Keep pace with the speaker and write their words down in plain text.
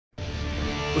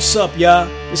What's up, y'all?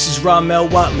 This is Ramel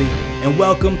Watley, and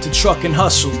welcome to Truckin'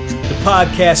 Hustle, the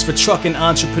podcast for trucking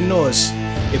entrepreneurs.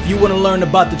 If you want to learn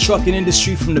about the trucking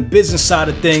industry from the business side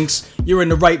of things, you're in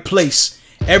the right place.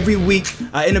 Every week,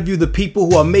 I interview the people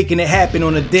who are making it happen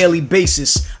on a daily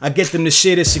basis. I get them to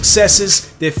share their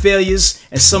successes, their failures,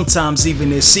 and sometimes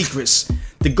even their secrets.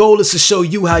 The goal is to show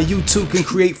you how you too can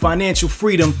create financial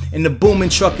freedom in the booming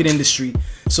trucking industry.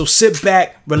 So sit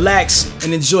back, relax,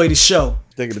 and enjoy the show.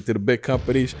 Taking it to the big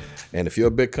companies, and if you're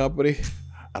a big company,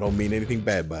 I don't mean anything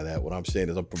bad by that. What I'm saying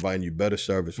is I'm providing you better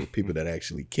service with people that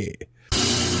actually care.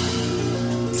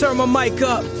 Turn my mic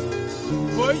up.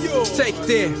 Take it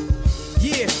there.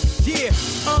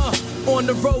 On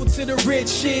the road to the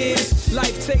riches.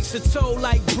 Life takes a toll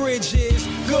like bridges.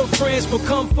 Good friends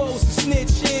become foes and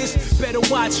snitches. Better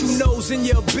watch who knows in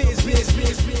your business.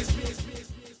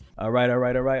 All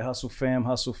right. Hustle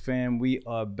fam. We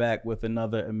are back with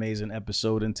another amazing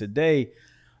episode. And today,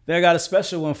 I got a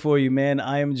special one for you, man.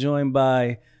 I am joined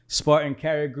by Spartan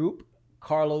Carrier Group,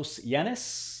 Carlos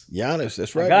Yanes. Yanes,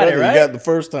 that's right, got brother. it, right? You got it the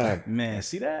first time. Man,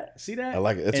 see that? I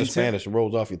like it. It's in Spanish. It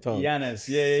rolls off your tongue. Yanes,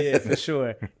 yeah, for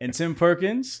sure. And Tim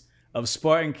Perkins of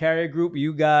Spartan Carrier Group.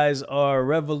 You guys are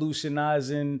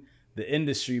revolutionizing the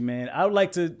industry, man. I'm going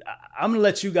to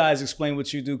let you guys explain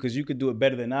what you do because you could do it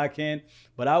better than I can.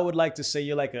 But I would like to say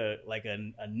you're like a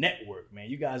network, man.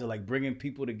 You guys are like bringing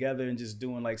people together and just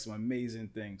doing like some amazing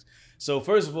things. So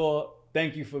first of all,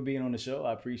 thank you for being on the show.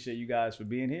 I appreciate you guys for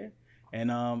being here.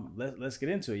 And let's get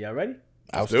into it. Y'all ready?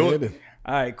 Outstanding.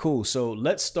 All right, cool. So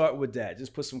let's start with that.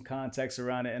 Just put some context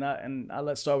around it. And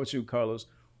let's start with you, Carlos.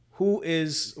 What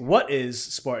is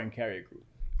Spartan Carrier Group?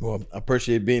 Well, I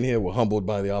appreciate being here. We're humbled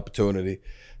by the opportunity.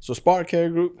 So Spartan Carrier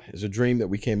Group is a dream that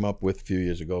we came up with a few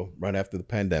years ago, right after the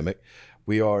pandemic.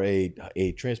 We are a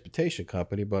transportation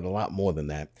company, but a lot more than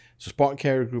that. So Spartan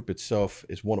Carrier Group itself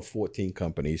is one of 14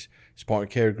 companies. Spartan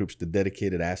Carrier Group's the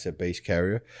dedicated asset-based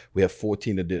carrier. We have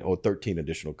 13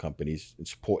 additional companies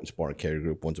supporting Spartan Carrier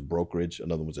Group. One's a brokerage,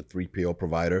 another one's a 3PL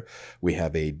provider. We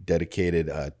have a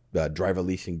dedicated driver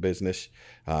leasing business.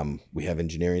 We have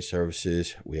engineering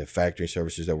services. We have factory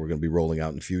services that we're going to be rolling out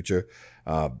in the future.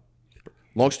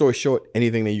 Long story short,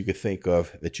 anything that you could think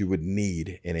of that you would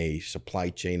need in a supply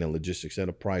chain and logistics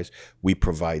enterprise, we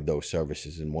provide those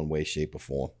services in one way, shape, or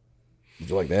form. Would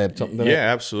you like to add something to that?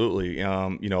 Yeah, absolutely.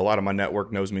 A lot of my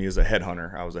network knows me as a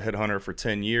headhunter. I was a headhunter for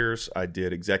 10 years. I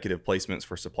did executive placements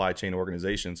for supply chain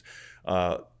organizations.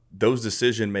 Those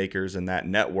decision makers in that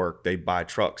network, they buy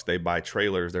trucks, they buy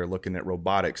trailers, they're looking at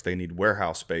robotics, they need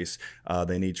warehouse space,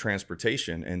 they need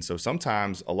transportation. And so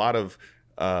sometimes a lot of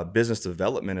business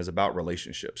development is about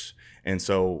relationships. And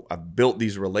so I've built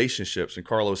these relationships and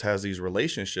Carlos has these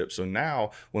relationships. So now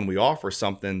when we offer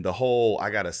something, the whole I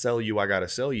got to sell you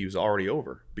is already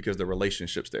over because the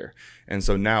relationship's there. And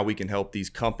so now we can help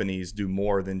these companies do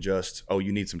more than just, oh,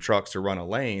 you need some trucks to run a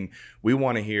lane. We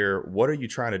want to hear, what are you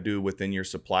trying to do within your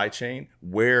supply chain?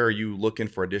 Where are you looking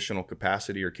for additional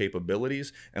capacity or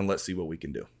capabilities? And let's see what we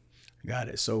can do. Got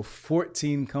it. So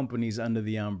 14 companies under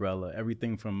the umbrella,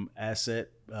 everything from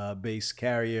asset-based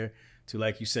carrier to,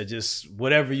 like you said, just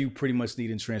whatever you pretty much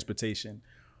need in transportation.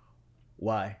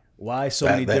 Why? Why so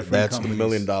many different that's companies? the $1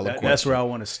 million question. That's where I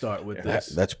want to start with this.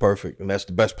 That's perfect. And that's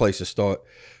the best place to start.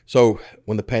 So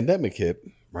when the pandemic hit,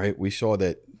 right, we saw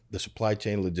that the supply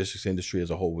chain logistics industry as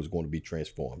a whole was going to be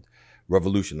transformed,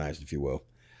 revolutionized, if you will.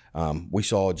 We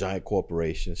saw giant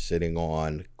corporations sitting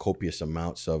on copious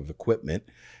amounts of equipment,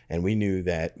 and we knew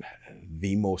that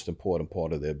the most important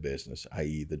part of their business,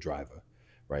 i.e. the driver,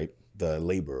 right, the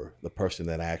laborer, the person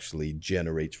that actually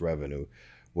generates revenue,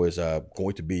 was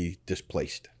going to be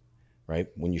displaced, right?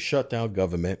 When you shut down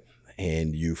government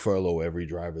and you furlough every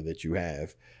driver that you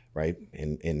have, right,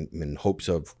 in hopes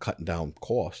of cutting down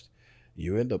cost,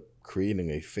 you end up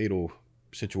creating a fatal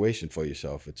situation for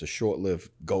yourself. It's a short-lived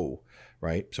goal,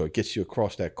 right? So it gets you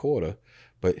across that quarter,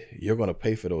 but you're going to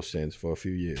pay for those sins for a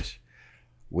few years.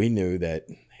 We knew that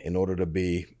in order to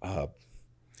be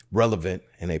relevant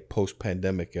in a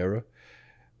post-pandemic era,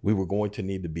 we were going to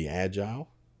need to be agile.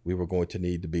 We were going to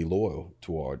need to be loyal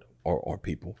to our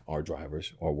people, our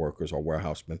drivers, our workers, our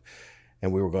warehousemen,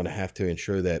 and we were going to have to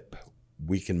ensure that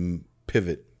we can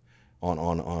pivot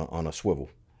on a swivel.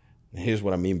 And here's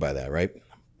what I mean by that, right?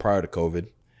 Prior to COVID,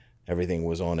 everything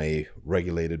was on a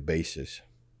regulated basis.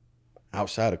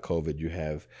 Outside of COVID, you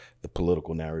have the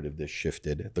political narrative that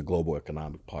shifted, the global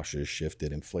economic posture has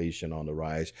shifted, inflation on the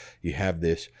rise. You have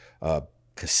this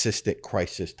consistent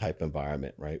crisis type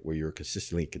environment, right, where you're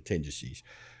consistently in contingencies.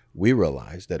 we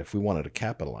realized that if we wanted to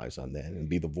capitalize on that and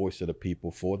be the voice of the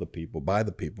people, for the people, by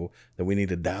the people, then we need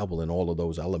to dabble in all of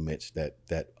those elements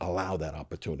that allow that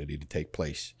opportunity to take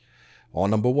place. Our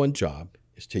number one job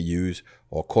is to use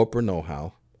our corporate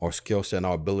know-how, our skill set, and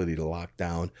our ability to lock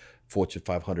down Fortune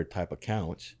 500 type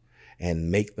accounts and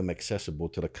make them accessible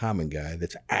to the common guy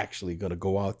that's actually going to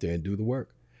go out there and do the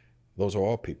work. Those are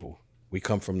our people. We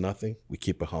come from nothing. We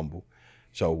keep it humble.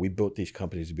 So we built these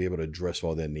companies to be able to address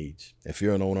all their needs. If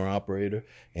you're an owner operator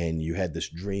and you had this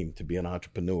dream to be an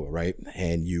entrepreneur, right?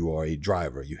 And you are a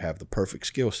driver, you have the perfect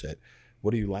skill set.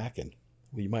 What are you lacking?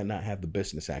 Well, you might not have the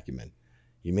business acumen.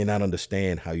 You may not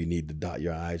understand how you need to dot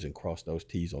your I's and cross those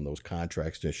T's on those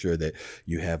contracts to ensure that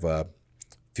you have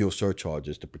fuel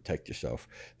surcharges to protect yourself,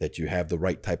 that you have the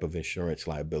right type of insurance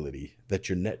liability, that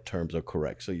your net terms are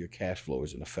correct so your cash flow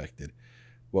isn't affected.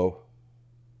 Well,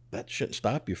 that shouldn't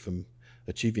stop you from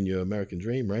achieving your American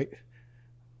dream, right?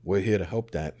 We're here to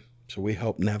help that. So we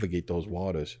help navigate those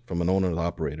waters. From an owner and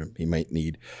operator, he might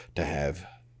need to have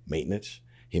maintenance.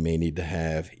 He may need to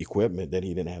have equipment that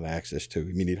he didn't have access to.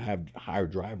 He may need to hire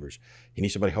drivers. He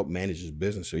needs somebody to help manage his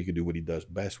business so he can do what he does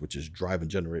best, which is drive and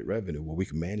generate revenue. Well, we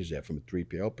can manage that from a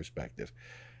 3PL perspective.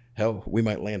 Hell, we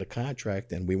might land a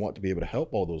contract and we want to be able to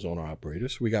help all those owner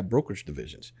operators. We got brokerage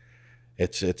divisions.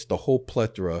 It's the whole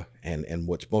plethora, and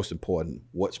what's most important,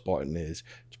 what Spartan is,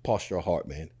 it's posture of heart,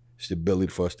 man. It's the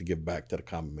ability for us to give back to the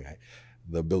common man,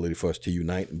 the ability for us to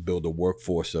unite and build a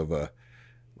workforce of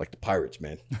like the pirates,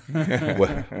 man.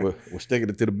 we're sticking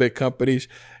it to the big companies,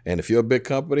 and if you're a big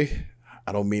company,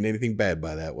 I don't mean anything bad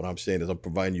by that. What I'm saying is I'm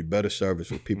providing you better service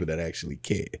with people that actually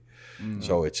care. Mm-hmm.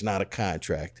 So it's not a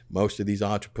contract. Most of these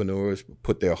entrepreneurs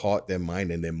put their heart, their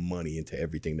mind, and their money into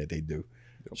everything that they do.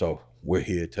 So we're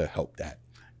here to help that.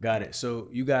 Got it. So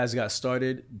you guys got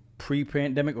started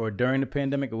pre-pandemic or during the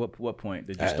pandemic? At what point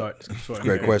did you start?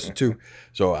 Great question too.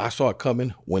 So I saw it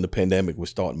coming when the pandemic was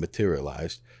starting to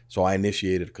materialize. So I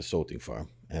initiated a consulting firm.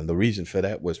 And the reason for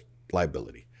that was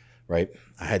liability, right?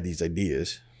 I had these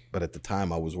ideas, but at the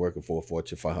time I was working for a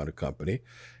Fortune 500 company.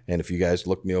 And if you guys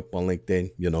look me up on LinkedIn,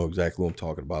 you know exactly what I'm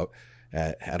talking about.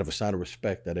 Out of a sign of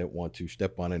respect, I didn't want to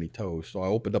step on any toes. So I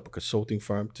opened up a consulting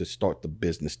firm to start the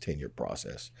business tenure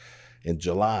process. In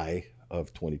July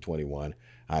of 2021,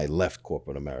 I left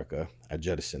corporate America. I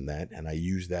jettisoned that, and I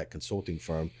used that consulting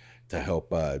firm to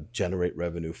help generate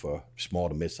revenue for small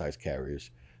to mid-sized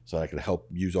carriers so I could help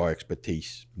use our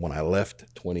expertise. When I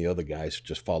left, 20 other guys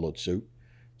just followed suit.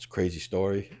 It's a crazy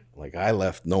story. Like, I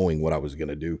left knowing what I was going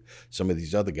to do. Some of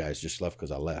these other guys just left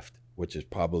because I left, which is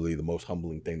probably the most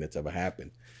humbling thing that's ever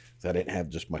happened. So I didn't have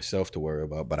just myself to worry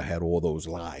about, but I had all those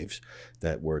lives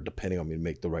that were depending on me to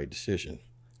make the right decision.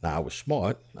 Now, I was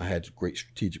smart. I had great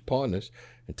strategic partners,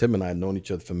 and Tim and I had known each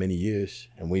other for many years,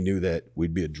 and we knew that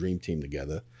we'd be a dream team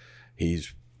together.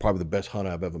 He's probably the best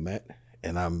hunter I've ever met,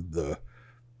 and I'm the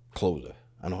closer.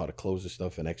 I know how to close this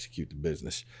stuff and execute the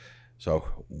business.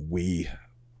 So we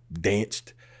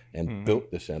danced and built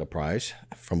this enterprise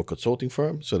from a consulting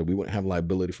firm so that we wouldn't have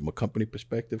liability from a company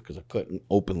perspective, because I couldn't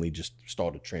openly just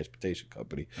start a transportation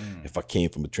company if I came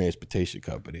from a transportation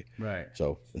company. Right.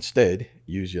 So instead,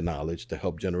 use your knowledge to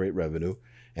help generate revenue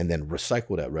and then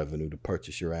recycle that revenue to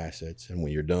purchase your assets. And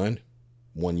when you're done,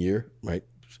 1 year, right?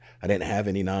 I didn't have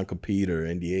any non-compete or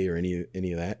NDA or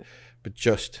any of that, but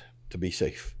just to be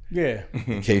safe. Yeah.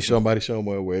 In case somebody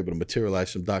somewhere were able to materialize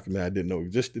some document I didn't know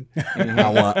existed,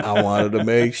 I wanted to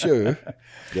make sure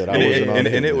that I wasn't on the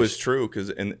hit And it list. was true,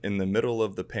 because in the middle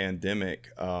of the pandemic,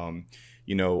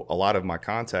 you know, a lot of my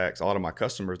contacts, a lot of my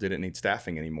customers didn't need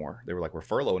staffing anymore. They were like, we're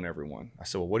furloughing everyone. I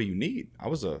said, well, what do you need? I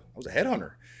was a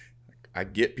headhunter. I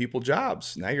get people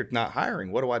jobs. Now you're not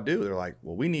hiring. What do I do? They're like,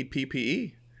 well, we need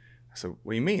PPE. I said,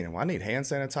 what do you mean? Well, I need hand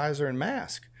sanitizer and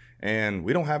mask. And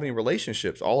we don't have any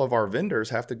relationships. All of our vendors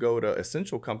have to go to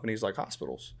essential companies like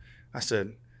hospitals. I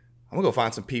said, I'm gonna go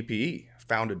find some PPE.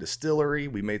 Found a distillery.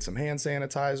 We made some hand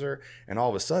sanitizer. And all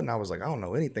of a sudden I was like, I don't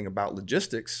know anything about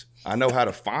logistics. I know how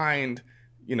to find,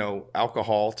 you know,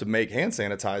 alcohol to make hand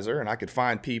sanitizer, and I could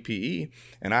find PPE.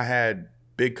 And I had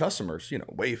big customers, you know,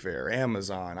 Wayfair,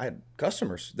 Amazon. I had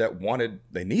customers that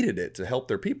they needed it to help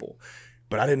their people.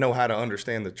 But I didn't know how to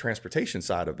understand the transportation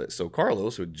side of it. So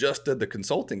Carlos, who just did the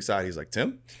consulting side, he's like,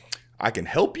 Tim, I can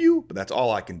help you, but that's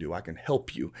all I can do. I can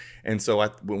help you. And so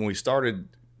when we started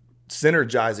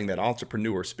synergizing that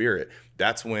entrepreneur spirit,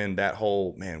 that's when that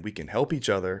whole, man, we can help each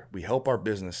other. We help our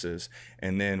businesses.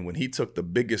 And then when he took the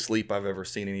biggest leap I've ever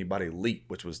seen anybody leap,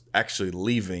 which was actually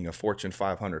leaving a Fortune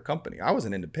 500 company. I was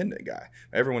an independent guy.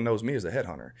 Everyone knows me as a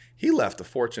headhunter. He left a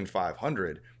Fortune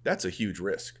 500. That's a huge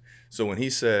risk. So when he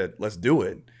said, let's do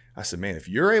it, I said, man, if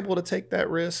you're able to take that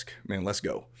risk, man, let's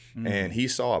go. And he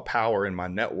saw a power in my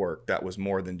network that was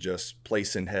more than just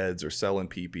placing heads or selling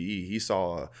PPE. He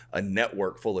saw a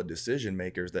network full of decision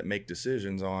makers that make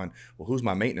decisions on, well, who's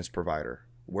my maintenance provider?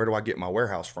 Where do I get my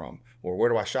warehouse from? Or where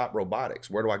do I shop robotics?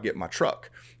 Where do I get my truck?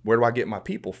 Where do I get my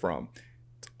people from?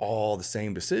 It's all the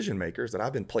same decision makers that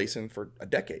I've been placing for a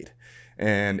decade.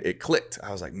 And it clicked.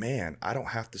 I was like, man, I don't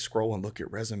have to scroll and look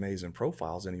at resumes and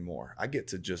profiles anymore. I get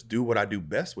to just do what I do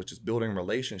best, which is building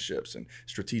relationships and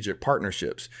strategic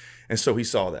partnerships. And so he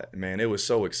saw that. Man, it was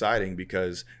so exciting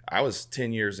because I was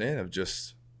 10 years in of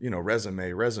just,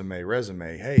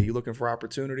 resume. Hey, you looking for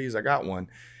opportunities? I got one.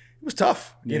 It was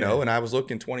tough, you know, and I was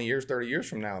looking 20 years, 30 years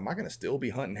from now, am I going to still be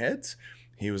hunting heads?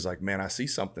 He was like, man, I see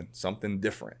something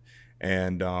different.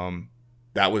 And,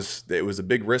 it was a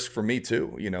big risk for me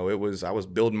too. I was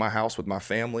building my house with my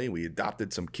family. We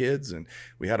adopted some kids and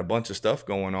we had a bunch of stuff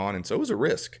going on. And so it was a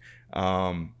risk.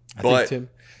 But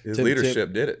his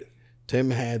leadership did it.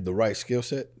 Tim had the right skill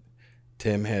set.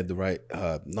 Tim had the right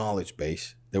knowledge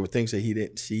base. There were things that he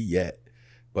didn't see yet,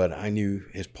 but I knew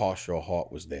his pastoral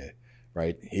heart was there,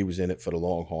 right? He was in it for the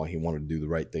long haul. He wanted to do the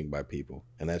right thing by people.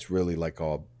 And that's really like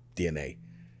our DNA.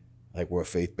 Like, we're a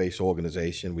faith-based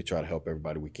organization. We try to help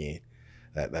everybody we can.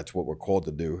 That's what we're called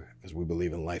to do, because we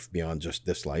believe in life beyond just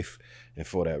this life. And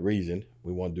for that reason,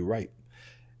 we want to do right.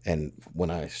 And when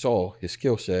I saw his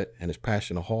skill set and his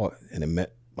passionate heart, and it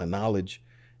met my knowledge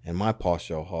and my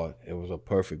pastoral heart, it was a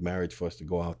perfect marriage for us to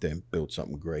go out there and build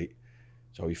something great.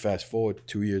 So we fast forward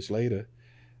 2 years later.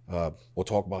 We'll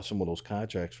talk about some of those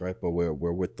contracts, right? But we're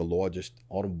with the largest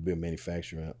automobile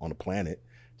manufacturer on the planet.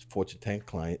 It's a Fortune 10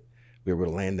 client. We were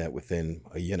able to land that within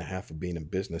a year and a half of being in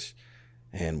business.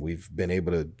 And we've been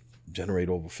able to generate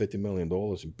over $50 million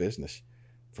in business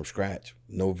from scratch.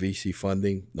 No VC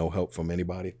funding, no help from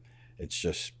anybody. It's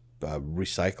just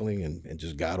recycling and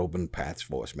just God opened paths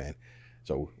for us, man.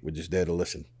 So we're just there to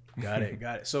listen. Got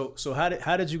it. So how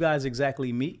did you guys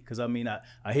exactly meet? Because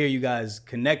I hear you guys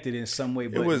connected in some way,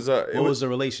 but what was the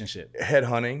relationship?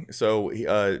 Headhunting.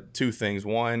 So two things.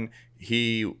 One,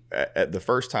 he at the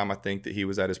first time I think that he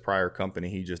was at his prior company,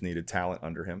 he just needed talent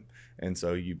under him. And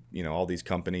so all these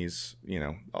companies,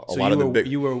 a lot of the big.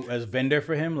 You were as vendor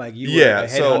for him, like you. Yeah. Were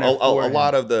So a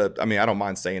lot of the. I don't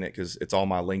mind saying it because it's all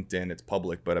my LinkedIn. It's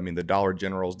public. But the Dollar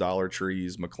Generals, Dollar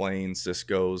Trees, McLean's,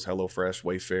 Cisco's, HelloFresh,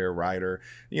 Wayfair, Ryder.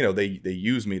 They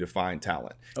use me to find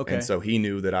talent. Okay. And so he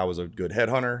knew that I was a good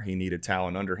headhunter. He needed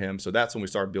talent under him. So that's when we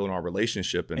started building our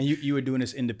relationship. And you were doing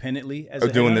this independently as I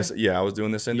was doing this. Yeah, I was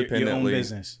doing this independently. Your own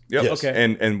business. Yep. Yes.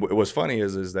 Okay. And what's funny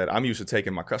is that I'm used to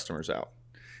taking my customers out.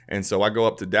 And so I go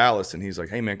up to Dallas and he's like,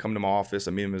 hey man, come to my office.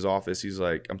 I meet him in his office. He's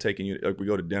like, I'm taking you, we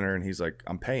go to dinner and he's like,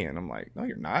 I'm paying. I'm like, no,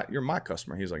 you're not. You're my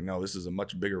customer. He's like, no, this is a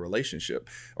much bigger relationship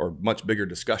or much bigger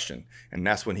discussion. And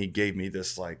that's when he gave me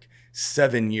this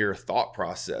 7-year thought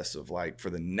process of for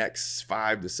the next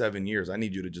 5 to 7 years, I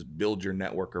need you to just build your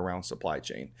network around supply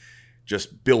chain.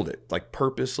 Just build it,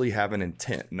 purposely have an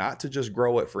intent, not to just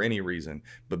grow it for any reason,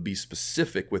 but be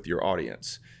specific with your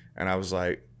audience. And I was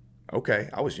like, okay,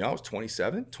 I was young, I was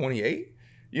 27, 28,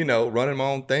 running my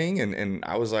own thing. And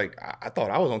I was like, I thought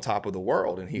I was on top of the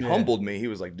world. And he humbled me. He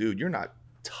was like, dude, you're not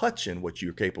touching what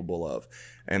you're capable of.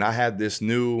 And I had this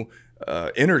new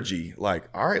energy, all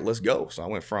right, let's go. So I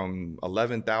went from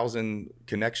 11,000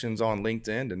 connections on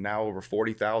LinkedIn to now over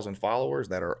 40,000 followers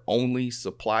that are only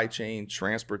supply chain,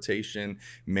 transportation,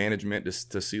 management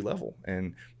to C-level.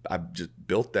 And I just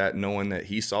built that knowing that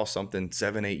he saw something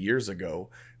 7-8 years ago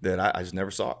that I just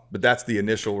never saw. But that's the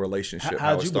initial relationship.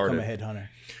 How did you become a headhunter?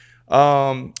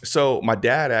 So my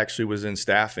dad actually was in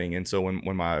staffing. And so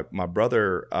when my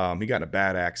brother, he got in a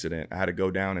bad accident, I had to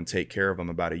go down and take care of him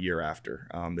about a year after.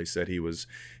 They said he was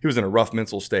in a rough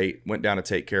mental state, went down to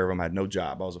take care of him, had no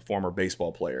job. I was a former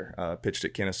baseball player, pitched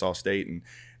at Kennesaw State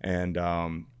and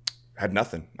had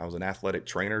nothing. I was an athletic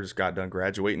trainer, just got done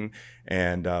graduating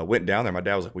and went down there. My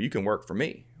dad was like, well, you can work for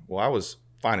me. Well, I was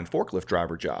finding forklift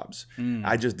driver jobs.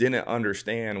 I just didn't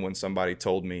understand when somebody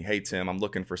told me, hey, Tim, I'm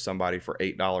looking for somebody for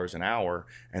 $8 an hour.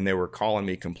 And they were calling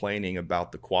me complaining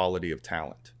about the quality of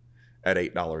talent at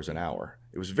 $8 an hour.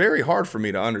 It was very hard for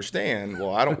me to understand.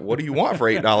 Well, what do you want for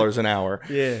 $8 an hour?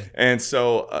 Yeah. And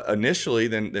so initially,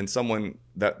 then someone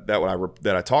that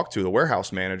I talked to, the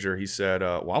warehouse manager, he said,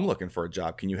 well, I'm looking for a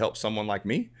job. Can you help someone like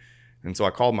me? And so I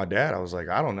called my dad. I was like,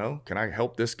 I don't know. Can I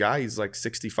help this guy? He's like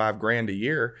 $65,000 a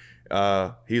year.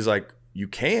 He's like, you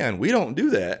can. We don't do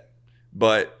that.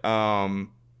 But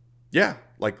yeah,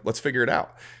 like, let's figure it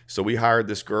out. So we hired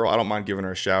this girl. I don't mind giving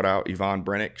her a shout out, Yvonne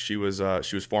Brennick. She was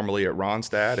formerly at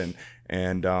Ronstadt,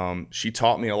 and she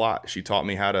taught me a lot. She taught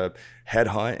me how to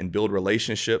headhunt and build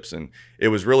relationships, and it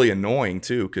was really annoying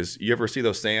too, because you ever see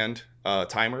those sand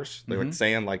timers? They're like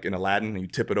sand, like in Aladdin, and you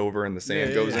tip it over and the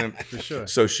sand goes in. For sure.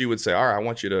 So she would say, all right, I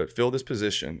want you to fill this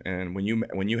position, and when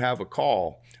you have a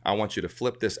call, I want you to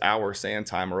flip this hour sand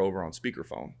timer over on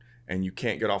speakerphone, and you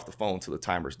can't get off the phone till the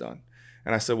timer's done.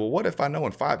 And I said, well, what if I know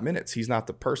in 5 minutes he's not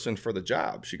the person for the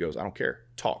job? She goes, I don't care.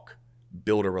 Talk,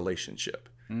 build a relationship.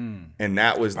 And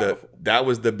that was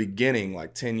the beginning,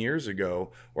 like 10 years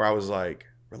ago, where I was like,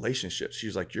 relationships.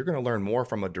 She's like, you're going to learn more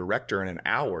from a director in an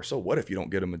hour. So what if you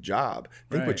don't get him a job?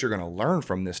 Think what you're going to learn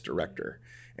from this director.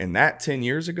 And that 10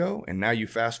 years ago, and now you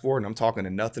fast forward, and I'm talking to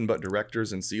nothing but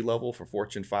directors and C-level for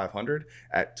Fortune 500.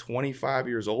 At 25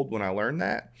 years old, when I learned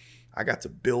that, I got to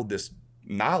build this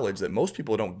knowledge that most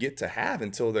people don't get to have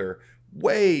until they're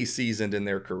way seasoned in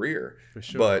their career. For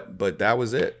sure. But that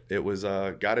was it. It was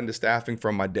got into staffing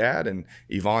from my dad, and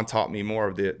Yvonne taught me more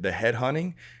of the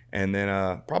headhunting. And then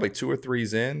probably 2 or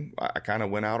 3s in, I kind of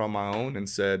went out on my own and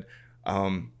said,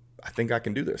 I think I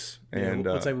can do this. And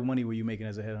what type of money were you making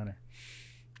as a headhunter?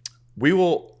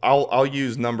 I'll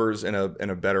use numbers in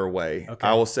a better way. Okay.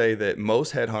 I will say that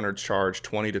most headhunters charge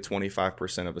 20 to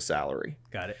 25% of a salary.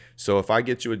 Got it. So if I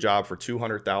get you a job for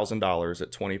 $200,000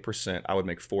 at 20%, I would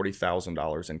make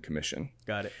 $40,000 in commission.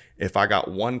 Got it. If I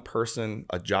got one person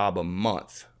a job a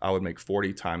month, I would make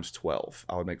 40 times 12.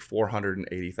 I would make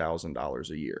 $480,000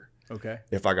 a year. Okay.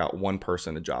 If I got one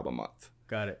person a job a month.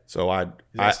 Got it. So Is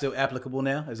that still applicable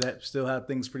now? Is that still how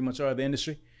things pretty much are in the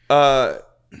industry?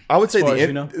 I would say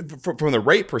from the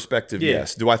rate perspective,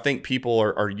 yes. Do I think people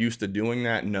are used to doing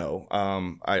that? No.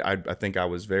 I think I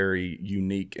was very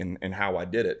unique in how I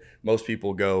did it. Most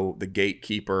people go the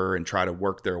gatekeeper and try to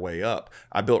work their way up.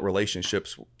 I built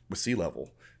relationships with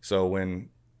C-level. So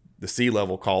when the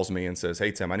C-level calls me and says,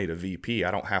 hey, Tim, I need a VP, I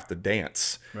don't have to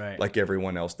dance like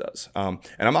everyone else does. And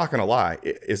I'm not going to lie,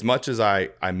 as much as I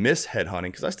miss headhunting,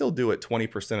 because I still do it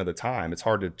 20% of the time. It's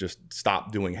hard to just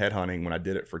stop doing headhunting when I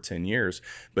did it for 10 years.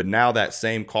 But now that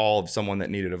same call of someone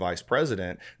that needed a vice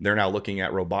president, they're now looking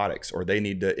at robotics, or they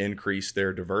need to increase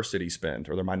their diversity spend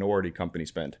or their minority company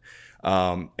spend.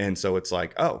 And so it's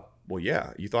like, oh, well,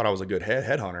 yeah, you thought I was a good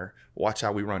headhunter. Watch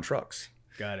how we run trucks.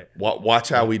 Got it. Watch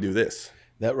how we do this.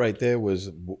 That right there was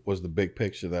the big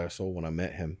picture that I saw when I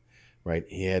met him, right?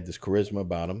 He had this charisma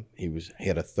about him. He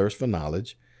had a thirst for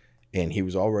knowledge, and he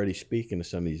was already speaking to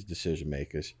some of these decision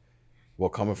makers. Well,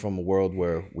 coming from a world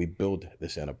where we build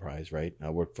this enterprise, right?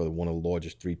 I work for one of the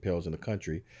largest 3PLs in the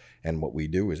country, and what we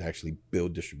do is actually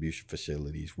build distribution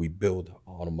facilities. We build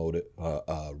automotive,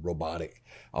 robotic,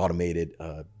 automated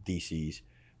DCs.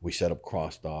 We set up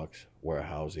cross docks,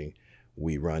 warehousing.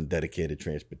 We run dedicated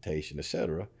transportation,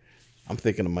 etc. I'm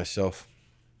thinking to myself,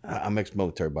 I'm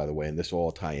ex-military, by the way, and this will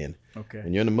all tie in. Okay.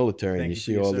 When you're in the military and you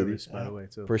see all of these, by the way,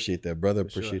 too. Appreciate that, brother.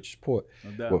 Appreciate your support.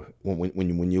 No doubt. Well,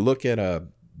 when you look at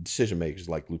decision makers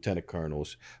like lieutenant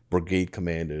colonels, brigade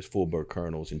commanders, full bird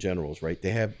colonels, and generals, right?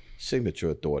 They have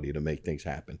signature authority to make things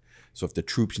happen. So if the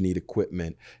troops need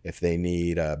equipment, if they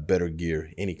need better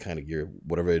gear, any kind of gear,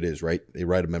 whatever it is, right? They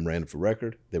write a memorandum for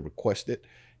record, they request it,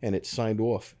 and it's signed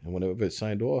off. And whenever it's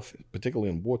signed off,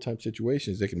 particularly in wartime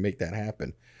situations, they can make that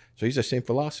happen. So he's the same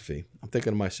philosophy. I'm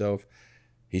thinking to myself,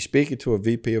 he's speaking to a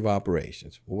VP of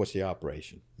operations. Well, what's the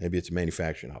operation? Maybe it's a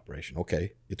manufacturing operation.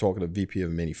 Okay, you're talking to a VP of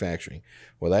manufacturing.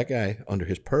 Well, that guy, under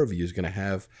his purview, is going to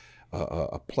have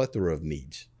a plethora of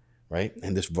needs, right?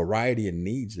 And this variety of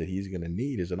needs that he's going to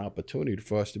need is an opportunity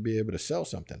for us to be able to sell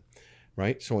something,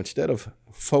 right? So instead of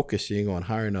focusing on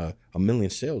hiring a million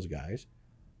sales guys,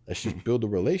 let's just build the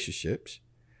relationships.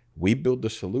 We build the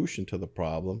solution to the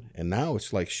problem. And now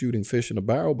it's like shooting fish in a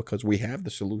barrel because we have the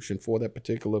solution for that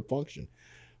particular function,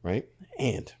 right?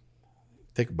 And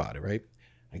think about it, right?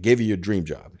 I gave you your dream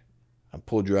job. I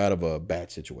pulled you out of a bad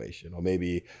situation, or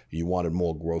maybe you wanted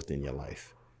more growth in your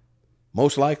life.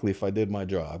 Most likely, if I did my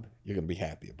job, you're going to be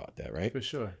happy about that, right? For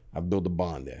sure. I've built a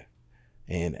bond there.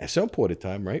 And at some point in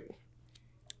time, right,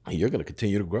 you're going to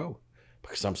continue to grow.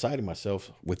 Because I'm citing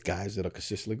myself with guys that are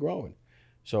consistently growing.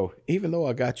 So even though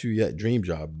I got you that dream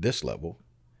job this level,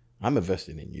 I'm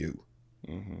investing in you.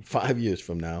 5 years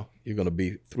from now, you're going to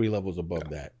be 3 levels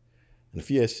above that. And if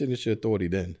you had signature authority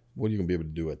then, what are you going to be able to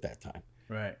do at that time?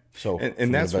 Right. So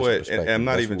and that's what, and I'm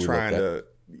not even trying to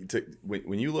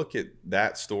when you look at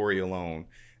that story alone,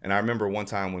 and I remember one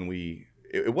time when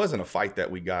it wasn't a fight that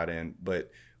we got in,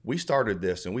 but we started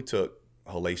this and we took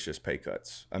hellacious pay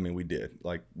cuts. I mean, we did.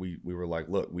 Like we were like,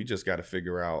 look, we just got to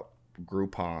figure out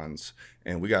Groupons,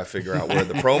 and we got to figure out where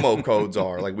the promo codes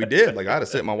are. Like we did, like I had to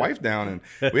sit my wife down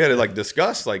and we had to like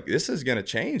discuss like this is going to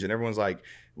change. And everyone's like,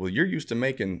 well, you're used to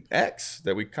making X,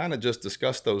 that we kind of just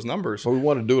discussed those numbers. But we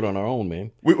want to do it on our own,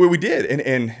 man. We did.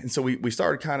 And so we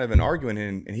started kind of an arguing,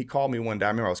 and he called me one day. I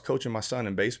remember I was coaching my son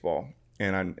in baseball.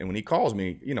 And when he calls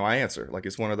me, I answer. Like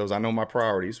it's one of those, I know my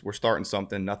priorities. We're starting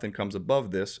something. Nothing comes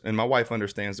above this. And my wife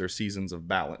understands there's seasons of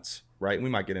balance, right? We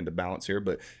might get into balance here,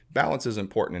 but balance is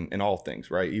important in all things,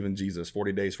 right? Even Jesus,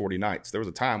 40 days, 40 nights. There was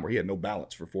a time where he had no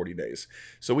balance for 40 days.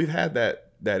 So we've had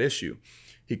that issue.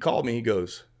 He called me. He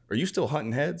goes, "Are you still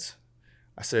hunting heads?"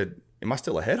 I said, "Am I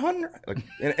still a headhunter?" Like,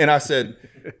 and I said,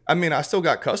 "I mean, I still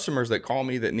got customers that call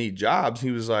me that need jobs." He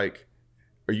was like,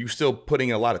 "Are you still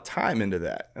putting a lot of time into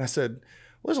that?" And I said,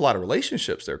 "Well, there's a lot of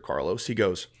relationships there, Carlos." He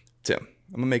goes, "Tim,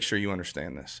 I'm gonna make sure you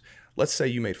understand this. Let's say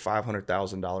you made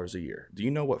 $500,000 a year. Do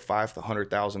you know what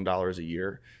 $500,000 a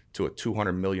year to a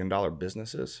 $200 million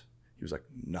business is?" He was like,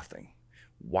 "Nothing.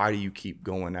 Why do you keep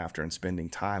going after and spending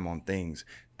time on things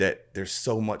that there's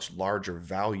so much larger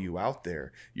value out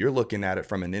there? You're looking at it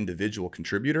from an individual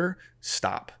contributor.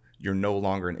 Stop. You're no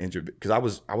longer an individual." Because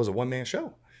I was a one-man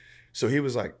show. So he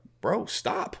was like, "Bro,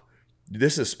 stop.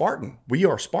 This is Spartan. We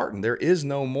are Spartan. There is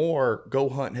no more go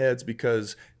hunt heads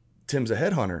because Tim's a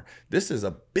headhunter. This is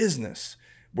a business.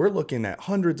 We're looking at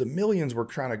hundreds of millions we're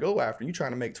trying to go after. You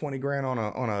trying to make 20 grand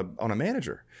on a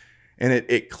manager." And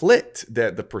it clicked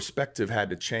that the perspective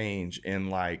had to change in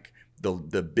like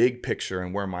the big picture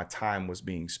and where my time was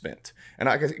being spent. And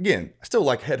I still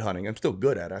like headhunting. I'm still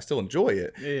good at it. I still enjoy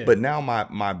it. Yeah. But now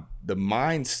the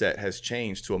mindset has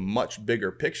changed to a much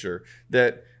bigger picture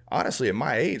that honestly, at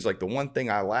my age, like the one thing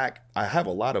I lack, I have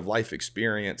a lot of life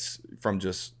experience from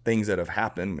just things that have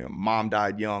happened. Mom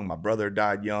died young. My brother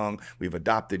died young. We've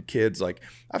adopted kids. Like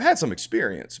I've had some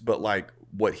experience, but like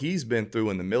what he's been through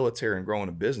in the military and growing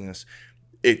a business,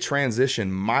 it transitioned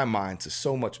my mind to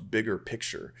so much bigger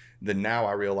picture that now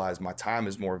I realize my time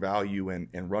is more value in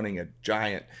running a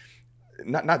giant,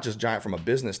 not just giant from a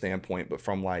business standpoint, but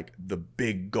from like the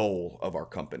big goal of our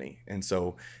company. And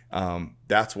so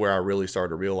that's where I really started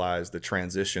to realize the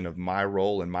transition of my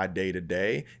role and my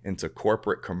day-to-day into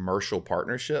corporate commercial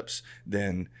partnerships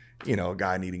than, a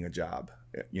guy needing a job,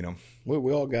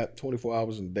 We all got 24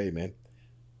 hours in a day, man.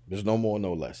 There's no more,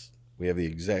 no less. We have the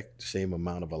exact same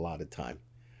amount of allotted time,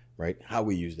 right? How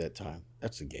we use that time,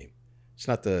 that's the game. It's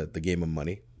not the game of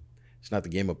money. It's not the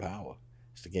game of power.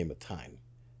 It's the game of time.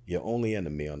 Your only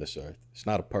enemy on this earth. It's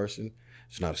not a person.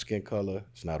 It's not a skin color.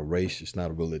 It's not a race. It's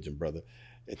not a religion, brother.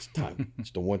 It's time.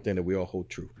 It's the one thing that we all hold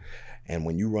true. And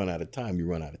when you run out of time, you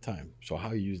run out of time. So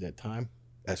how you use that time,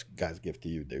 that's God's gift to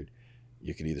you, dude.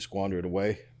 You can either squander it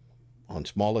away on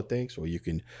smaller things, or you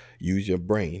can use your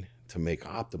brain to make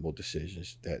optimal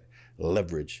decisions that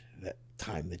leverage that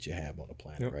time that you have on the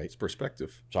planet, right? It's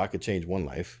perspective. So I could change one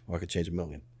life, or I could change a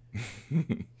million.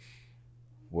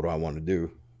 What do I want to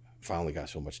do? Finally got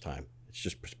so much time. It's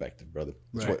just perspective, brother.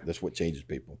 That's what changes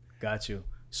people. Got you.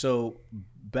 So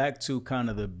back to kind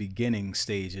of the beginning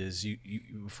stages. You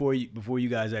before you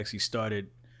guys actually started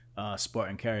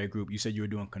Spartan Carrier Group, you said you were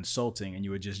doing consulting and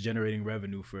you were just generating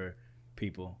revenue for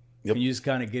people. Yep. Can you just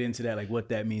kind of get into that, like what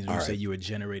that means when you say you were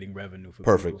generating revenue for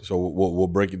Perfect. people? So we'll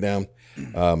break it down.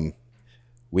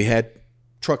 We had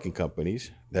trucking companies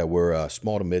that were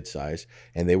small to mid-size,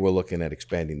 and they were looking at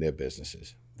expanding their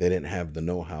businesses. They didn't have the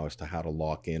know-how as to how to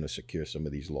lock in or secure some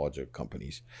of these larger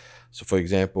companies. So, for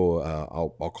example,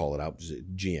 I'll call it out,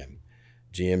 GM.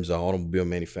 GM's an automobile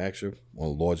manufacturer, one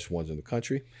of the largest ones in the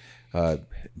country.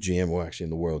 GM, well, actually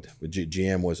in the world. But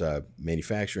GM was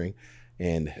manufacturing,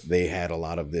 and they had a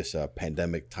lot of this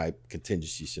pandemic-type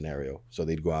contingency scenario. So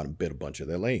they'd go out and bid a bunch of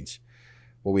their lanes.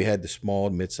 Well, we had the small,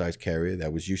 mid-sized carrier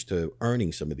that was used to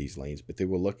earning some of these lanes, but they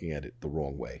were looking at it the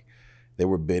wrong way. They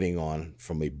were bidding on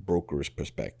from a broker's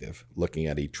perspective, looking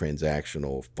at a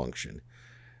transactional function.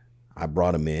 I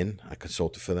brought them in, I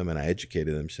consulted for them, and I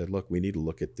educated them, said, look, we need to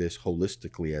look at this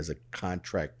holistically as a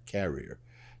contract carrier.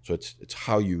 So it's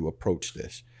how you approach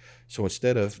this. So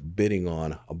instead of bidding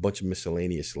on a bunch of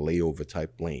miscellaneous layover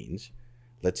type lanes,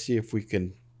 let's see if we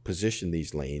can position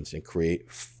these lanes and create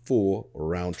full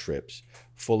round trips,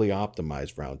 fully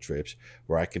optimized round trips,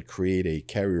 where I could create a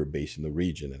carrier base in the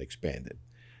region and expand it.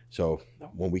 So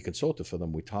when we consulted for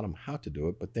them, we taught them how to do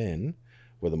it. But then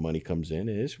where the money comes in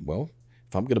is, well,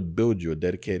 if I'm going to build you a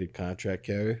dedicated contract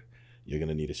carrier, you're going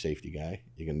to need a safety guy.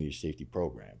 You're going to need a safety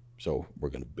program. So we're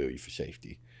going to bill you for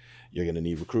safety. You're going to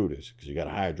need recruiters because you got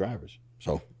to hire drivers.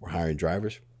 So we're hiring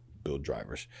drivers, build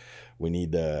drivers. We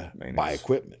need to buy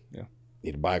equipment. Yeah. You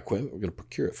need to buy equipment. We're going to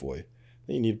procure it for you.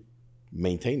 Then you need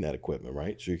maintain that equipment,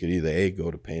 right? So you could either A,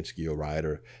 go to Penske or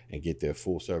Ryder and get their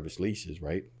full service leases,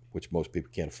 right? Which most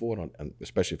people can't afford,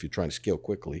 especially if you're trying to scale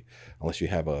quickly, unless you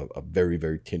have a very,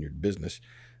 very tenured business.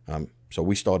 So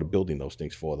we started building those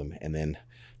things for them and then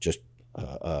just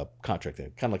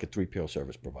contracting, kind of like a 3PL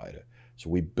service provider. So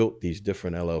we built these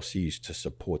different LLCs to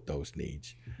support those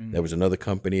needs. Mm-hmm. There was another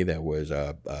company that was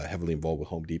heavily involved with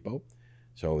Home Depot.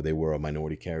 So they were a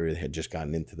minority carrier that had just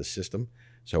gotten into the system.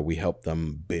 So we helped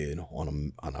them bid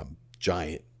on a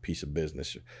giant piece of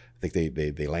business. I think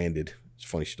they landed, it's a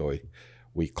funny story,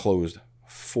 we closed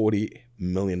 $40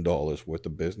 million worth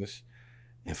of business.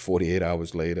 And 48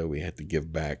 hours later, we had to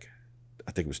give back,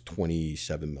 I think it was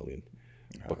 $27 million.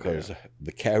 Because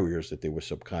the carriers that they were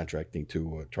subcontracting to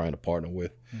or trying to partner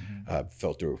with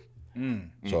fell through.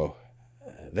 So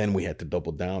then we had to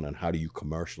double down on how do you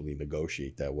commercially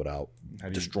negotiate that without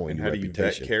destroying your reputation. How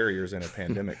do you vet carriers in a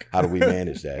pandemic? How do we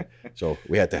manage that? So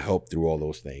we had to help through all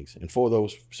those things. And for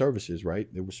those services, right,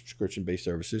 they were subscription-based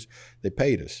services, they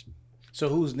paid us. So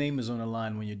whose name is on the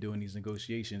line when you're doing these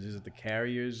negotiations? Is it the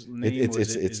carrier's name?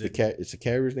 It's the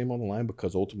carrier's name on the line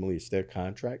because ultimately it's their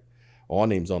contract. Our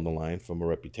name's on the line from a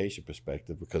reputation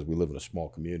perspective because we live in a small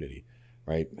community,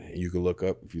 right? You can look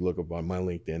up, if you look up on my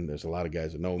LinkedIn, there's a lot of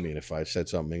guys that know me, and if I said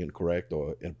something incorrect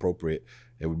or inappropriate,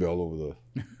 it would be all over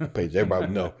the page. Everybody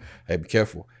would know. Hey, be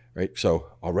careful, right? So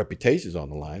our reputation's on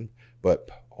the line, but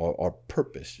our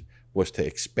purpose was to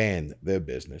expand their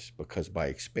business because by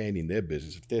expanding their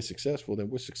business, if they're successful, then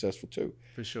we're successful too.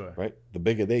 For sure. Right? The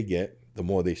bigger they get, the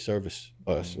more they service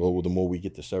us, or the more we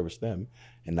get to service them.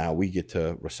 And now we get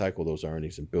to recycle those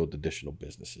earnings and build additional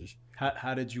businesses.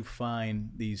 How did you find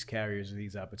these carriers or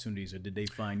these opportunities, or did they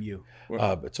find you?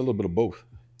 It's a little bit of both.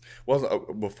 Well,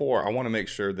 before, I want to make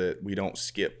sure that we don't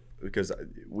skip, because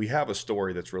we have a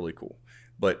story that's really cool.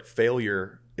 But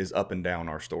failure is up and down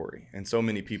our story. And so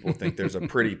many people think there's a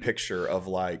pretty picture of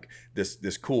like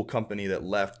this cool company that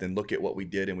left and look at what we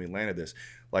did and we landed this.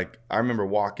 Like I remember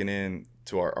walking in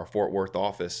to our Fort Worth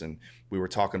office and we were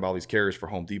talking about all these carriers for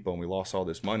Home Depot and we lost all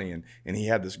this money. And he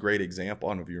had this great example.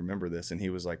 I don't know if you remember this. And he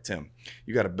was like, Tim,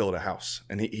 you got to build a house.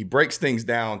 And he breaks things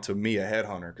down to me, a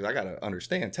headhunter, because I got to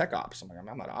understand tech ops. I'm like, I'm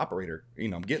not an operator.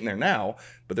 I'm getting there now,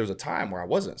 but there's a time where I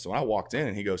wasn't. So when I walked in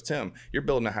and he goes, Tim, you're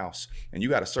building a house and you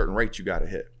got a certain rate you got to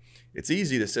hit. It's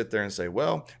easy to sit there and say,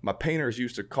 well, my painters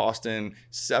used to cost in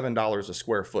 $7 a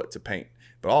square foot to paint.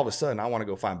 But all of a sudden, I want to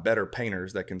go find better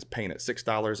painters that can paint at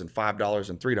 $6 and $5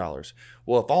 and $3.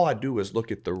 Well, if all I do is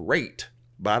look at the rate,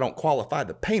 but I don't qualify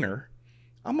the painter,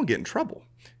 I'm going to get in trouble.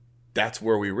 That's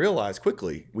where we realize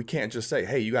quickly, we can't just say,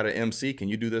 hey, you got an MC, can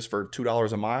you do this for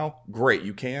 $2 a mile? Great,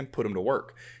 you can, put them to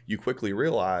work. You quickly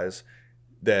realize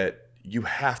that you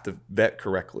have to vet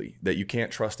correctly, that you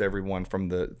can't trust everyone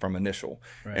from initial.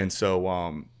 Right. And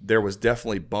so there was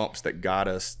definitely bumps that got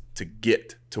us to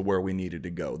get to where we needed to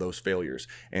go, those failures.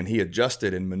 And he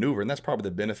adjusted and maneuvered. And that's probably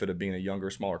the benefit of being a younger,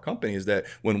 smaller company is that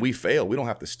when we fail, we don't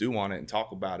have to stew on it and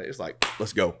talk about it. It's like,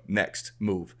 let's go, next,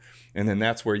 move. And then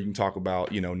that's where you can talk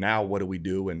about, now what do we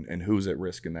do and who's at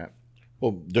risk in that.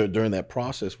 Well, during that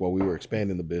process, while we were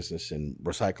expanding the business and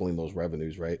recycling those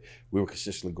revenues, right, we were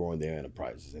consistently growing their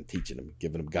enterprises and teaching them,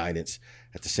 giving them guidance.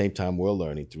 At the same time, we're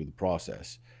learning through the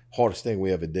process. Hardest thing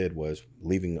we ever did was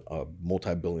leaving a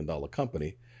multi-billion-dollar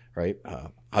company, right?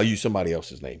 I'll use somebody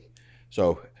else's name.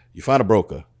 So you find a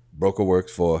broker. Broker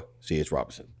works for C.H.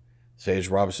 Robinson. C.H.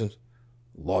 Robinson,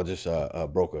 largest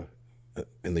broker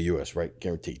in the U.S., right?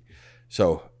 Guaranteed.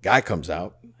 So guy comes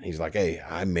out. He's like, hey,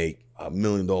 I make $1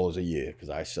 million a year because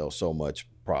I sell so much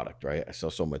product, right? I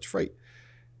sell so much freight.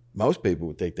 Most people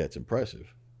would think that's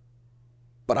impressive,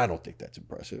 but I don't think that's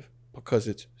impressive because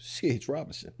it's C.H.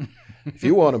 Robinson. If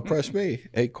you want to impress me,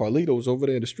 hey, Carlito's over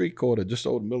there in the street corner just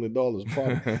sold $1 million of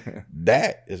product.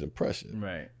 That is impressive,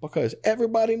 right? Because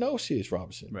everybody knows C.H.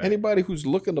 Robinson. Right. Anybody who's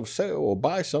looking to sell or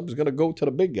buy something is going to go to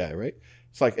the big guy, right?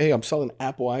 It's like, hey, I'm selling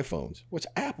Apple iPhones. What's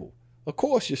Apple? Of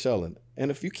course you're selling. And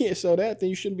if you can't sell that, then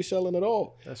you shouldn't be selling at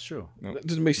all. That's true. That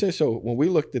doesn't make sense. So when we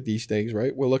looked at these things,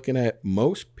 right, we're looking at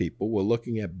most people, we're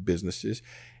looking at businesses,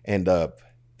 and they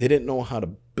didn't know how to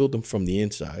build them from the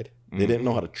inside. They didn't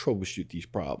know how to troubleshoot these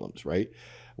problems, right?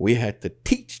 We had to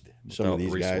teach some of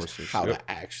these guys how to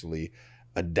actually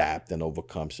adapt and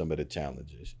overcome some of the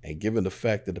challenges. And given the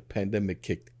fact that the pandemic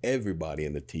kicked everybody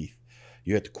in the teeth,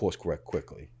 you had to course correct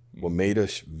quickly. What made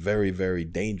us very, very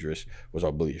dangerous was our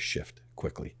ability to shift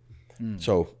quickly.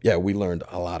 So, yeah, we learned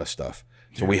a lot of stuff.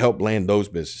 So we helped land those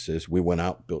businesses. We went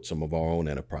out, built some of our own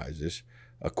enterprises.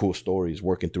 A cool story is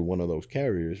working through one of those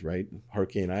carriers, right?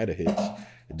 Hurricane Ida hits.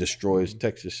 It destroys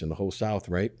Texas and the whole South,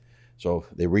 right? So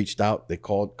they reached out, they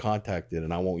called, contacted,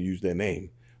 and I won't use their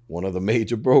name, one of the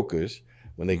major brokers,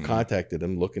 when they contacted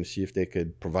them looking to see if they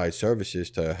could provide services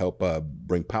to help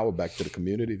bring power back to the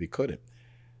community, they couldn't.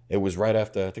 It was right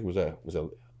after, I think it was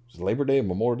Labor Day,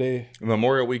 Memorial Day?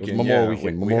 Memorial Weekend, Memorial yeah.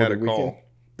 Weekend. We had a Memorial call. Weekend.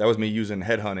 That was me using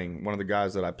headhunting. One of the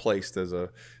guys that I placed as a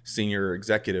senior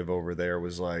executive over there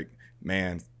was like,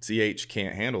 man, CH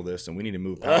can't handle this, and we need to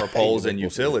move power poles and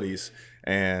utilities.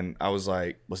 And I was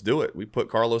like, let's do it. We put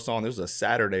Carlos on. This was a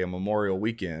Saturday, a Memorial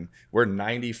Weekend. We're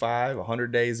 95,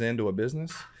 100 days into a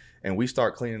business, and we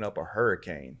start cleaning up a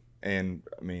hurricane. And,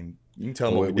 I mean, you can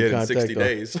tell them what we did in 60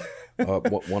 days.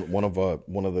 one of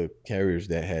the carriers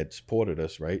that had supported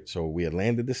us, right? So we had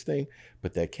landed this thing,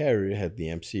 but that carrier had the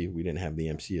MC. We didn't have the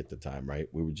MC at the time, right?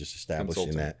 We were just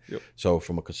establishing that. Yep. So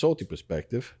from a consulting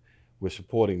perspective, we're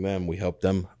supporting them. We helped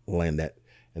them land that,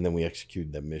 and then we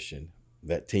executed that mission.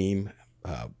 That team,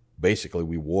 basically,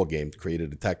 we war gamed,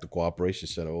 created a tactical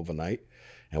operations center overnight,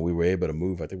 and we were able to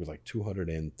move, I think it was like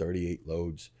 238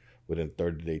 loads within a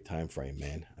 30-day time frame,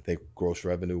 man. I think gross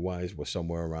revenue-wise was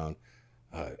somewhere around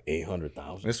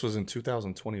 800,000. This was in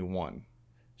 2021.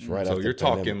 It's right So after you're the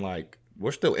pandemic. talking like,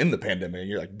 we're still in the pandemic.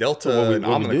 You're like, Delta and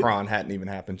Omicron hadn't even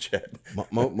happened yet.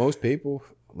 Most people,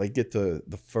 they get to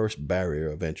the first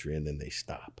barrier of entry and then they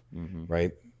stop,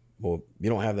 right? Well, you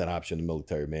don't have that option in the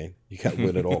military, man. You got to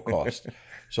win at all costs.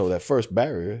 So that first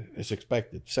barrier is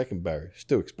expected. Second barrier,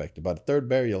 still expected. By the third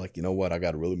barrier, you're like, you know what? I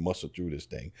got to really muscle through this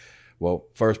thing. Well,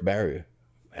 first barrier,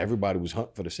 everybody was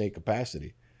hunting for the same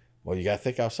capacity. Well, you got to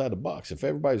think outside the box. If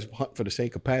everybody's hunting for the same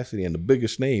capacity and the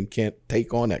biggest name can't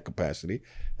take on that capacity,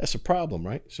 that's a problem,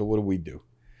 right? So what do?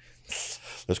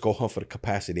 Let's go hunt for the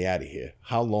capacity out of here.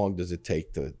 How long does it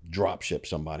take to drop ship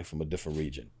somebody from a different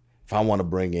region? If I want to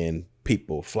bring in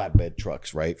people, flatbed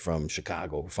trucks, right, from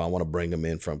Chicago, if I want to bring them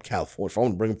in from California, if I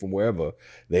want to bring them from wherever,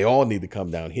 they all need to come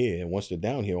down here. And once they're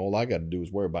down here, all I got to do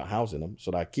is worry about housing them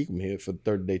so that I keep them here for the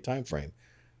 30-day time frame.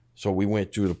 So we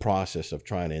went through the process of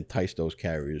trying to entice those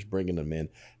carriers, bringing them in,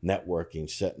 networking,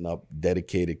 setting up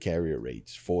dedicated carrier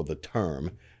rates for the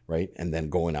term, right, and then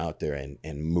going out there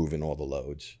and moving all the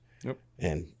loads. Yep.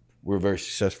 And we're very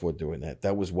successful at doing that.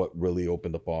 That was what really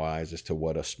opened up our eyes as to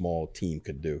what a small team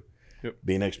could do. Yep.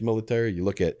 Being ex-military, you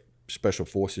look at Special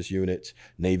Forces units,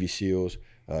 Navy SEALs,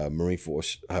 Marine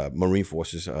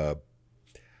Forces.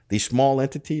 These small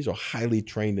entities are highly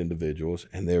trained individuals,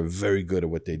 and they're very good at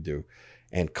what they do.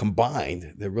 And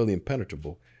combined, they're really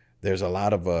impenetrable. There's a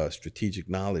lot of strategic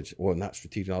knowledge, or not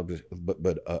strategic knowledge,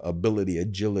 but ability,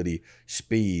 agility,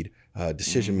 speed,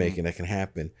 decision-making that can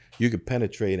happen. You could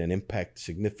penetrate and impact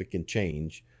significant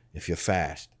change if you're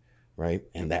fast, right?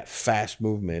 And that fast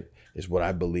movement is what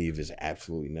I believe is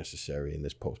absolutely necessary in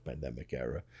this post-pandemic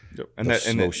era. Yep. And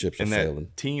that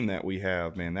team that we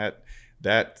have, man,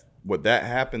 that what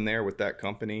happened there with that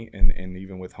company and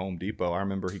even with Home Depot. I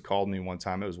remember he called me one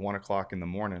time. It was 1:00 in the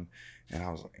morning, and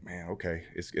I was like, man, okay,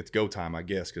 it's go time, I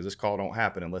guess, because this call don't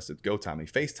happen unless it's go time. He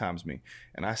FaceTimes me,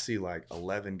 and I see like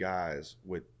 11 guys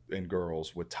and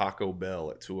girls with Taco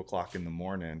Bell at 2:00 in the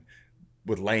morning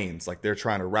with lanes, like they're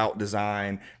trying to route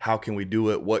design. How can we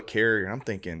do it? What carrier? And I'm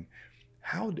thinking,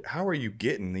 how are you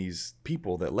getting these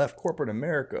people that left corporate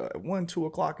America at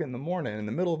 2:00 in the morning in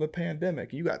the middle of a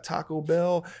pandemic? You got Taco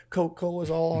Bell, Coca-Cola's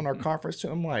all on our conference too.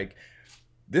 I'm like,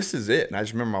 this is it. And I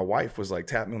just remember my wife was like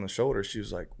tapping me on the shoulder. She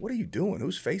was like, what are you doing?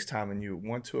 Who's FaceTiming you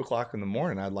 2:00 in the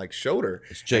morning? I'd like showed her.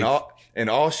 It's Jake. And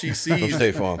all she sees,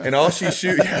 State Farm. and all she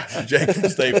shoots, yeah, Jake from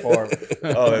State Farm.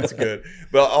 Oh, that's good.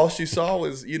 But all she saw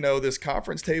was, this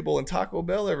conference table and Taco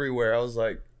Bell everywhere. I was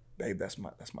like, babe, that's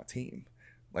my team.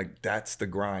 Like, that's the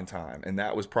grind time. And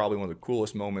that was probably one of the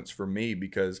coolest moments for me,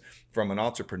 because from an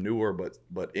entrepreneur,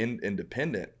 but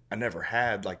independent, I never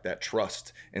had like that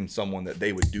trust in someone that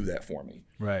they would do that for me.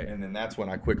 Right. And then that's when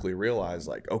I quickly realized,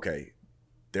 like, okay,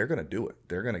 they're going to do it.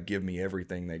 They're going to give me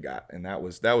everything they got. And that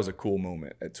was a cool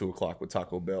moment at 2:00 with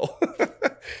Taco Bell.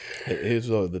 Here's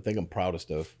the thing I'm proudest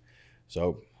of.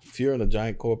 So if you're in a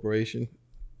giant corporation,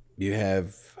 you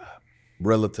have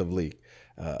relatively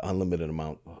unlimited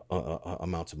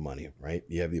amounts of money, right?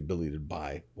 You have the ability to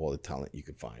buy all the talent you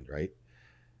can find, right?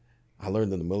 I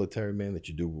learned in the military, man, that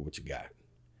you do what you got,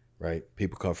 right?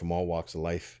 People come from all walks of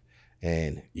life,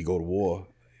 and you go to war,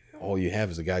 all you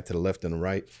have is a guy to the left and the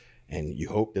right, and you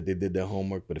hope that they did their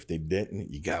homework, but if they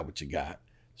didn't, you got what you got.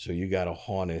 So you got to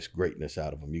harness greatness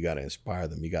out of them. You got to inspire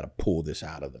them. You got to pull this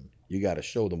out of them. You got to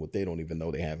show them what they don't even know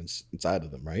they have inside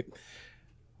of them, right?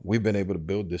 We've been able to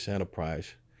build this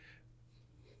enterprise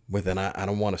with, and I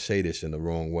don't want to say this in the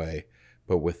wrong way,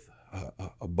 but with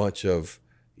a bunch of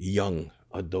young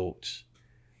adults,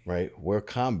 right? We're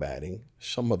combating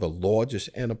some of the largest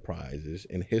enterprises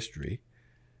in history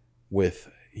with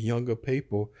younger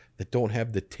people that don't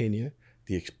have the tenure,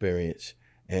 the experience,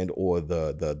 and or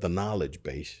the knowledge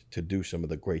base to do some of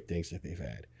the great things that they've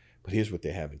had. But here's what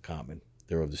they have in common.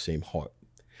 They're of the same heart.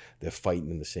 They're fighting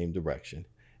in the same direction,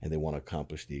 and they want to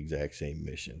accomplish the exact same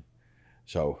mission.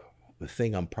 So the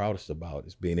thing I'm proudest about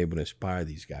is being able to inspire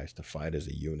these guys to fight as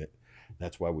a unit.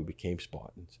 That's why we became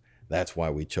Spartans. That's why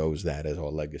we chose that as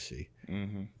our legacy.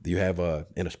 Mm-hmm. You have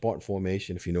in a Spartan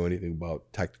formation, if you know anything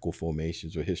about tactical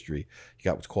formations or history, you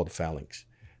got what's called the phalanx.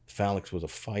 The phalanx was a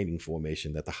fighting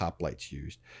formation that the hoplites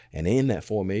used. And in that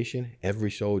formation,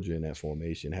 every soldier in that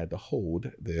formation had to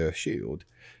hold their shield,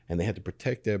 and they had to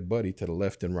protect their buddy to the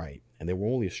left and right. And they were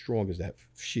only as strong as that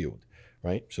shield,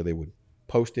 right? So they would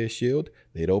post their shield,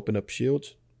 they'd open up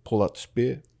shields, pull out the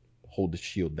spear, hold the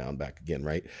shield down back again,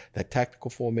 right? That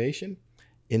tactical formation,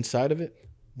 inside of it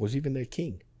was even their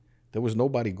king. There was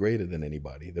nobody greater than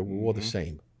anybody. They were all the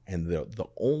same. And the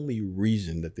only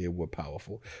reason that they were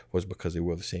powerful was because they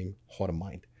were the same heart and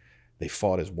mind. They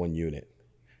fought as one unit.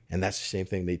 And that's the same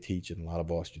thing they teach in a lot of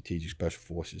our strategic special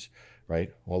forces,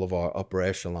 right? All of our upper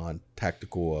echelon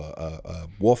tactical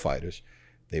warfighters,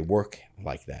 they work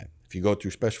like that. If you go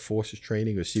through special forces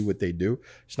training or see what they do,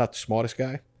 it's not the smartest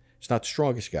guy. It's not the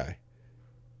strongest guy.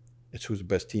 It's who's the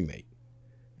best teammate.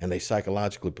 And they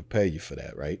psychologically prepare you for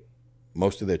that, right?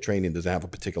 Most of their training doesn't have a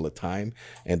particular time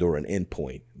and or an end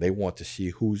point. They want to see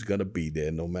who's going to be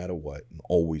there no matter what and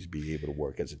always be able to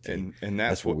work as a team. And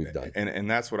that's what we've done. And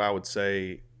that's what I would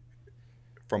say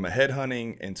from a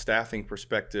headhunting and staffing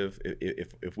perspective.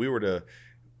 If we were to,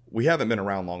 we haven't been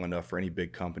around long enough for any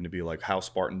big company to be like, how's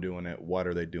Spartan doing it? What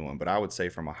are they doing? But I would say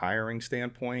from a hiring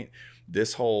standpoint,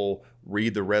 this whole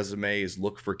read the resumes,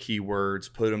 look for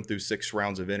keywords, put them through 6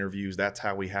 rounds of interviews, that's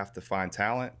how we have to find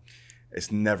talent. It's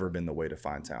never been the way to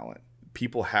find talent.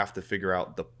 People have to figure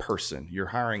out the person. You're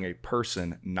hiring a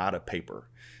person, not a paper.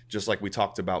 Just like we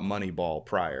talked about Moneyball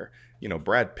prior. You know,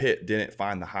 Brad Pitt didn't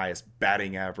find the highest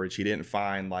batting average. He didn't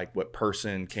find like what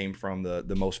person came from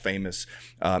the most famous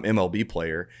MLB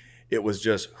player. It was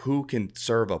just who can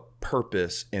serve a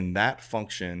purpose in that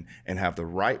function and have the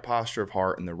right posture of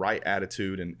heart and the right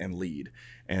attitude and lead.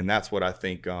 And that's what I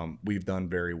think we've done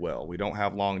very well. We don't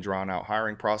have long drawn out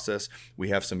hiring process. We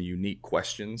have some unique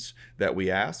questions that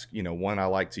we ask. You know, one I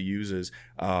like to use is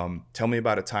tell me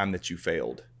about a time that you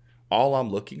failed. All I'm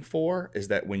looking for is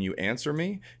that when you answer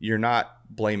me, you're not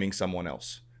blaming someone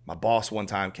else. My boss one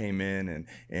time came in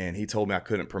and he told me I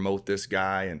couldn't promote this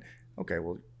guy. And okay,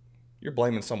 well, you're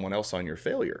blaming someone else on your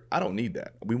failure. I don't need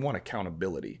that. We want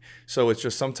accountability. So it's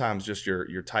just sometimes just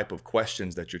your type of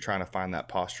questions that you're trying to find that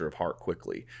posture of heart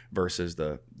quickly versus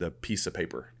the piece of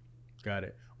paper. Got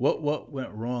it. What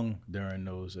went wrong during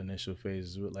those initial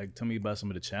phases? Like, tell me about some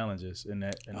of the challenges in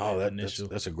that initial.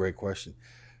 That's a great question.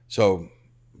 So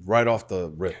right off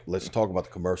the rip, let's talk about the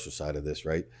commercial side of this,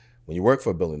 right? When you work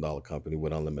for $1 billion company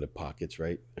with unlimited pockets,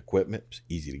 right? Equipment is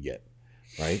easy to get,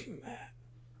 right?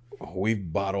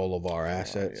 We've bought all of our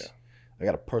assets. I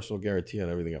got a personal guarantee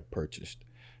on everything I've purchased,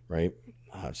 right?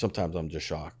 Sometimes I'm just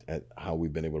shocked at how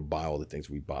we've been able to buy all the things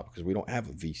we bought because we don't have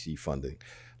a VC funding.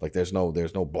 Like there's no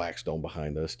Blackstone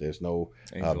behind us. There's no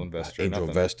angel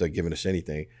investor giving us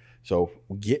anything. So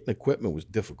getting equipment was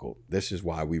difficult. This is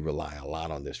why we rely a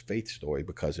lot on this faith story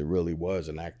because it really was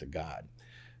an act of God.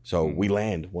 So we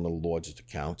land one of the largest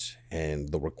accounts, and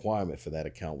the requirement for that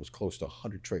account was close to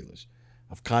 100 trailers.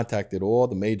 I've contacted all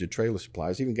the major trailer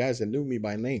suppliers, even guys that knew me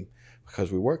by name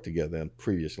because we worked together in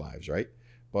previous lives, right?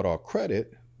 But our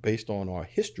credit, based on our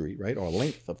history, right, our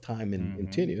length of time in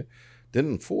tenure,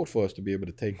 didn't afford for us to be able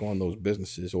to take on those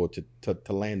businesses or to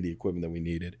land the equipment that we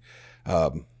needed.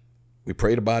 We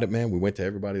prayed about it, man. We went to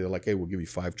everybody. They're like, hey, we'll give you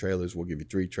 5 trailers. We'll give you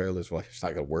 3 trailers. Well, it's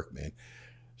not going to work, man.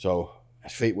 So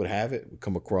as fate would have it, we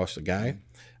come across a guy.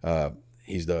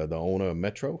 He's the owner of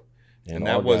Metro. And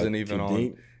that wasn't even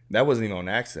on... That wasn't even on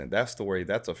accident. That story,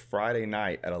 that's a Friday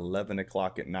night at 11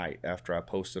 o'clock at night after I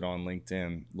posted on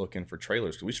LinkedIn looking for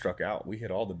trailers. We struck out. We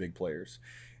hit all the big players.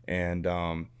 And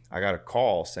I got a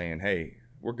call saying, hey,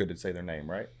 we're good to say their name,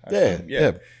 right?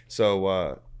 Yeah.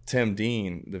 So Tim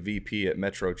Dean, the VP at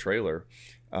Metro Trailer,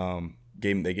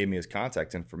 they gave me his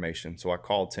contact information. So I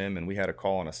called Tim, and we had a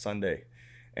call on a Sunday.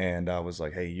 And I was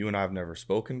like, hey, you and I have never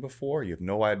spoken before. You have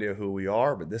no idea who we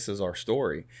are, but this is our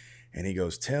story. And he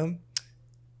goes, Tim,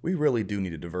 we really do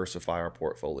need to diversify our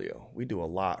portfolio. We do a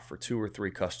lot for 2 or 3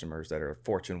 customers that are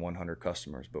Fortune 100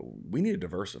 customers, but we need to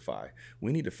diversify.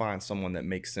 We need to find someone that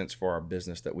makes sense for our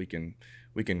business that we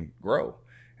can grow.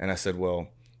 And I said, well,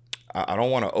 I don't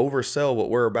want to oversell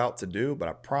what we're about to do, but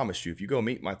I promise you, if you go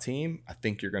meet my team, I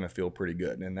think you're going to feel pretty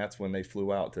good. And that's when they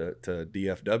flew out to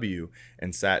DFW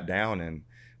and sat down. And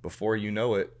before you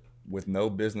know it, with no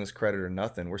business credit or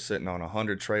nothing. We're sitting on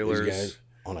 100 trailers. These guys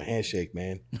on a handshake,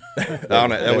 man.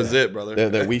 That was it,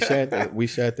 brother. We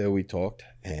sat there, we talked,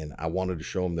 and I wanted to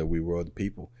show him that we were the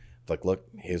people. Like, look,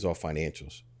 here's our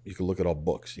financials. You can look at our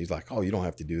books. He's like, oh, you don't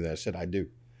have to do that. I said, I do.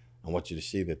 I want you to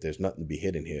see that there's nothing to be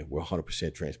hidden here. We're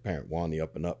 100% transparent. We're on the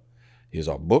up and up. Here's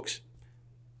our books.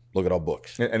 Look at our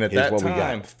books. And at that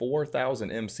time, 4,000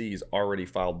 MCs already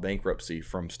filed bankruptcy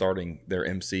from starting their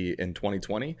MC in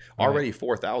 2020. Already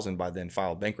 4,000 by then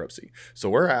filed bankruptcy. So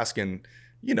we're asking,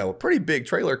 a pretty big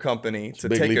trailer company to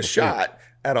take a shot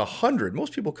at 100.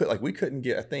 Most people we couldn't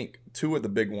get, I think, 2 of the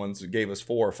big ones gave us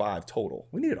 4 or 5 total.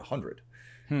 We needed 100.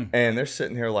 And they're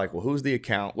sitting here like, well, who's the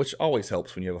account? Which always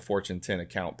helps when you have a Fortune 10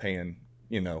 account paying,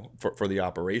 for the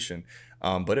operation.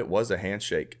 But it was a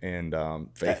handshake and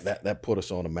faith. That put us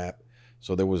on the map.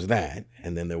 So there was that.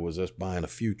 And then there was us buying a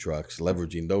few trucks,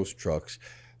 leveraging those trucks,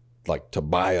 like to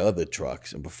buy other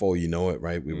trucks. And before you know it,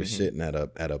 right, we were sitting at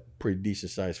a pretty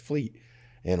decent sized fleet.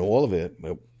 And all of it,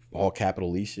 all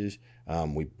capital leases,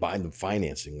 we buy them,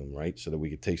 financing them, right, so that we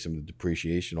could take some of the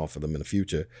depreciation off of them in the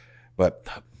future. But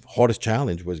the hardest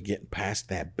challenge was getting past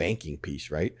that banking piece,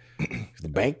 right? The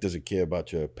bank doesn't care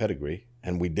about your pedigree.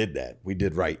 And we did that. We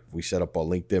did right. We set up our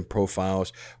LinkedIn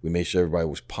profiles. We made sure everybody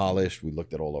was polished. We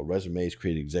looked at all our resumes,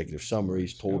 created executive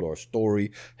summaries, told our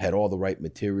story, had all the right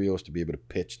materials to be able to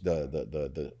pitch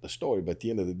the story. But at the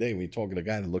end of the day, when you're talking to a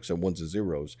guy that looks at ones and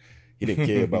zeros, he didn't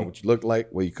care about what you look like,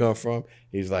 where you come from.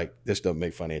 He's like, this doesn't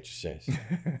make financial sense.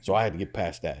 So I had to get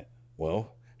past that.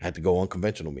 Well, I had to go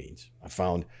unconventional means. I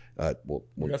found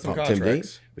Tim Dean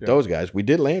with those guys. We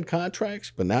did land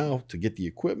contracts, but now to get the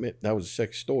equipment, that was a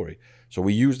second story. So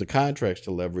we used the contracts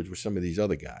to leverage with some of these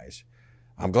other guys.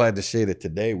 I'm glad to say that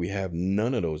today we have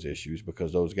none of those issues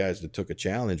because those guys that took a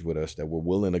challenge with us that were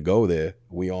willing to go there,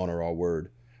 we honor our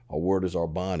word. Our word is our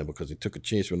bond, and because they took a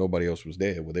chance when nobody else was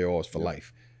there, well, they're ours for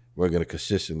life. We're going to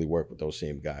consistently work with those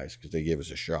same guys because they gave us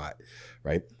a shot,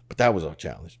 right? But that was our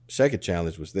challenge. Second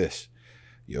challenge was this.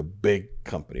 You're a big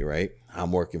company, right?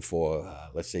 I'm working for,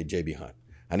 let's say, JB Hunt.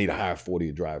 I need to hire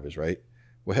 40 drivers, right?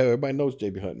 Well, hell, everybody knows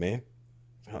JB Hunt, man.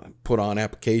 Put on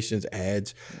applications,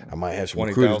 ads. I might have some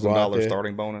recruiters go out there. $20,000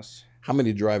 starting bonus. How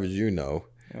many drivers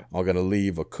are going to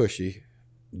leave a cushy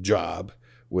job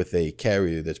with a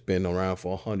carrier that's been around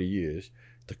for 100 years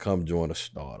to come join a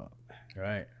startup?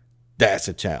 Right. That's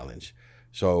a challenge.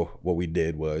 So what we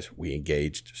did was we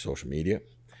engaged social media.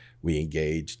 We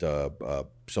engaged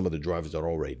some of the drivers that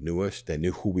already knew us, that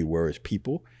knew who we were as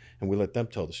people, and we let them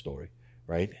tell the story,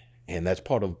 right? And that's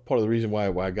part of the reason why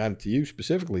I got into you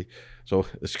specifically. So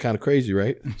it's kind of crazy,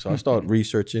 right? So I started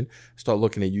researching, start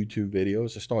looking at YouTube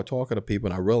videos, I started talking to people,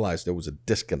 and I realized there was a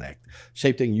disconnect.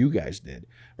 Same thing you guys did,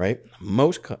 right?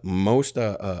 Most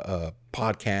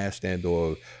podcast and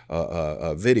or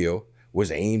video was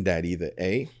aimed at either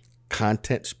A,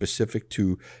 content specific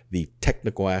to the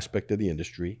technical aspect of the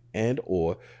industry and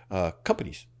or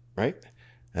companies, right?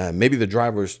 Maybe the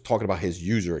driver is talking about his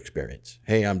user experience.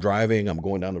 Hey, I'm driving, I'm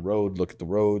going down the road, look at the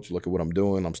roads, look at what I'm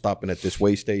doing, I'm stopping at this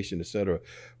way station, etc.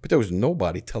 But there was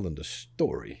nobody telling the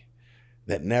story.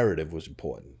 That narrative was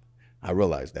important. I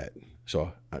realized that.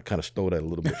 So I kind of stole that a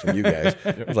little bit from you guys.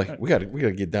 I was like, we got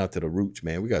to get down to the roots,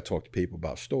 man. We got to talk to people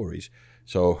about stories.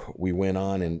 So we went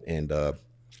on and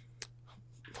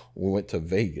we went to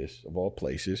Vegas, of all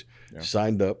places,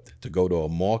 signed up to go to a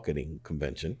marketing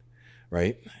convention,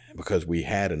 right? Because we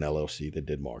had an LLC that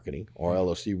did marketing. Our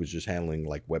LLC was just handling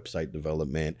like website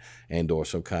development and or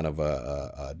some kind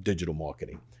of digital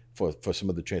marketing for some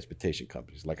of the transportation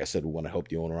companies. Like I said, we want to help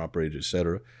the owner operators, et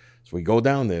cetera. So we go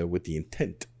down there with the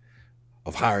intent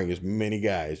of hiring as many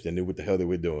guys that knew what the hell they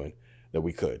were doing that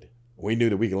we could. We knew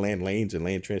that we could land lanes and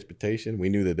land transportation. We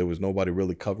knew that there was nobody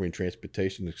really covering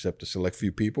transportation except a select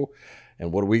few people.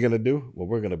 And what are we going to do? Well,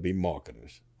 we're going to be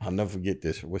marketers. I'll never forget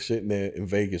this. We're sitting there in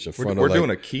Vegas in front of We're doing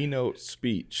a keynote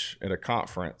speech at a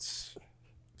conference,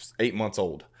 8 months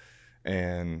old.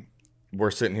 And we're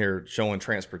sitting here showing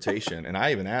transportation. And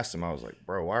I even asked him, I was like,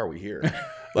 bro, why are we here?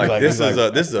 This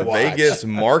is a Vegas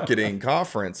marketing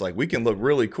conference. Like, we can look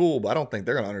really cool, but I don't think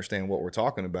they're going to understand what we're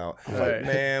talking about. I was like,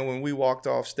 man, when we walked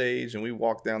off stage and we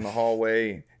walked down the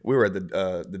hallway, we were at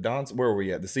the Don's, where were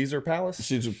we at? The Caesar Palace?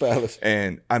 Caesar Palace.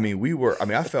 And I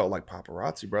felt like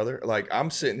paparazzi, brother. Like,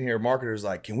 I'm sitting here, marketers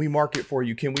like, can we market for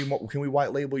you? Can we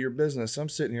white label your business? I'm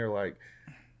sitting here like,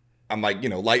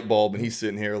 light bulb, and he's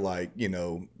sitting here like,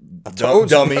 dummy.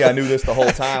 I knew this the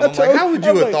whole time. I'm like, how would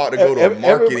you have thought to go to a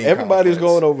marketing Everybody's conference?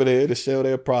 going over there to sell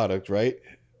their product, right?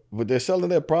 But they're selling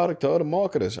their product to other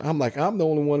marketers. I'm like, I'm the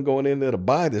only one going in there to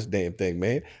buy this damn thing,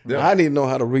 man. Yeah. I need to know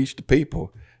how to reach the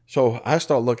people. So I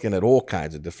start looking at all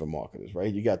kinds of different marketers,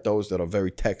 right? You got those that are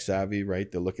very tech savvy, right?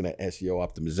 They're looking at SEO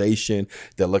optimization.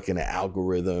 They're looking at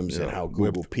algorithms and how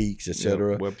Google peaks, et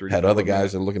cetera. Web3 Had other development.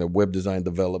 guys that are looking at web design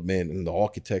development and the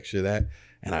architecture of that.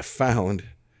 And I found,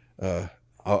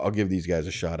 I'll give these guys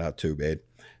a shout out too, man.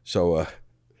 So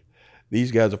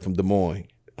these guys are from Des Moines,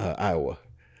 Iowa,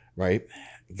 right?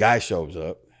 Guy shows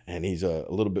up. And he's a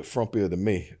little bit frumpier than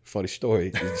me. Funny story.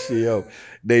 He's the CEO.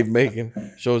 Dave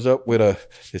Macon shows up with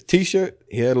his T-shirt.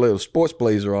 He had a little sports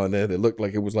blazer on there that looked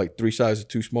like it was like 3 sizes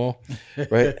too small,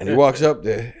 right? And he walks up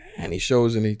there and he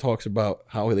shows and he talks about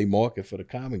how they market for the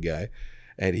common guy.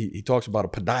 And he talks about a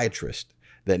podiatrist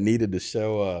that needed to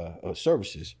sell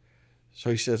services.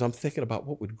 So he says, I'm thinking about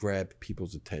what would grab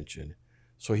people's attention.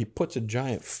 So he puts a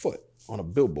giant foot on a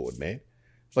billboard, man.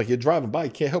 It's like you're driving by, you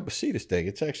can't help but see this thing.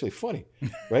 It's actually funny,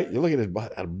 right? You're looking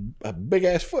at a big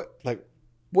ass foot. Like,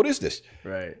 what is this?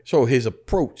 Right. So his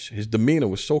approach, his demeanor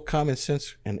was so common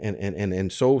sense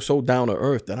and so down to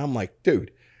earth that I'm like,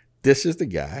 dude, this is the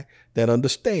guy that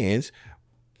understands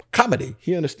comedy.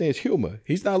 He understands humor.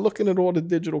 He's not looking at all the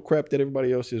digital crap that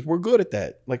everybody else is. We're good at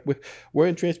that. Like we're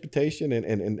in transportation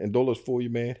and dollars for you,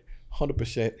 man.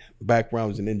 100%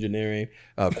 backgrounds in engineering,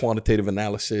 quantitative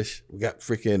analysis. We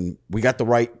got the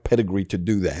right pedigree to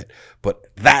do that, but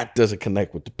that doesn't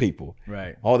connect with the people.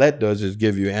 Right. All that does is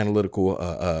give you analytical,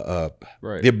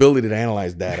 Right. the ability to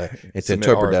analyze data and to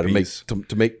interpret that RFPs.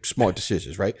 to make smart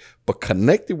decisions, right? But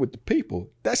connected with the people,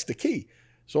 that's the key.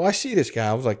 So I see this guy.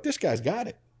 I was like, this guy's got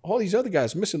it. All these other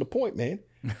guys missing the point, man.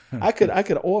 I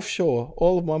could offshore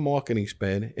all of my marketing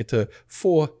spend into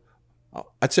 4,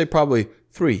 I'd say probably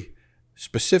 3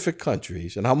 specific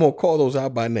countries, and I'm gonna call those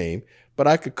out by name, but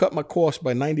I could cut my cost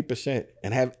by 90%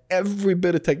 and have every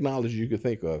bit of technology you could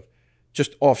think of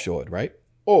just offshored, right?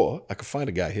 Or I could find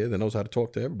a guy here that knows how to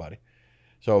talk to everybody.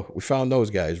 So we found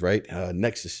those guys, right?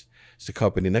 Nexus, it's the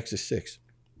company, Nexus 6.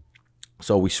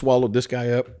 So we swallowed this guy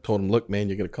up, told him, look, man,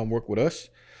 you're gonna come work with us.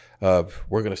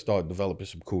 We're gonna start developing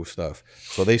some cool stuff.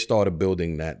 So they started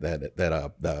building that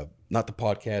not the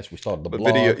podcast. We started the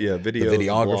blog, videos, the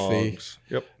videography. blogs.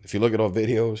 Yep. If you look at our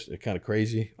videos, they're kind of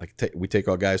crazy. Like we take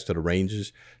our guys to the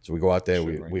ranges, so we go out there,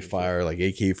 we fire like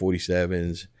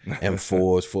AK-47s,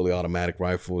 M4s, fully automatic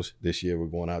rifles. This year we're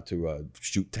going out to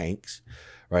shoot tanks,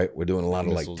 right? We're doing a lot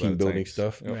of like team building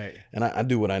stuff, Yep. Right. and I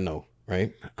do what I know,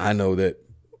 right? I know that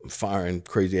firing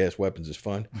crazy ass weapons is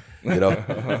fun. You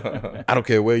know, I don't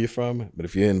care where you're from, but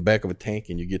if you're in the back of a tank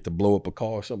and you get to blow up a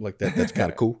car or something like that, that's kind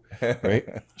of cool, right?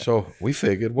 So we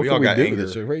figured, what can we do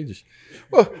that's outrageous?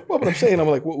 Well, but I'm saying, I'm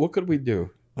like, what could we do?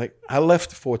 Like, I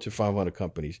left Fortune 500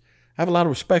 companies. I have a lot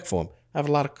of respect for them. I have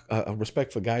a lot of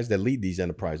respect for guys that lead these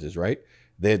enterprises, right?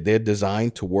 They're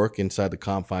designed to work inside the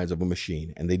confines of a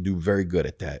machine, and they do very good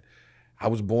at that. I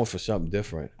was born for something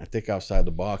different. I think outside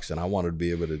the box, and I wanted to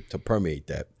be able to permeate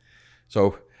that.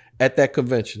 So at that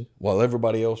convention, while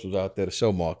everybody else was out there to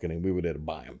sell marketing, we were there to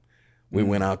buy them. We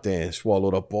went out there and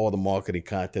swallowed up all the marketing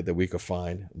content that we could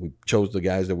find. We chose the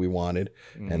guys that we wanted,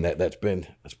 and that's been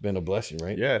a blessing,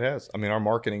 right? Yeah, it has. I mean, our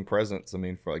marketing presence, I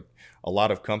mean, for like a lot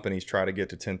of companies try to get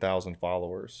to 10,000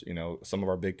 followers. You know, some of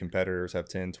our big competitors have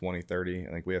 10, 20, 30.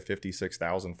 I think we have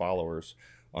 56,000 followers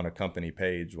on a company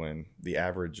page when the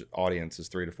average audience is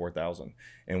 3,000 to 4,000.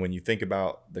 And when you think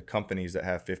about the companies that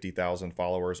have 50,000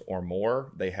 followers or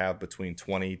more, they have between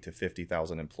 20 to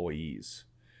 50,000 employees.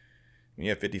 When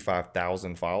you have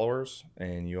 55,000 followers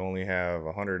and you only have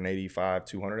 185,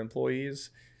 200 employees,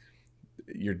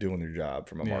 you're doing your job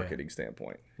from a marketing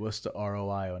standpoint. What's the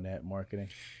ROI on that marketing?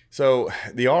 So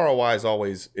the ROI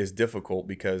is difficult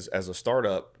because as a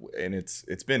startup, and it's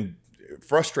been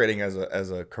frustrating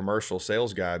as a commercial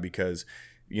sales guy because,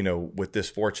 you know, with this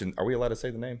Fortune, are we allowed to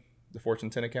say the name? The Fortune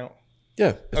 10 account?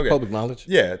 Yeah, it's public knowledge.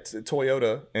 Yeah, it's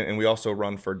Toyota, and we also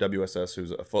run for WSS,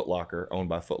 who's a Foot Locker, owned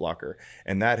by Foot Locker.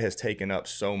 And that has taken up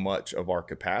so much of our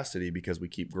capacity because we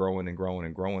keep growing and growing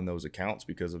and growing those accounts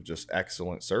because of just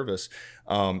excellent service,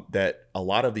 that a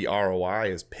lot of the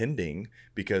ROI is pending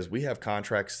because we have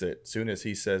contracts that soon as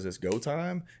he says it's go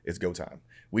time, it's go time.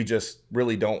 We just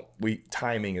really don't,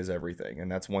 timing is everything.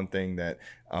 And that's one thing that,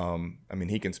 I mean,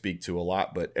 he can speak to a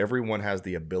lot, but everyone has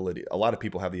the ability, a lot of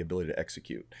people have the ability to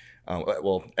execute.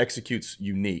 Well, execute's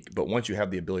unique, but once you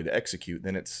have the ability to execute,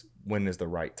 then it's when is the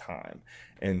right time.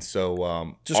 And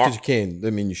so just because you can,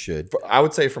 doesn't mean you should. I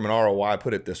would say from an ROI,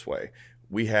 put it this way.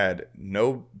 We had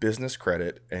no business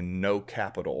credit and no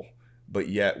capital, but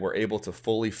yet we're able to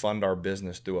fully fund our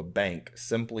business through a bank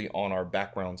simply on our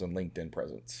backgrounds and LinkedIn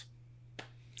presence.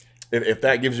 If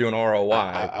that gives you an ROI.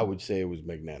 I would say it was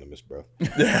magnanimous, bro.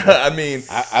 I mean,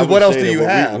 I what else say do that you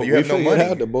have? You have no figured money.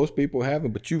 out that most people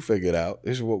haven't, but you figured out.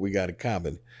 This is what we got in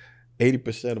common.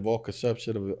 80% of all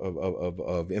consumption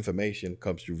of information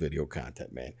comes through video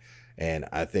content, man. And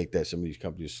I think that some of these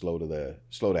companies slow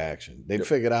to action. They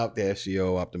figured out the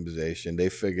SEO optimization. They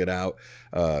figured out,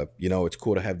 it's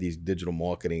cool to have these digital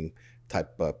marketing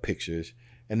type pictures.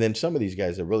 And then some of these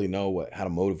guys that really know how to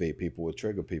motivate people or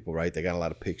trigger people, right? They got a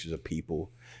lot of pictures of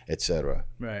people, etc.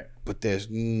 Right. But there's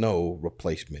no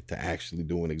replacement to actually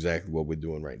doing exactly what we're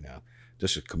doing right now.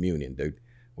 This is communion, dude.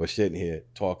 We're sitting here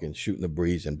talking, shooting the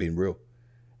breeze, and being real.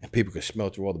 And people can smell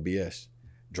through all the BS.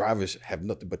 Drivers have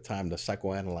nothing but time to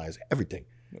psychoanalyze everything.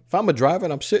 If I'm a driver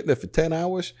and I'm sitting there for 10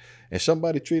 hours and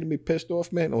somebody treated me pissed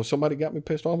off, man, or somebody got me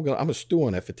pissed off, I'm gonna stew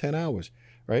on that for 10 hours,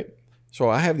 right? So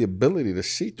I have the ability to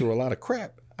see through a lot of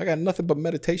crap. I got nothing but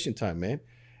meditation time, man.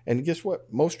 And guess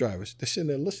what? Most drivers, they're sitting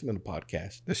there listening to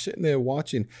podcasts. They're sitting there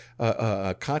watching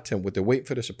content they're waiting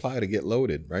for the supply to get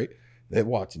loaded, right? They're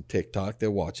watching TikTok.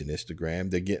 They're watching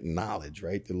Instagram. They're getting knowledge,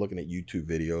 right? They're looking at YouTube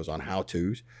videos on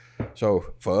how-tos.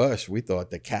 So for us, we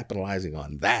thought that capitalizing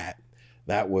on that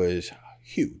was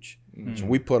huge. Mm-hmm. So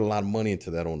we put a lot of money into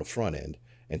that on the front end.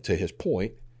 And to his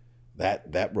point,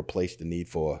 that replaced the need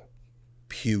for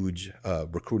huge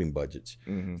recruiting budgets,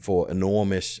 for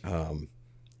enormous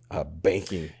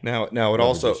banking. Now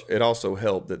it also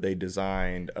helped that they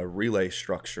designed a relay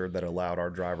structure that allowed our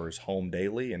drivers home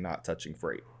daily and not touching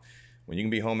freight. When you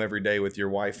can be home every day with your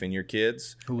wife and your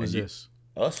kids. Who is this?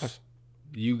 Us.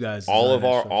 You guys. All of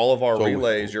our so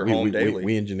relays, you're home daily.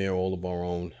 We engineer all of our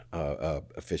own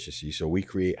efficiency. So we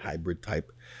create hybrid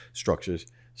type structures.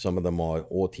 Some of them are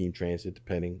all team transit,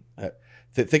 depending.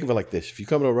 Think of it like this. If you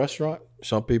come to a restaurant,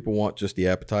 some people want just the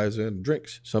appetizer and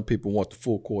drinks. Some people want the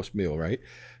full course meal, right?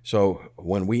 So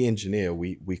when we engineer,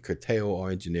 we curtail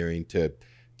our engineering to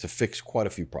fix quite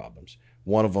a few problems.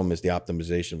 One of them is the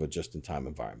optimization of a just-in-time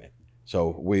environment.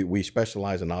 So we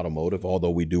specialize in automotive,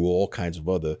 although we do all kinds of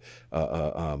other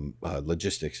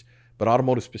logistics. But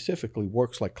automotive specifically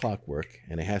works like clockwork,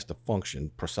 and it has to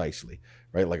function precisely,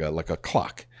 right? Like a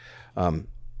clock.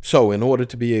 So in order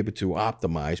to be able to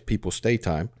optimize people's stay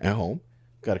time at home,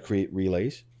 got to create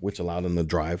relays, which allow them to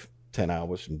drive 10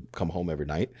 hours and come home every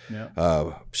night.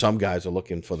 Yeah. Some guys are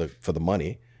looking for the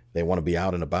money. They want to be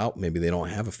out and about. Maybe they don't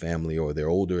have a family, or they're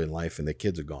older in life and their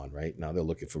kids are gone, right? Now they're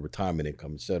looking for retirement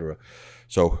income, et cetera.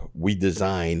 So we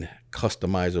design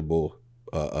customizable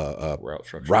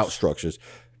route structures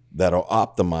that are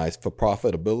optimized for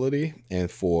profitability and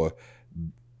for,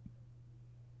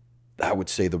 I would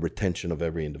say, the retention of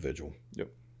every individual. Yep.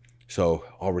 So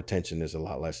our retention is a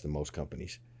lot less than most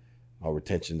companies. Our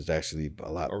retention is actually a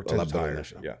lot better.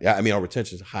 Yeah. I mean, our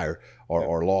retention is higher.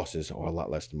 Our losses are a lot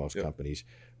less than most companies.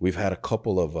 We've had a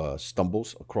couple of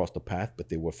stumbles across the path, but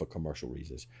they were for commercial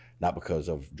reasons, not because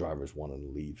of drivers wanting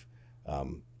to leave.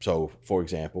 So, for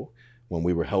example, when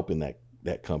we were helping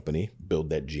that company build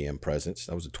that GM presence,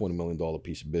 that was a $20 million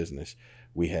piece of business.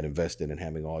 We had invested in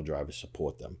having our drivers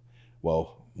support them.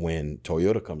 Well, when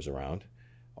Toyota comes around,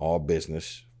 our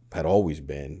business had always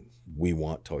been, we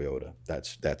want Toyota.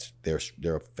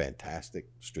 They're a fantastic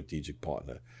strategic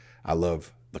partner. I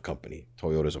love the company.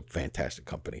 Toyota's a fantastic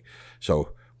company.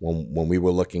 So when we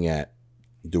were looking at,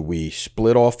 do we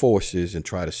split our forces and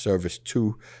try to service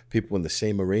two people in the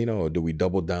same arena, or do we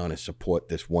double down and support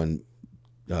this one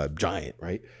giant,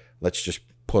 right? Let's just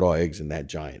put our eggs in that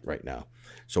giant right now.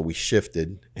 So we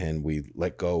shifted and we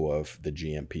let go of the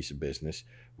GM piece of business.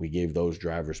 We gave those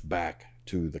drivers back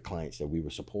to the clients that we were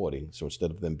supporting. So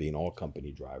instead of them being all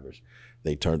company drivers,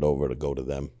 they turned over to go to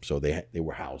them. So they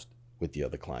were housed with the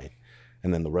other client.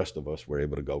 And then the rest of us were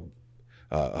able to go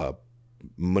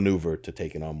maneuver to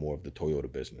taking on more of the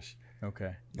Toyota business.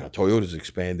 Okay. Now, Toyota's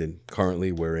expanding.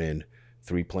 Currently, we're in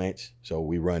 3 plants. So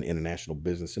we run international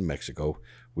business in Mexico.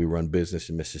 We run business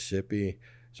in Mississippi.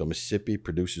 So Mississippi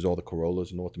produces all the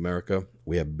Corollas in North America.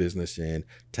 We have business in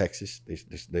Texas.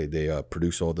 They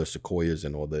produce all the Sequoias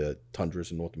and all the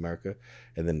Tundras in North America.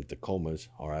 And then the Tacomas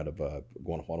are out of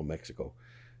Guanajuato, Mexico.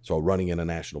 So running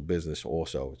international business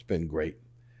also. It's been great.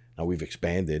 Now we've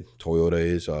expanded. Toyota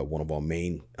is one of our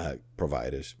main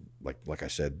providers. Like I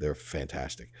said, they're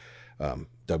fantastic.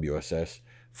 WSS,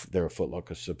 they're a Foot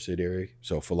Locker subsidiary.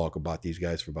 So Foot Locker bought these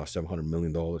guys for about $700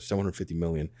 million, $750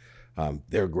 million.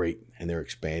 They're great, and they're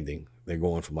expanding. They're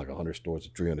going from like 100 stores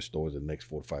to 300 stores in the next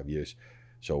 4 to 5 years.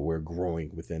 So we're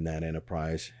growing within that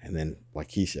enterprise. And then,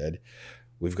 like he said,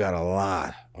 we've got a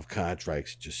lot of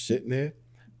contracts just sitting there.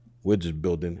 We're just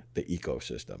building the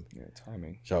ecosystem. Yeah,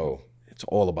 timing. So it's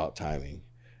all about timing.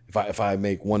 If I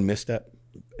make one misstep,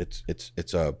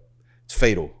 it's a It's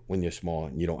fatal when you're small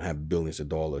and you don't have billions of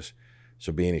dollars.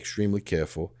 So being extremely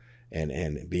careful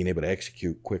and being able to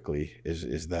execute quickly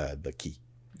is the key.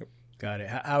 Got it.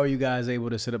 How are you guys able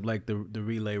to set up like the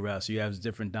relay route? So you have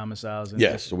different domiciles? And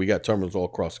Yes, so we got terminals all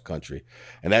across the country.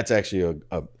 And that's actually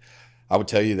I would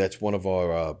tell you that's one of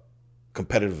our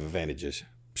competitive advantages.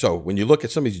 So when you look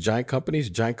at some of these giant companies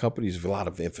have a lot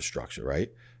of infrastructure, right?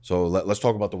 So let's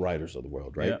talk about the Riders of the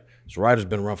world, right? Yeah. So Riders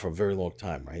been around for a very long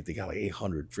time, right? They got like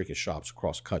 800 freaking shops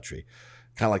across the country.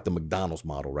 Kind of like the McDonald's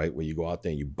model, right? Where you go out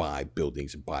there and you buy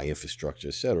buildings and buy infrastructure,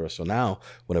 et cetera. So now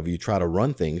whenever you try to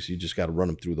run things, you just got to run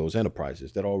them through those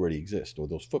enterprises that already exist or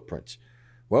those footprints.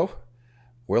 Well,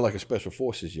 we're like a special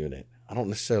forces unit. I don't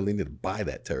necessarily need to buy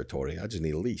that territory. I just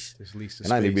need a lease. Just lease the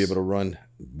and I need to be space. able to run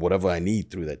whatever I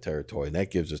need through that territory. And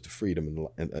that gives us the freedom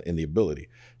and the ability.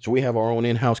 So we have our own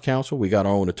in-house counsel. We got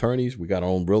our own attorneys. We got our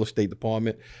own real estate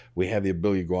department. We have the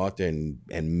ability to go out there and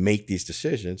make these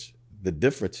decisions. The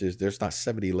difference is there's not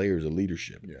 70 layers of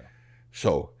leadership. Yeah.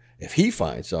 So if he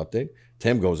finds something,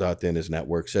 Tim goes out there in his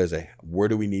network, says, hey, where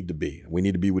do we need to be? We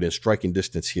need to be within striking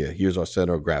distance here. Here's our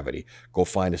center of gravity. Go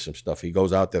find us some stuff. He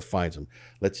goes out there, finds them.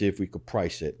 Let's see if we could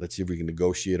price it. Let's see if we can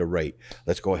negotiate a rate.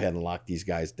 Let's go ahead and lock these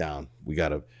guys down. We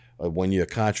got a 1-year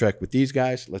contract with these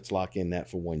guys. Let's lock in that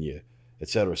for 1 year, et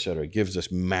cetera, et cetera. It gives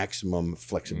us maximum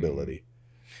flexibility.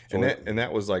 And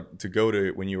that was like, to go to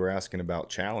when you were asking about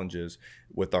challenges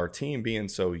with our team being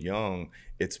so young,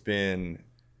 it's been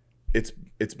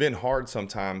hard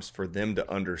sometimes for them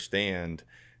to understand,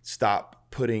 stop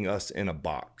putting us in a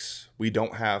box. We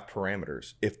don't have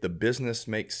parameters. If the business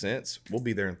makes sense, we'll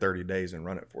be there in 30 days and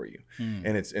run it for you.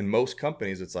 And it's in most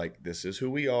companies, it's like, this is who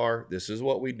we are. This is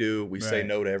what we do. We say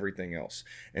no to everything else.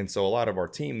 And so a lot of our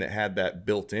team that had that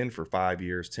built in for 5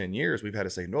 years, 10 years, we've had to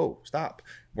say, no, stop.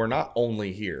 We're not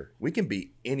only here. We can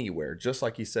be anywhere, just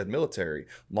like he said, military.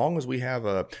 Long as we have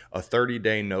a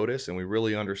 30-day notice and we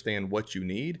really understand what you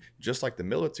need, just like the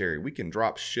military, we can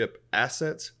drop ship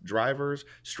assets, drivers,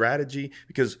 strategy,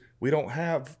 because we don't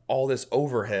have all this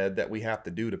overhead that we have to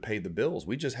do to pay the bills.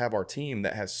 We just have our team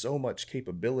that has so much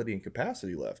capability and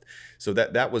capacity left. So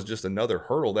that was just another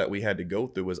hurdle that we had to go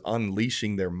through, was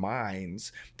unleashing their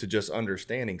minds to just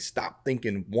understanding, stop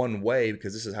thinking one way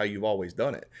because this is how you've always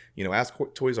done it. You know, ask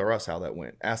Toys R Us how that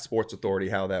went. Ask Sports Authority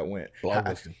how that went.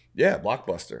 Blockbuster. Yeah,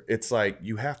 Blockbuster. It's like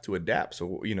you have to adapt.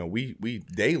 So, you know, we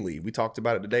daily, we talked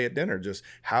about it today at dinner, just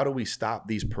how do we stop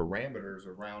these parameters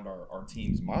around our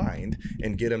team's mind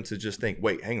and get them to just think,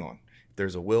 wait, hang on. If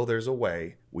there's a will, there's a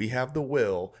way. We have the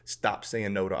will. Stop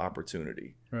saying no to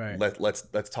opportunity. Right.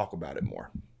 Let's talk about it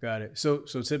more. Got it. So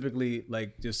typically,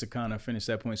 like, just to kind of finish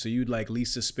that point, so you'd like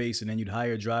lease the space and then you'd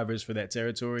hire drivers for that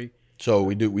territory? So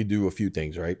we do a few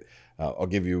things, right? I'll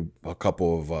give you a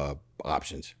couple of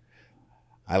options.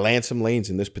 I land some lanes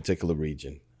in this particular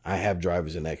region. I have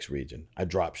drivers in X region. I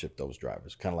drop ship those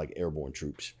drivers, kind of like airborne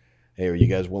troops. Hey, are you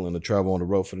guys willing to travel on the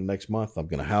road for the next month? I'm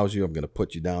going to house you. I'm going to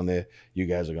put you down there. You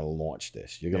guys are going to launch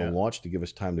this. You're going to launch to give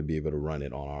us time to be able to run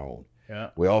it on our own. Yeah.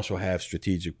 We also have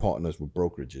strategic partners with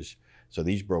brokerages. So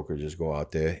these brokerages go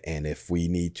out there, and if we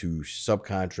need to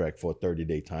subcontract for a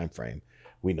 30-day time frame,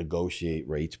 we negotiate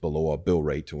rates below our bill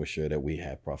rate to ensure that we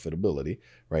have profitability,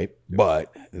 right? Yep.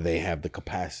 But they have the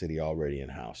capacity already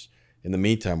in-house. In the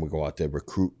meantime, we go out there,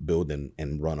 recruit, build,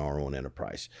 and run our own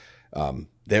enterprise.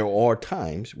 There are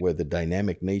times where the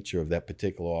dynamic nature of that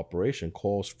particular operation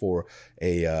calls for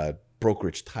a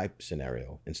brokerage type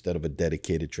scenario instead of a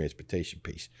dedicated transportation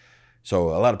piece. So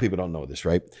a lot of people don't know this,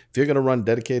 right? If you're going to run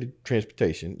dedicated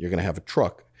transportation, you're going to have a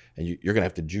truck, and you're going to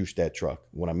have to juice that truck.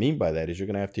 What I mean by that is you're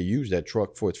going to have to use that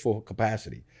truck for its full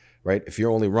capacity, right? If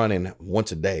you're only running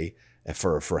once a day and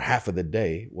for half of the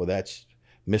day, well, that's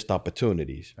missed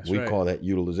opportunities. We call that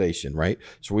utilization, right?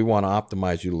 So we want to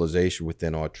optimize utilization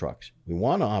within our trucks. We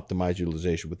want to optimize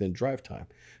utilization within drive time.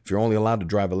 If you're only allowed to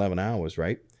drive 11 hours,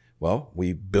 right? Well,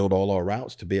 we build all our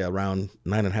routes to be around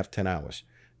 9.5, 10 hours.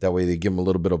 That way they give them a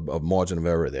little bit of margin of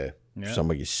error there. Yeah. If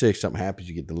somebody gets sick, something happens,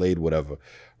 you get delayed, whatever,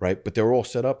 right? But they're all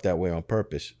set up that way on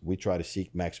purpose. We try to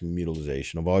seek maximum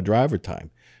utilization of our driver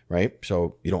time, right?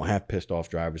 So you don't have pissed off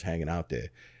drivers hanging out there.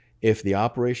 If the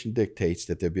operation dictates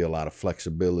that there be a lot of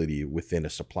flexibility within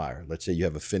a supplier, let's say you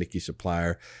have a finicky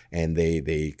supplier and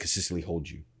they consistently hold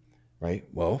you, right?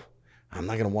 Well, I'm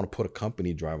not going to want to put a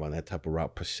company driver on that type of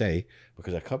route per se,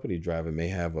 because that company driver may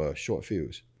have a short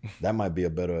fuse. That might be a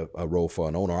better role for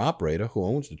an owner operator who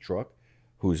owns the truck,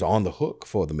 who's on the hook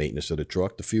for the maintenance of the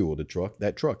truck, the fuel of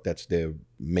the truck, that's their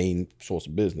main source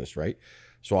of business, right?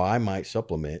 So I might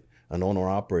supplement an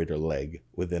owner-operator leg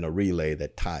within a relay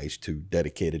that ties to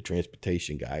dedicated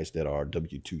transportation guys that are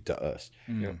W-2 to us,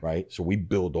 right? So we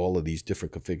build all of these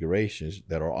different configurations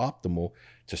that are optimal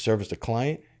to service the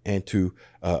client and to,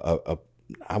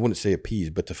 I wouldn't say appease,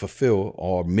 but to fulfill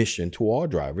our mission to our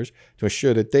drivers to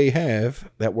ensure that they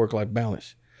have that work-life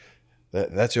balance.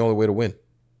 That's the only way to win.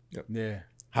 Yep. Yeah.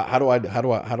 How do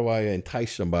I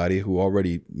entice somebody who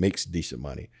already makes decent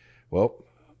money? Well,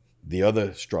 the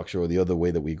other structure or the other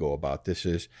way that we go about this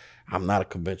is I'm not a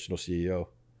conventional CEO.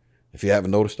 If you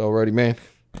haven't noticed already, man,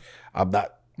 I'm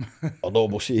not a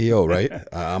noble CEO, right?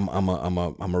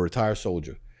 I'm a retired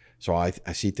soldier, so I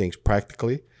see things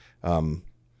practically,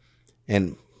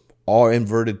 and our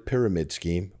inverted pyramid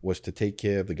scheme was to take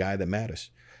care of the guy that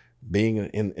matters. Being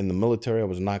in the military, I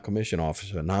was a non-commissioned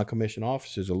officer. A non-commissioned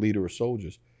officer is a leader of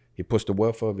soldiers. He puts the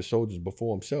welfare of his soldiers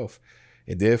before himself.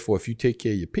 And therefore, if you take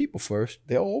care of your people first,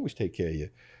 they'll always take care of you.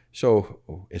 So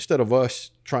instead of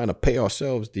us trying to pay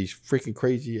ourselves these freaking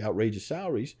crazy, outrageous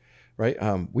salaries, right,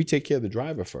 we take care of the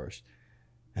driver first.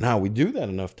 And how we do that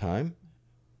enough time,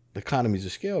 the economies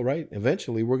of scale, right?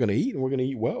 Eventually, we're going to eat, and we're going to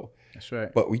eat well. That's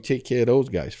right. But we take care of those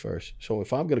guys first. So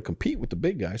if I'm going to compete with the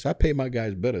big guys, I pay my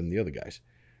guys better than the other guys.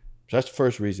 So that's the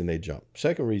first reason they jump.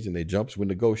 Second reason they jump is we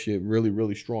negotiate really,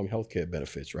 really strong healthcare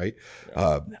benefits, right?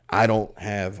 Yeah. I don't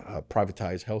have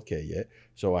privatized healthcare yet,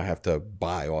 so I have to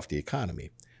buy off the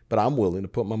economy. But I'm willing to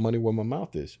put my money where my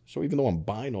mouth is. So even though I'm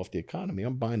buying off the economy,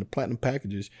 I'm buying the platinum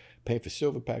packages, paying for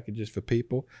silver packages for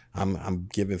people. I'm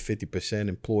giving 50%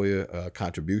 employer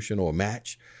contribution or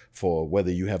match for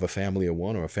whether you have a family of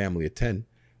 1 or a family of 10,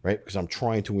 right? Because I'm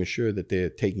trying to ensure that they're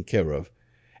taken care of.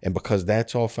 And because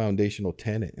that's our foundational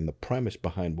tenet and the premise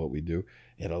behind what we do,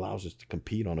 it allows us to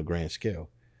compete on a grand scale.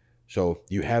 So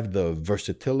you have the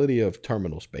versatility of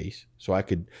terminal space. So I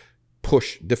could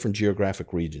push different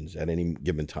geographic regions at any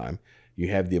given time. You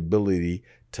have the ability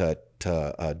to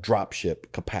drop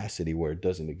ship capacity where it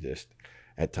doesn't exist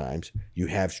at times. You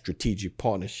have strategic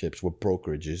partnerships with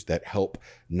brokerages that help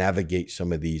navigate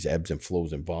some of these ebbs and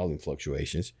flows and volume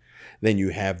fluctuations. Then you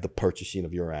have the purchasing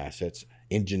of your assets,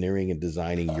 engineering and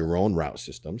designing your own route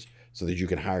systems so that you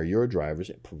can hire your drivers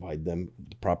and provide them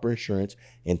the proper insurance,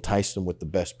 entice them with the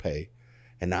best pay.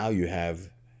 And now you have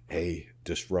a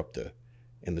disruptor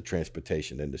in the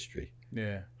transportation industry.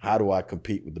 Yeah. How do I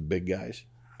compete with the big guys?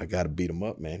 I got to beat them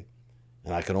up, man.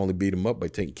 And I can only beat them up by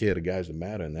taking care of the guys that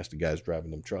matter, and that's the guys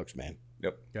driving them trucks, man.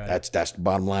 Yep. That's the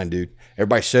bottom line, dude.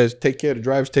 Everybody says, take care of the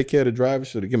drivers,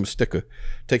 so they give them a sticker.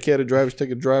 Take care of the drivers, and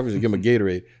give them a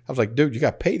Gatorade. I was like, dude, you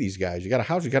got to pay these guys. You got a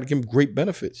house, you got to give them great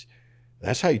benefits.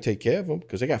 That's how you take care of them,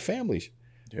 because they got families,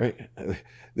 right?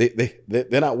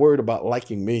 They're not worried about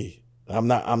liking me. I'm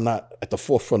not at the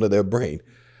forefront of their brain.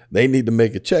 They need to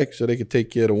make a check so they can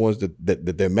take care of the ones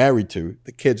that they're married to,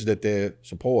 the kids that they're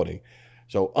supporting.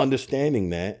 So understanding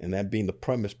that, and that being the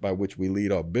premise by which we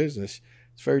lead our business,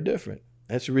 it's very different.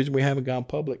 That's the reason we haven't gone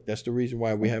public. That's the reason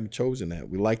why we haven't chosen that.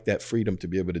 We like that freedom to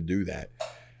be able to do that.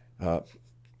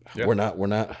 We're not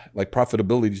like,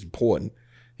 profitability is important.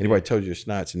 Anybody tells you it's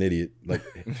not, it's an idiot. Like,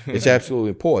 it's absolutely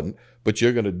important, but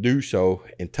you're going to do so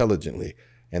intelligently.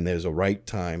 And there's a right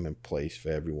time and place for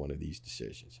every one of these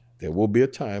decisions. There will be a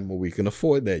time where we can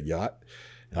afford that yacht,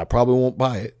 and I probably won't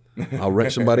buy it. I'll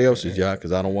rent somebody else's yacht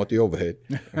because I don't want the overhead,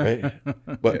 right?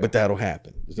 But that'll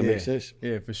happen. Does that make sense?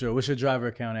 Yeah, for sure. What's your driver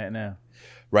account at now?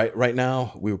 Right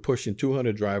now, we were pushing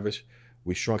 200 drivers.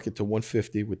 We shrunk it to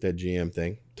 150 with that GM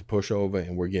thing to push over,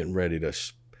 and we're getting ready to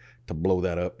blow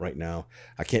that up right now.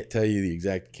 I can't tell you the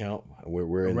exact count.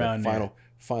 We're in the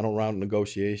final round of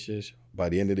negotiations. By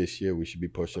the end of this year, we should be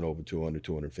pushing over 200,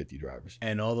 250 drivers.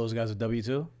 And all those guys are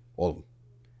W-2? All of them.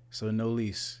 So no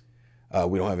lease?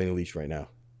 We don't have any lease right now.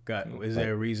 Is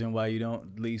there a reason why you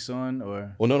don't lease on,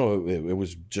 or? Well, no. It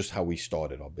was just how we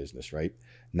started our business, right?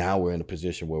 Now we're in a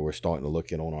position where we're starting to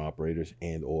look at owner-operators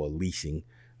and or leasing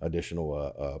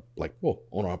additional,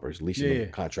 owner-operators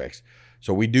leasing contracts.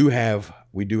 So we do have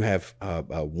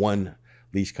one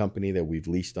lease company that we've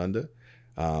leased under.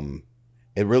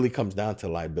 It really comes down to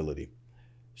liability.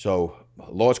 So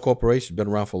large corporations have been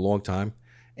around for a long time,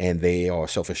 and they are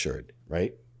self-insured,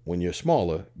 right? When you're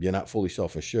smaller, you're not fully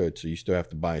self-insured, so you still have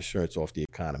to buy insurance off the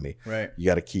economy. Right. You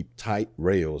got to keep tight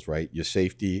rails, right? Your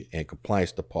safety and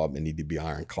compliance department need to be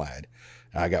ironclad.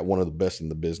 I got one of the best in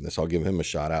the business. I'll give him a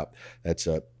shout out. That's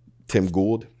Tim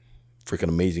Gould. Freaking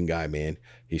amazing guy, man.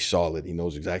 He's solid. He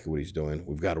knows exactly what he's doing.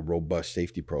 We've got a robust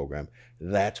safety program.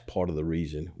 That's part of the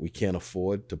reason we can't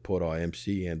afford to put our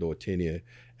MC and or tenure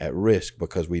at risk,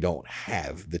 because we don't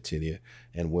have the tenure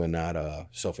and we're not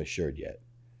self-insured yet.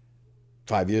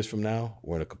 5 years from now,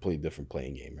 we're in a completely different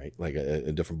playing game, right? Like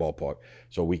a different ballpark.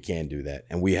 So we can do that.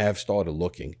 And we have started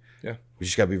looking. Yeah. We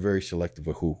just got to be very selective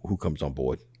with who comes on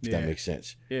board, if that makes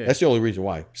sense. Yeah. That's the only reason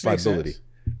why. It's liability.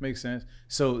 Makes sense.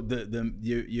 So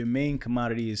your main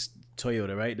commodity is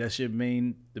Toyota, right? That's the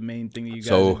main thing that you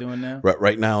guys are doing now?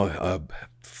 Right now,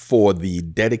 for the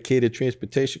dedicated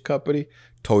transportation company,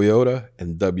 Toyota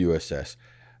and WSS.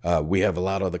 We have a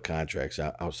lot of other contracts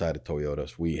outside of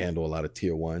Toyotas. We handle a lot of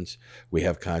tier ones. We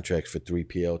have contracts for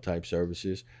 3PL type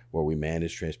services where we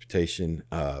manage transportation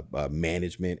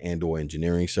management and or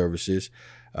engineering services.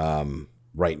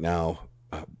 Right now,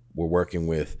 we're working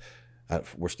with,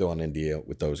 we're still on NDA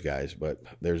with those guys, but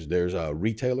there's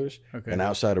retailers. Okay. And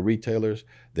outside of retailers,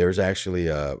 there's actually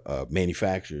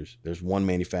manufacturers. There's one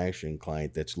manufacturing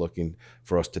client that's looking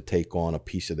for us to take on a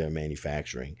piece of their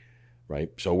manufacturing. Right,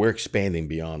 so we're expanding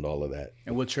beyond all of that.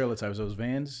 And what trailer types? Those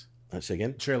vans? Say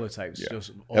again? Trailer types.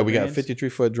 Yeah. We got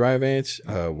 53-foot dry vans.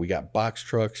 We got box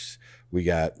trucks. We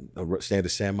got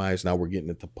standard semis. Now we're getting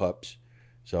into pups.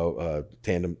 So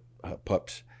tandem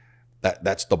pups.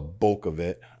 That's the bulk of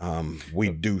it. We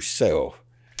do sell.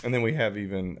 And then we have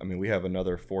we have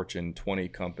another Fortune 20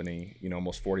 company,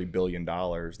 almost $40 billion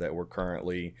that we're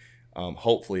currently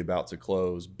hopefully about to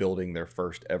close, building their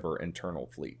first ever internal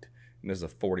fleet. And there's a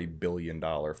 $40 billion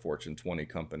Fortune 20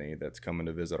 company that's coming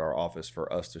to visit our office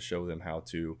for us to show them how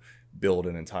to build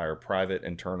an entire private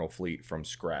internal fleet from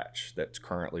scratch that's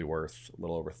currently worth a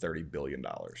little over $30 billion.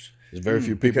 There's very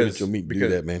few people that you'll meet do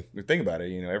that, man. Think about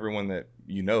it. Everyone that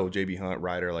JB Hunt,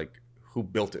 Ryder, like who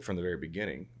built it from the very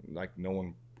beginning. Like no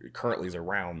one currently is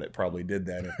around that probably did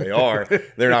that. If they are,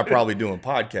 they're not probably doing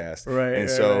podcasts. Right. And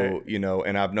so,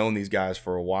 and I've known these guys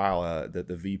for a while.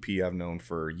 The VP I've known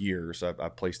for years. I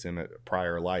placed him at a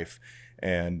prior life.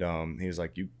 And he was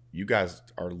like, you guys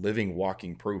are living,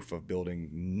 walking proof of building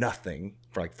nothing,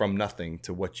 like from nothing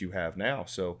to what you have now.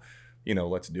 So,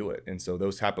 let's do it. And so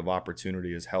those type of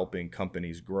opportunity is helping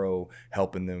companies grow,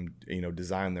 helping them,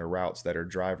 design their routes that are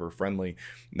driver friendly.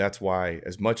 That's why,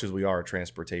 as much as we are a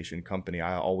transportation company,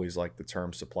 I always like the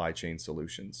term supply chain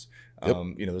solutions. Yep.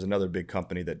 There's another big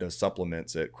company that does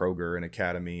supplements at Kroger and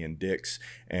Academy and Dick's.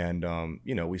 And,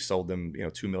 we sold them,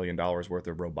 $2 million worth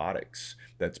of robotics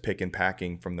that's pick and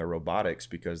packing from their robotics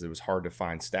because it was hard to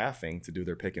find staffing to do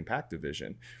their pick and pack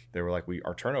division. They were like,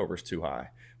 our turnover is too high.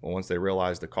 Well, once they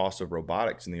realized the cost of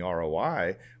robotics and the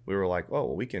ROI, we were like,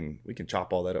 well, we can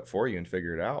chop all that up for you and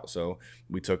figure it out. So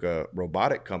we took a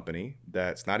robotic company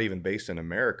that's not even based in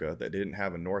America, that didn't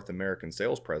have a North American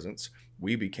sales presence.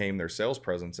 We became their sales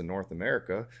presence in North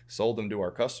America, sold them to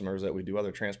our customers that we do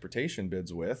other transportation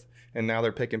bids with, and now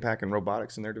they're pick and packing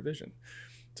robotics in their division.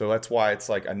 So that's why it's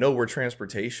like, I know we're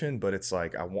transportation, but it's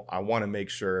like, I want to make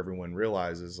sure everyone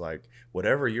realizes, like,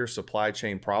 whatever your supply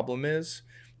chain problem is,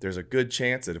 there's a good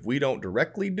chance that if we don't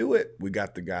directly do it, we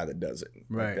got the guy that does it.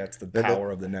 Right. Like that's the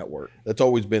power of the network. That's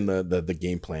always been the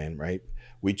game plan, right?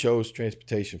 We chose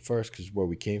transportation first because it's where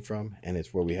we came from, and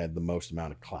it's where we had the most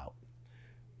amount of clout.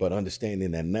 But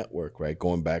understanding that network, right,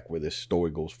 going back where this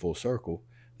story goes full circle,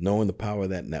 knowing the power of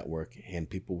that network and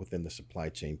people within the supply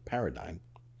chain paradigm,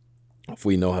 if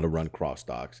we know how to run cross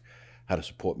docks, how to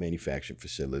support manufacturing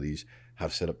facilities, how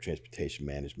to set up transportation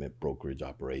management, brokerage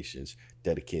operations,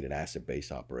 dedicated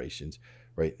asset-based operations,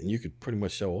 right? And you could pretty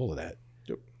much show all of that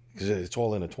because it's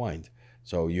all intertwined.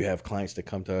 So you have clients that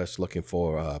come to us looking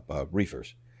for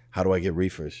reefers. How do I get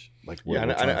reefers? Like, I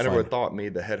never thought me,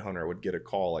 the headhunter, would get a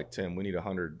call like, Tim, we need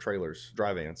 100 trailers,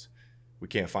 dry vans. We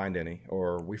can't find any,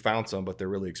 or we found some, but they're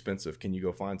really expensive. Can you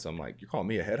go find some? Like, you're calling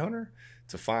me a headhunter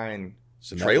to find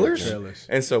trailers?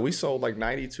 And so we sold like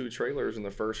 92 trailers in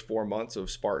the first 4 months of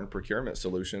Spartan Procurement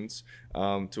Solutions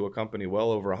to a company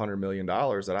well over $100 million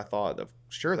that I thought,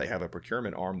 sure, they have a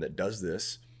procurement arm that does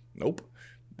this. Nope.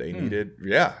 They needed,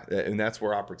 and that's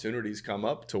where opportunities come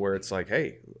up to where it's like,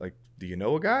 hey, like, do you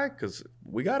know a guy? Because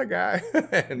we got a guy.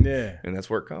 And that's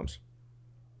where it comes.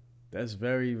 That's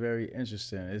very, very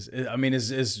interesting.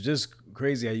 It's just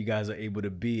crazy how you guys are able to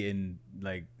be and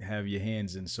like have your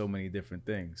hands in so many different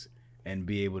things and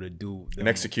be able to do them and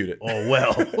execute it all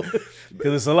well,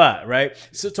 because it's a lot, right?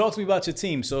 So talk to me about your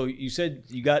team. So you said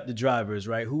you got the drivers,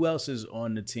 right? Who else is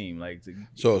on the team?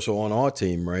 So on our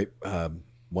team, right?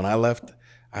 When I left,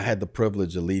 I had the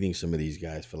privilege of leading some of these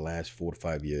guys for the last 4 to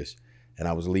 5 years, and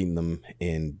I was leading them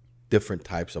in different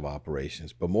types of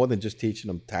operations, but more than just teaching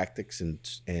them tactics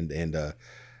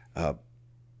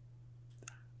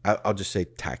I'll just say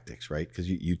tactics, right? Because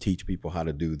you teach people how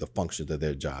to do the functions of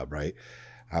their job, right?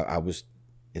 I was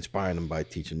inspiring them by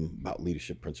teaching them about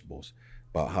leadership principles,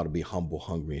 about how to be humble,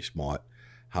 hungry, and smart,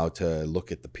 how to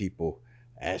look at the people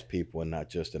as people and not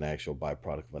just an actual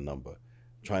byproduct of a number.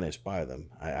 trying to inspire them,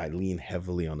 I lean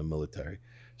heavily on the military.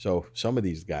 So some of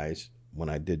these guys, when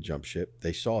I did jump ship,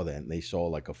 they saw that and they saw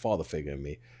like a father figure in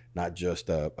me, not just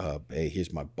hey,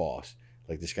 here's my boss.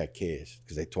 Like this guy cares,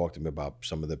 because they talk to me about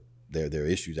some of their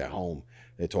issues at home.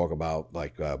 They talk about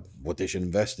like what they should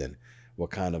invest in,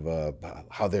 what kind of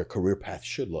how their career path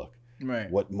should look, Right.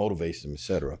 what motivates them,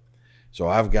 etc. So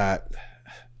I've got.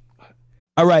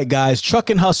 All right, guys, Truck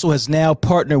and Hustle has now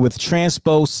partnered with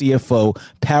Transpo CFO,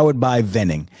 powered by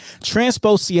Venning.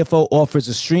 Transpo CFO offers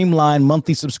a streamlined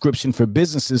monthly subscription for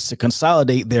businesses to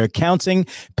consolidate their accounting,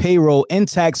 payroll, and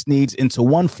tax needs into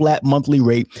one flat monthly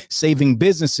rate, saving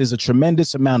businesses a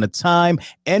tremendous amount of time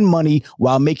and money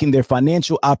while making their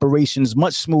financial operations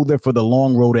much smoother for the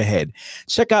long road ahead.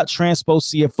 Check out Transpo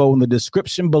CFO in the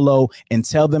description below and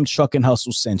tell them Truck and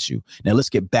Hustle sent you. Now let's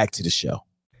get back to the show.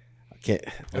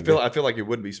 I feel like it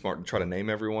would be smart to try to name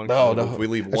everyone. No. If we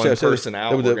leave one person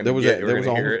out, we're going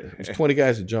to hear it. There's 20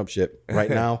 guys that jump ship right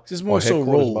now. Just more so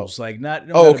roles, like not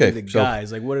okay. The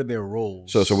guys, like what are their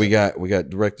roles? So we got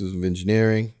directors of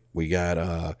engineering. We got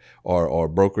our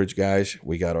brokerage guys.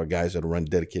 We got our guys that run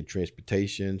dedicated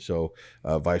transportation. So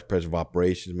vice president of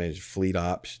operations manage fleet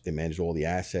ops. They manage all the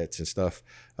assets and stuff.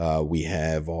 We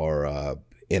have our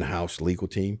in-house legal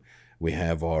team. We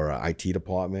have our IT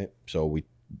department. So we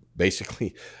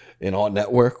basically, in our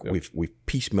network, we've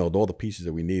piecemealed all the pieces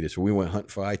that we needed. So we went hunting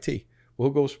for IT. Well,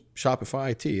 who goes shopping for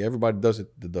IT? Everybody does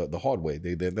it the hard way.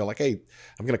 They're like, hey,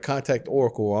 I'm going to contact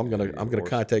Oracle. Or I'm going to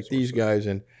contact these guys,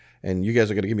 and you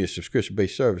guys are going to give me a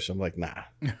subscription-based service. I'm like, nah,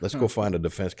 let's go find a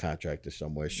defense contractor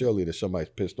somewhere. Surely there's somebody's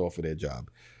pissed off with their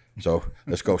job. So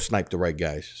let's go snipe the right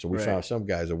guys. So we found some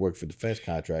guys that work for defense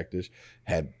contractors,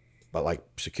 had like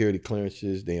security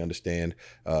clearances. They understand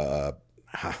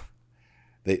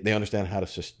They understand how to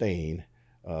sustain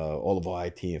all of our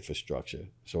IT infrastructure.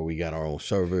 So we got our own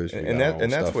servers, and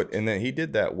then he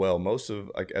did that well. Most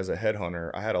of, like, as a headhunter,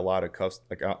 I had a lot of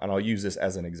and I'll use this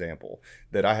as an example,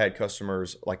 that I had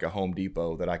customers like a Home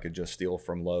Depot that I could just steal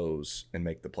from Lowe's and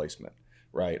make the placement.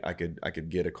 Right, I could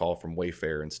get a call from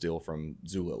Wayfair and steal from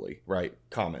Zulily. Right,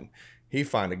 common. He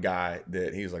find a guy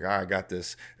that he's like, I got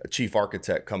this chief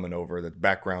architect coming over. That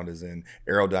background is in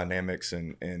aerodynamics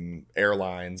and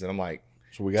airlines, and I'm like,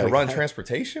 so we got to run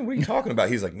transportation? What are you talking about?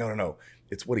 He's like, no.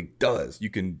 It's what he does. You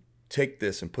can take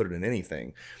this and put it in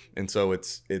anything. And so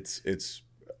it's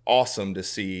awesome to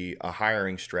see a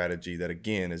hiring strategy that,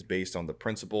 again, is based on the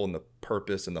principle and the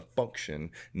purpose and the function,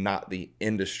 not the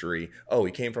industry. Oh,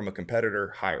 he came from a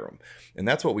competitor, hire him. And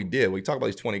that's what we did. We talk about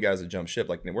these 20 guys that jump ship.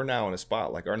 Like, we're now in a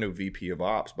spot, like our new VP of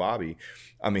Ops, Bobby.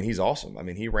 I mean, he's awesome. I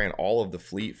mean, he ran all of the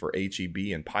fleet for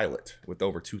HEB and Pilot with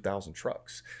over 2,000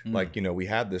 trucks. Like, we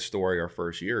had this story our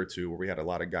first year or two where we had a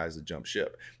lot of guys that jump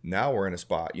ship. Now we're in a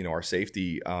spot, our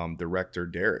safety director,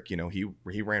 Derek,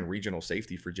 he ran regional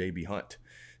safety for JB Hunt.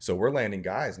 So we're landing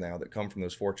guys now that come from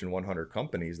those Fortune 100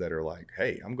 companies that are like,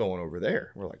 hey, I'm going over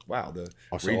there. We're like, wow, the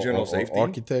regional safety.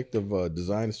 Architect of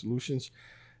design solutions,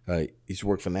 he used to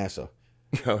work for NASA.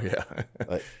 Oh,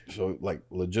 yeah. So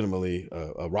legitimately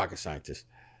a rocket scientist,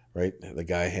 right? The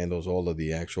guy handles all of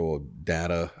the actual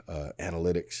data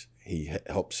analytics. He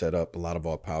helped set up a lot of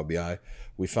our Power BI.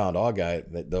 We found our guy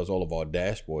that does all of our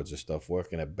dashboards and stuff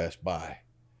working at Best Buy.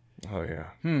 Oh, yeah.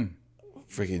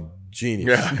 Freaking genius.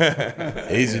 Yeah.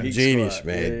 He's a genius, squad.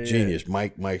 man. Yeah. Genius.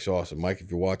 Mike's awesome. Mike, if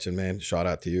you're watching, man, shout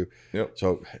out to you. Yep.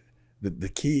 So the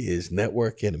key is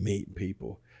networking and meeting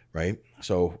people, right?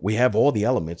 So we have all the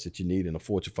elements that you need in a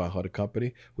Fortune 500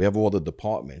 company. We have all the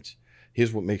departments.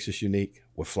 Here's what makes us unique.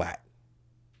 We're flat.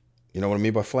 You know what I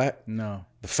mean by flat? No.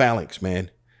 The phalanx, man.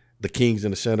 The king's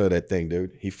in the center of that thing,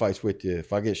 dude. He fights with you.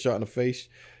 If I get shot in the face,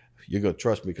 you're going to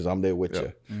trust me because I'm there with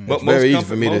you. But it's very easy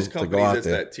for me to go out it's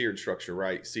there. that tiered structure,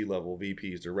 right? C-level,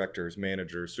 VPs, directors,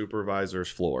 managers, supervisors,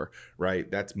 floor, right?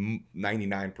 That's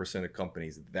 99% of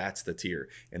companies. That's the tier.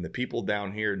 And the people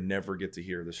down here never get to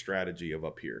hear the strategy of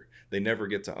up here. They never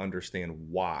get to understand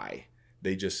why.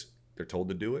 They're told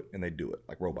to do it, and they do it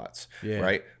like robots,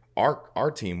 right?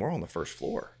 Our team, we're on the first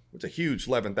floor. It's a huge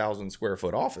 11,000 square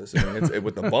foot office. I mean, it's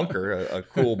with the bunker, a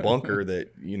cool bunker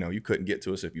that, you couldn't get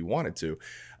to us if you wanted to.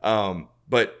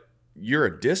 But you're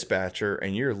a dispatcher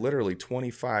and you're literally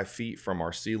 25 feet from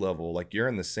our sea level. Like, you're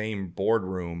in the same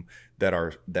boardroom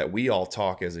that we all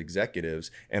talk as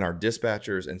executives, and our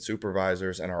dispatchers and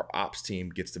supervisors and our ops team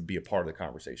gets to be a part of the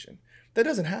conversation. That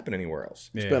doesn't happen anywhere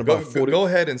else. Yeah. Go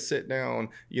ahead and sit down,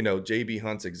 JB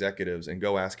Hunt's executives, and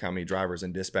go ask how many drivers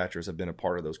and dispatchers have been a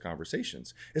part of those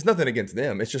conversations. It's nothing against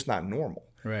them. It's just not normal.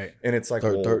 Right. And it's like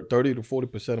 30 to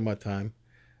 40% of my time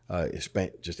is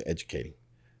spent just educating,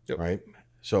 right?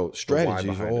 So strategy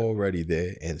is behind it. already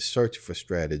there, and searching for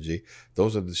strategy.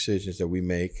 Those are the decisions that we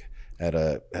make at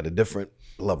a different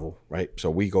level, right? So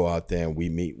we go out there and we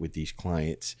meet with these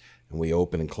clients, and we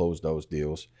open and close those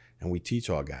deals, and we teach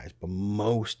our guys. But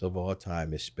most of our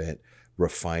time is spent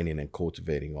refining and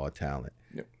cultivating our talent.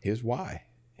 Yep. Here's why: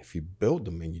 if you build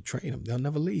them and you train them, they'll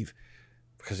never leave,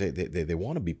 because they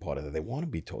want to be part of it. They want to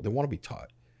be told. They want to be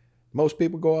taught. Most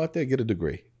people go out there, get a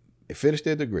degree. They finish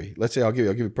their degree. Let's say I'll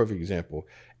give you a perfect example.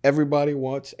 Everybody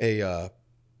wants a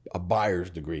buyer's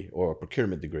degree or a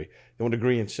procurement degree. They want a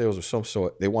degree in sales of some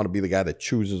sort. They want to be the guy that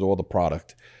chooses all the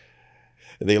product.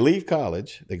 They leave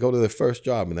college, they go to their first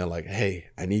job, and they're like, hey,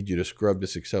 I need you to scrub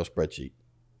this Excel spreadsheet.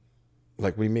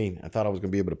 Like, what do you mean? I thought I was going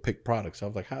to be able to pick products. I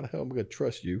was like, how the hell am I going to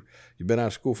trust you? You've been out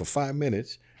of school for 5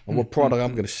 minutes, and what product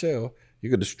I'm going to sell, you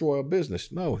could destroy a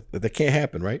business. No, that can't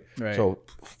happen, right? So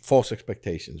false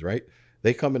expectations, right?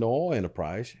 They come into all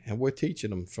enterprise, and we're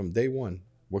teaching them from day one.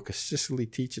 We're consistently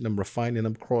teaching them, refining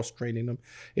them, cross-training them.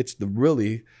 It's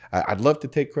I'd love to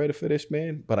take credit for this,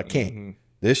 man, but I can't. Mm-hmm.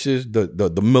 This is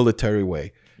the military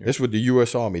way. Yep. This is what the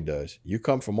U.S. Army does. You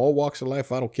come from all walks of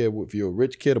life. I don't care if you're a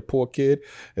rich kid, a poor kid,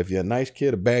 if you're a nice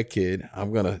kid, a bad kid.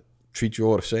 I'm going to treat you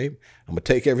all the same. I'm going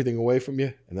to take everything away from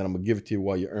you, and then I'm going to give it to you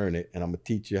while you earn it, and I'm going to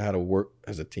teach you how to work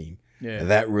as a team. Yeah.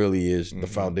 And that really is the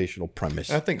foundational premise.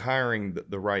 And I think hiring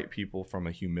the right people from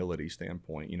a humility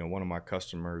standpoint. One of my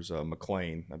customers,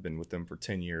 McLean, I've been with them for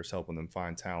 10 years, helping them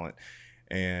find talent.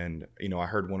 And, I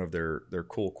heard one of their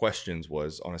cool questions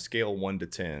was, on a scale 1 to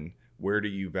 10, where do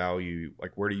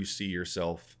you see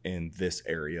yourself in this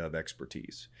area of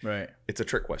expertise? Right. It's a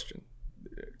trick question.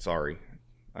 Sorry.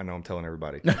 I know I'm telling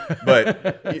everybody.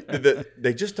 But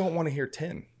they just don't want to hear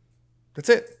 10. That's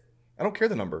it. I don't care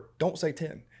the number. Don't say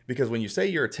 10. Because when you say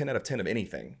you're a 10 out of 10 of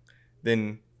anything,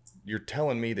 then you're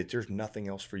telling me that there's nothing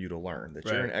else for you to learn, that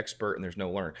you're an expert and there's no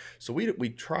learn. So we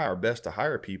try our best to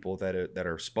hire people that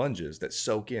are sponges, that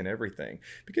soak in everything,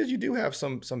 because you do have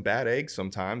some bad eggs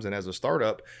sometimes. And as a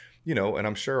startup, and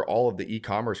I'm sure all of the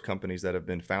e-commerce companies that have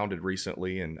been founded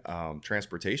recently, and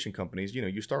transportation companies,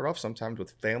 you start off sometimes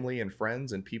with family and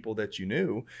friends and people that you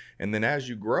knew. And then as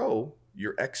you grow,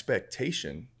 your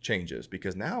expectation changes,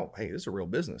 because now, hey, this is a real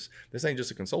business. This ain't just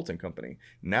a consulting company.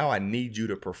 Now I need you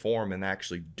to perform and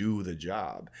actually do the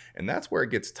job. And that's where it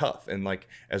gets tough. And like,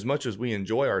 as much as we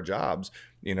enjoy our jobs,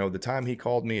 the time he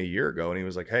called me a year ago and he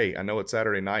was like, hey, I know it's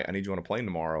Saturday night. I need you on a plane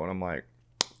tomorrow. And I'm like,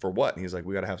 for what? And he's like,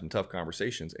 we got to have some tough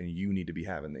conversations and you need to be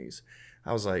having these.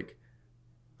 I was like,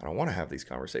 I don't want to have these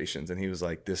conversations. And he was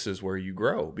like, this is where you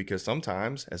grow, because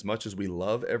sometimes, as much as we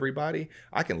love everybody,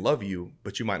 I can love you,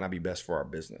 but you might not be best for our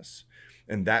business.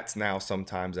 And that's now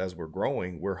sometimes, as we're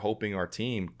growing, we're hoping our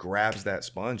team grabs that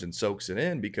sponge and soaks it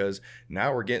in, because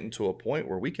now we're getting to a point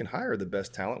where we can hire the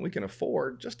best talent. We can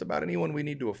afford just about anyone we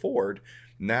need to afford.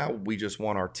 Now we just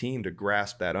want our team to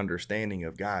grasp that understanding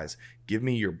of, guys, give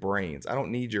me your brains. I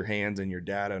don't need your hands and your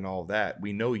data and all that.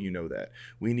 We know you know that.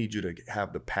 We need you to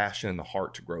have the passion and the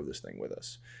heart to grow this thing with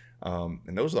us.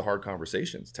 And those are the hard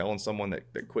conversations. Telling someone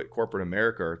that quit corporate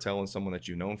America, or telling someone that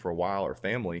you've known for a while, or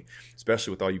family,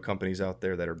 especially with all you companies out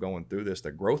there that are going through this,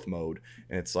 the growth mode.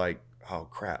 And it's like, oh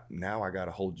crap, now I got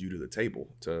to hold you to the table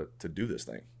to do this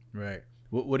thing. Right.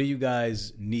 What do you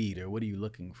guys need, or what are you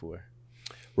looking for?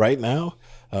 Right now,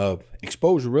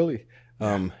 exposure, really.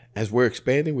 As we're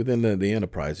expanding within the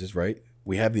enterprises, right?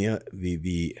 We have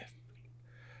the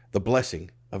blessing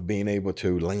of being able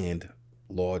to land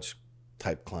large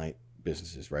type client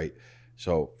businesses, right?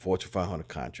 So Fortune 500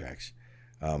 contracts,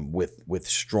 with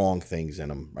strong things in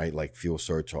them, right? Like fuel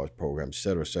surcharge programs,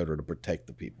 et cetera, to protect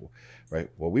the people, right?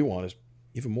 What we want is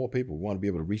even more people. We want to be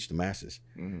able to reach the masses.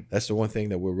 Mm-hmm. That's the one thing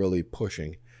that we're really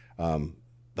pushing.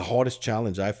 The hardest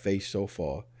challenge I've faced so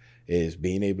far is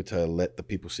being able to let the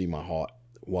people see my heart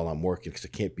while I'm working, because I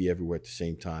can't be everywhere at the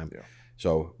same time. Yeah.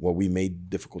 So we made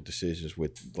difficult decisions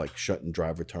with like shutting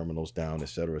driver terminals down, et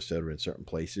cetera, in certain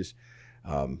places.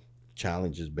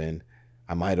 Challenge has been,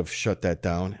 I might have shut that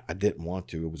down. I didn't want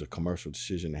to. It was a commercial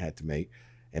decision I had to make.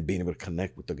 And being able to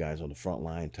connect with the guys on the front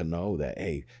line to know that,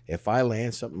 hey, if I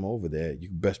land something over there, you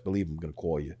can best believe I'm going to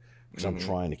call you, because I'm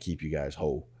trying to keep you guys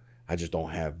whole. I just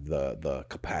don't have the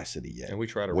capacity yet. And we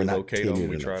try to relocate them.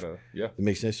 We try to, It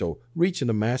makes sense. So reaching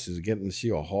the masses, getting to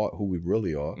see our heart, who we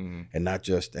really are, and not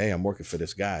just, hey, I'm working for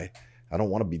this guy. I don't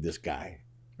want to be this guy.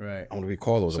 Right. I want to be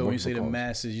Carlos. So when you say the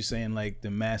masses, you're saying like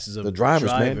the masses of the drivers,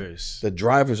 man. The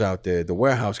drivers out there, the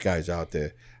warehouse guys out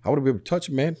there. I want to be able to touch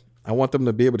them, man. I want them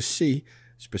to be able to see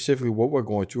specifically what we're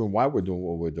going through and why we're doing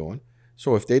what we're doing.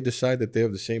 So if they decide that they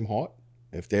have the same heart,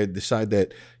 if they decide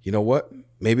that, you know what,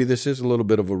 maybe this is a little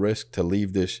bit of a risk to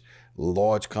leave this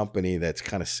large company that's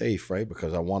kind of safe, right?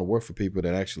 Because I want to work for people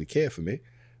that actually care for me,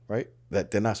 right?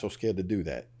 That they're not so scared to do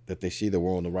that. That they see that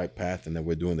we're on the right path and that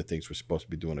we're doing the things we're supposed to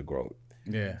be doing to grow.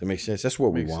 Yeah. That makes sense. That's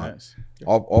what we Makes want. sense.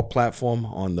 Our platform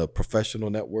on the professional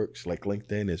networks like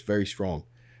LinkedIn is very strong.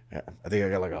 I think I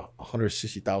got like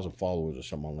 160,000 followers or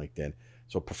something on LinkedIn.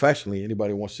 So professionally,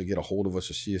 anybody wants to get a hold of us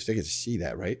or see us, they get to see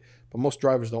that, right? But most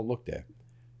drivers don't look there,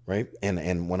 right?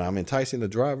 And when I'm enticing the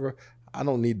driver, I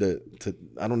don't need I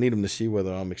don't need him to see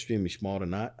whether I'm extremely smart or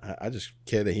not. I just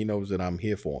care that he knows that I'm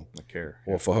here for him. I care.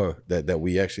 Or for her, that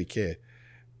we actually care.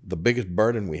 The biggest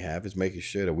burden we have is making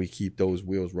sure that we keep those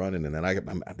wheels running, and then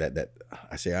that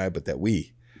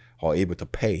we are able to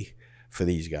pay for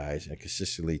these guys and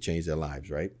consistently change their lives,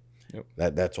 right?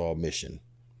 Yep. That's our mission.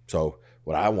 So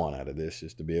what I want out of this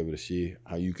is to be able to see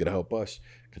how you could help us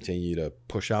continue to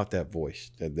push out that voice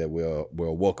that we're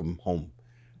a welcome home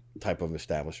type of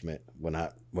establishment. We're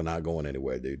not going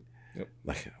anywhere, dude. Yep.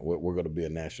 Like we're going to be a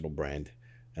national brand,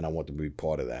 and I want to be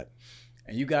part of that.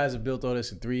 And you guys have built all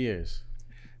this in 3 years.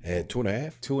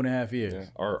 2.5. 2.5 years. Yeah.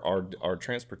 Our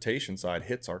transportation side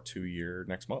hits our 2-year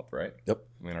next month, right? Yep.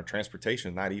 I mean, our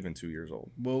transportation is not even 2 years old.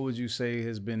 What would you say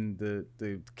has been the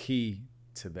key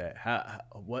to that?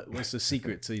 What's the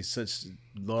secret to such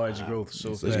large growth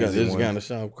so fast? This is going to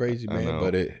sound crazy, man,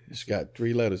 but it's got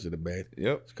 3 letters in the band.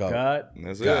 Yep. It's called God.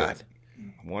 That's God. it.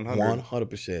 100.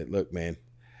 100%. Look, man,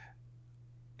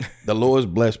 the Lord's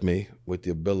blessed me with the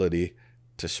ability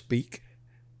to speak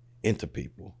into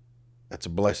people. That's a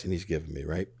blessing he's given me,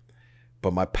 right?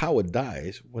 But my power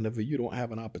dies whenever you don't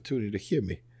have an opportunity to hear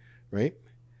me, right?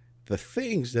 The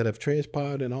things that have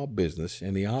transpired in our business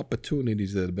and the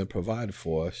opportunities that have been provided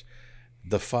for us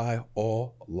defy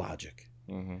all logic.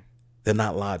 Mm-hmm. They're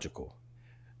not logical.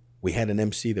 We had an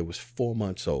MC that was 4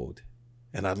 months old,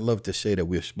 and I'd love to say that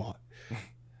we're smart.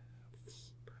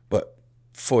 But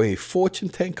for a Fortune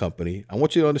 10 company, I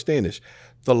want you to understand this,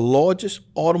 the largest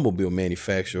automobile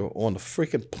manufacturer on the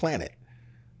freaking planet,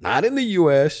 not in the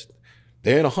U.S.,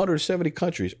 they're in 170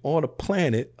 countries on the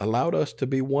planet, allowed us to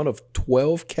be one of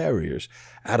 12 carriers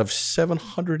out of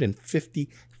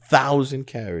 750,000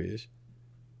 carriers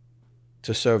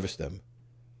to service them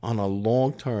on a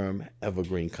long-term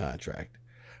evergreen contract.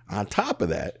 On top of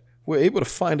that, we're able to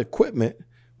find equipment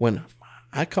when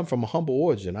I come from a humble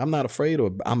origin. I'm not afraid,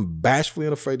 or I'm bashfully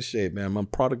unafraid to say it, man. I'm a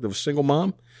product of a single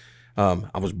mom.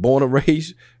 I was born and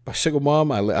raised by a single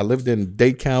mom. I lived in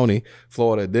Dade County,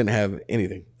 Florida. Didn't have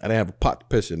anything. I didn't have a pot to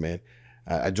piss in, man.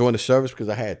 I joined the service because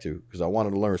I had to, because I wanted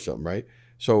to learn something, right?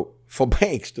 So for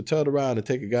banks to turn around and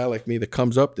take a guy like me that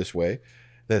comes up this way,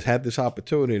 that's had this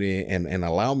opportunity and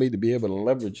allow me to be able to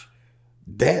leverage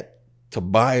that to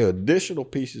buy additional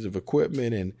pieces of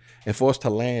equipment and for us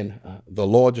to land the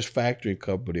largest factory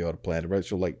company on the planet, right?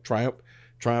 So like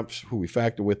Triumph's who we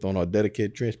factor with on our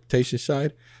dedicated transportation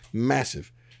side,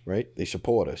 massive, right? They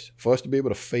support us. For us to be able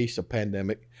to face a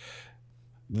pandemic,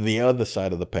 the other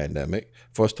side of the pandemic,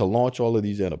 for us to launch all of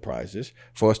these enterprises,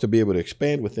 for us to be able to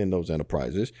expand within those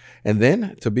enterprises, and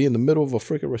then to be in the middle of a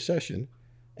freaking recession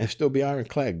and still be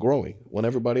ironclad growing when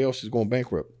everybody else is going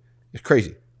bankrupt. It's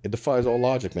crazy. It defies all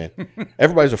logic, man.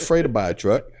 Everybody's afraid to buy a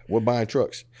truck. We're buying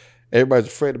trucks. Everybody's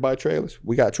afraid to buy trailers.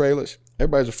 We got trailers.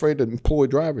 Everybody's afraid to employ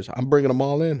drivers. I'm bringing them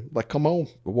all in. Like, come on.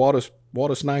 The water's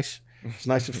nice. It's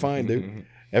nice and fine, dude.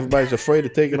 Everybody's afraid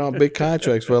of taking on big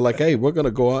contracts. We're like, hey, we're going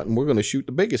to go out and we're going to shoot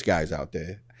the biggest guys out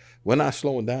there. We're not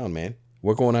slowing down, man.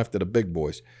 We're going after the big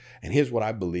boys. And here's what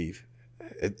I believe.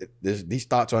 These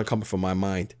thoughts aren't coming from my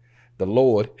mind. The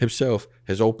Lord himself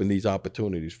has opened these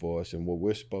opportunities for us, and what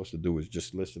we're supposed to do is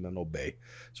just listen and obey.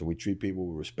 So we treat people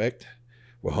with respect.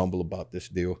 We're humble about this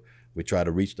deal. We try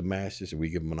to reach the masses, and we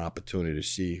give them an opportunity to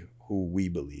see who we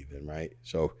believe in, right?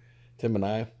 So Tim and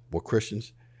I, we're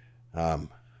Christians.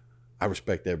 I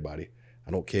respect everybody.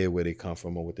 I don't care where they come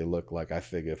from or what they look like. I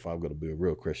figure if I'm going to be a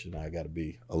real Christian, I got to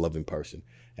be a loving person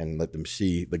and let them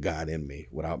see the God in me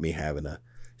without me having to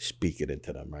speak it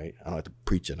into them, right? I don't have to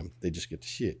preach at them. They just get to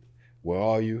see it. Where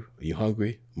are you? Are you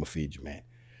hungry? I'm going to feed you, man.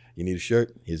 You need a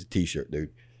shirt? Here's a t-shirt,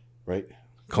 dude. Right?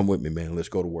 Come with me, man. Let's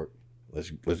go to work.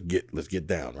 Let's get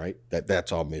down, right?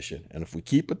 That's our mission. And if we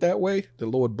keep it that way, the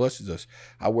Lord blesses us.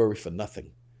 I worry for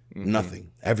nothing. Mm-hmm.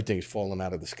 Nothing. Everything is falling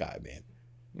out of the sky, man.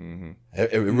 Mm-hmm.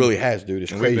 It really has, dude.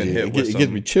 It's crazy. It gives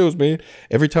me chills, man.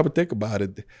 Every time I think about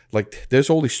it, like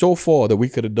there's only so far that we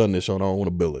could have done this on our own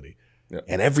ability. Yep.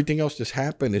 And everything else that's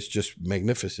happened is just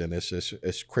magnificent.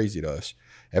 It's crazy to us.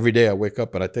 Every day I wake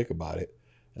up and I think about it.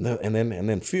 And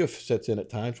then fear sets in at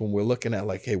times when we're looking at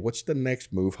like, hey, what's the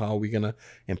next move? How are we gonna?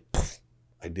 And poof,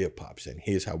 idea pops in.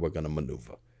 Here's how we're gonna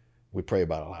maneuver. we pray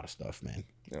about a lot of stuff, man.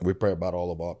 Yep. We pray about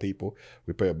all of our people.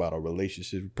 We pray about our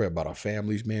relationships. We pray about our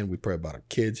families, man. We pray about our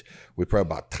kids. We pray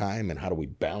about time and how do we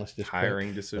balance this Hiring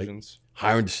crap. decisions. Like,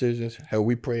 hiring decisions. How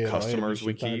we pray at our Customers enemies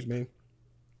we sometimes, keep. man.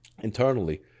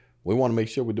 Internally, we want to make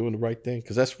sure we're doing the right thing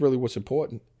because that's really what's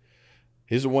important.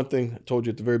 Here's the one thing I told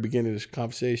you at the very beginning of this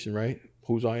conversation, right?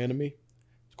 Who's our enemy?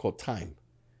 It's called time.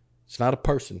 It's not a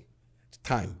person. It's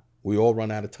time. We all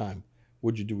run out of time.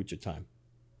 What'd you do with your time?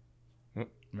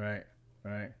 Right.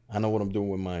 I know what I'm doing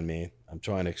with mine, man. I'm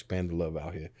trying to expand the love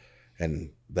out here.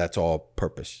 And that's all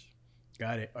purpose.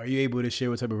 Got it. Are you able to share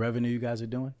what type of revenue you guys are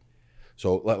doing?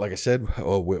 So like I said,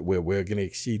 we're going to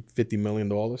exceed $50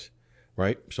 million,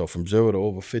 right? So from 0 to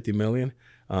over 50 million.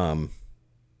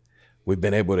 We've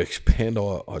been able to expand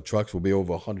our trucks. We'll be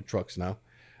over 100 trucks now.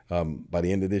 By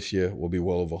the end of this year, we'll be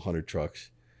well over 100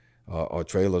 trucks. Our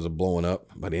trailers are blowing up.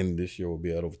 By the end of this year, we'll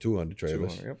be at over 200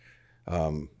 trailers. 200,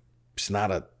 yep. It's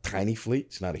not a tiny fleet.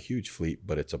 It's not a huge fleet,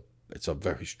 but it's a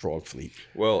very strong fleet.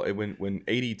 Well, when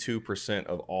 82%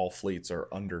 of all fleets are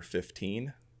under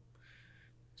 15,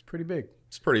 It's pretty big.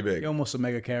 it's pretty big. You're almost a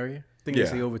mega carrier. I think Yeah. they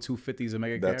say over 250 is a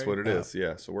mega carrier. That's what it is.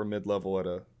 Yeah. So we're mid-level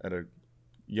at a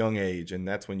young age, and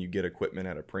that's when you get equipment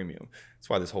at a premium. That's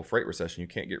why this whole freight recession, you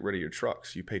can't get rid of your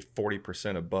trucks. You paid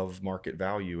 40% above market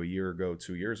value a year ago,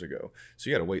 2 years ago. So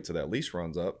you got to wait till that lease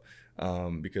runs up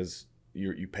because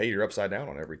you pay, you're upside down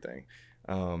on everything.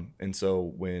 And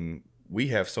so when we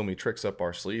have so many tricks up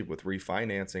our sleeve with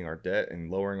refinancing our debt and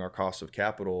lowering our cost of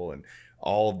capital and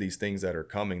all of these things that are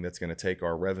coming, that's going to take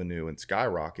our revenue and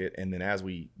skyrocket. And then as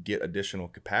we get additional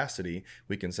capacity,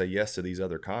 we can say yes to these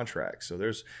other contracts. So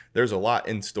there's a lot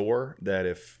in store that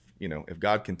if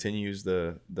God continues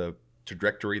the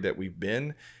trajectory that we've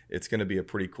been, it's going to be a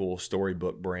pretty cool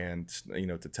storybook brand,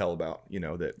 to tell about,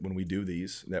 that when we do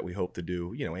these, that we hope to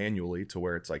do, annually, to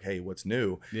where it's like, hey, what's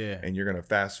new? Yeah. And you're going to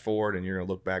fast forward and you're going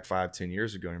to look back 5-10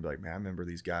 years ago and be like, man, I remember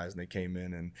these guys and they came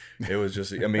in and it was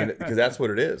just, because that's what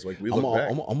it is. Like we look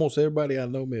back. Almost everybody I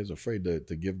know, man, is afraid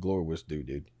to give glory what's due,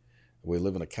 dude. We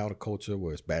live in a counterculture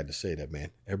where it's bad to say that, man.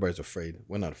 Everybody's afraid.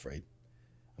 We're not afraid.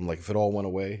 I'm like, if it all went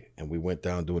away and we went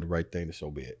down doing the right thing, then so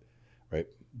be it, right?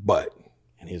 But,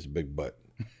 and here's a big but,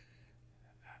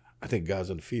 I think God's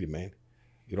undefeated, man.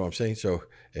 You know what I'm saying? So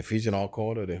if he's in our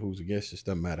corner, then who's against us?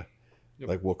 Doesn't matter. Yep.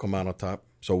 Like we'll come out on top.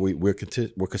 So we're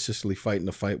consistently fighting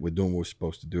the fight. We're doing what we're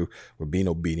supposed to do. We're being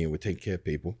obedient. We're taking care of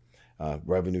people.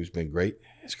 Revenue's been great.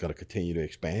 It's going to continue to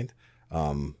expand.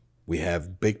 We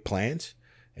have big plans,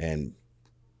 and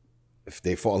if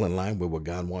they fall in line with what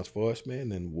God wants for us, man,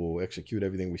 then we'll execute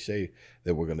everything we say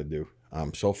that we're going to do.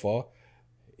 So far,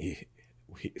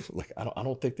 I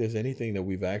don't think there's anything that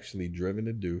we've actually driven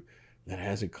to do that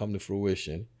hasn't come to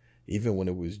fruition, even when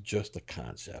it was just a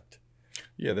concept.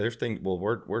 Yeah, there's things. Well,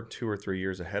 we're 2 or 3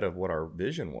 years ahead of what our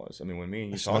vision was. I mean, when me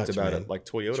and you talked about it, like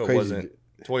Toyota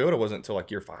wasn't until like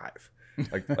year 5.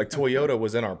 Like Toyota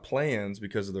was in our plans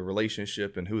because of the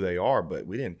relationship and who they are, but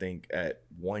we didn't think at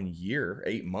 1 year,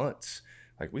 8 months.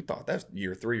 Like we thought that's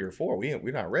year 3 or 4.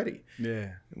 We're not ready. Yeah.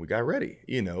 And we got ready.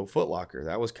 Foot Locker,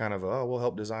 that was kind of we'll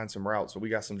help design some routes. So we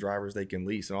got some drivers they can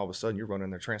lease, and all of a sudden you're running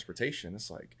their transportation.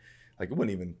 It's like it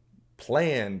wasn't even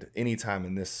planned anytime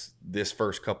in this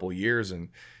first couple years, and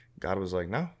God was like,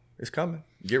 no, it's coming.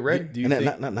 Get ready.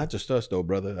 Not just us though,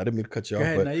 brother. I didn't mean to cut you off,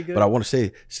 ahead, but I want to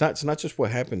say it's not just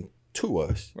what happened to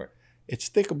us. Right. It's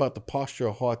think about the posture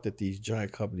of heart that these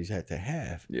giant companies had to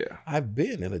have. Yeah. I've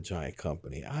been in a giant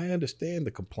company. I understand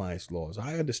the compliance laws.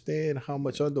 I understand how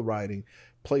much underwriting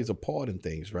plays a part in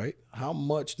things, right? How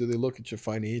much do they look at your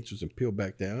financials and peel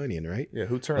back the onion, right? Yeah,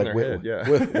 who turned their head? Yeah.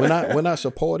 We're not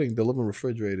supporting delivering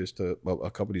refrigerators to a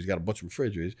company who's got a bunch of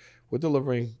refrigerators. We're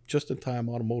delivering just-in-time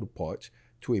automotive parts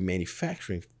to a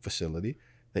manufacturing facility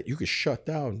that you could shut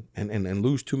down and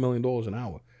lose $2 million an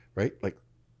hour, right? Like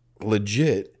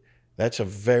legit. That's a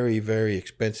very, very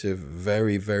expensive,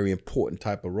 very, very important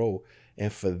type of role.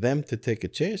 And for them to take a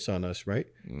chance on us, right?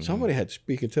 Mm-hmm. Somebody had to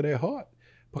speak into their heart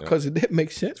because it didn't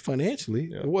make sense financially.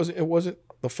 Yeah. It wasn't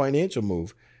the financial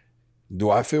move. Do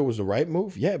I feel it was the right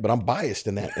move? Yeah, but I'm biased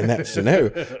in that scenario,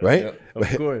 right? Yeah,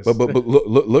 of course. But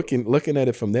looking at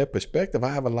it from their perspective,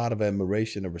 I have a lot of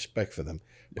admiration and respect for them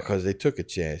because they took a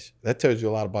chance. That tells you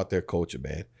a lot about their culture,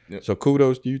 man. Yep. So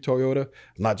kudos to you, Toyota.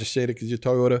 I'm not just saying it because you're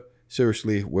Toyota.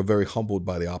 Seriously, we're very humbled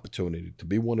by the opportunity. To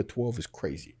be 1 of 12 is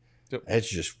crazy. Yep. That's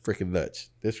just freaking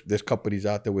nuts. There's companies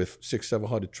out there with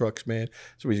 600-700 trucks, man.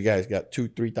 Some of these guys got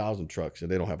 2,000-3,000 trucks,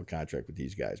 and they don't have a contract with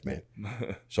these guys, man.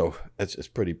 So it's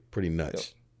pretty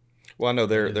nuts. Yep. Well, I know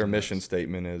their mission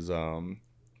statement is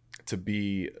to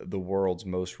be the world's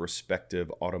most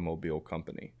respected automobile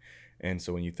company. And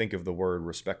so when you think of the word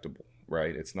respectable,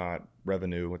 right, it's not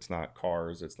revenue, it's not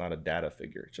cars, it's not a data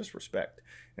figure, it's just respect.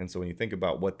 And so when you think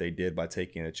about what they did by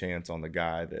taking a chance on the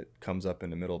guy that comes up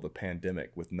in the middle of a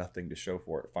pandemic with nothing to show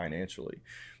for it financially,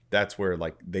 that's where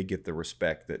like they get the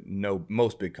respect that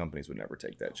most big companies would never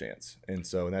take that chance. And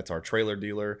so that's our trailer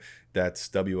dealer, that's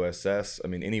WSS. I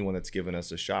mean, anyone that's given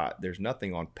us a shot, there's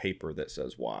nothing on paper that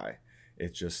says why.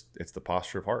 It's the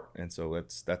posture of heart. And so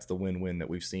that's the win-win that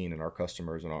we've seen in our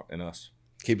customers and us.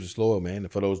 Keeps us loyal, man.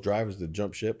 And for those drivers that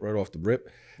jump ship right off the rip,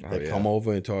 that come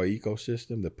over into our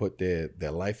ecosystem, that put their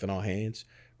life in our hands,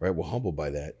 right? We're humbled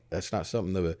by that. That's not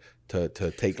something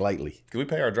to take lightly. Because we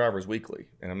pay our drivers weekly,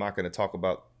 and I'm not going to talk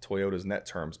about Toyota's net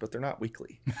terms, but they're not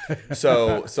weekly.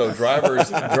 So drivers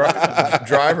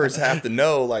have to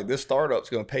know, like, this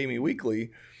startup's going to pay me weekly.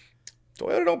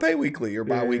 Toyota don't pay weekly or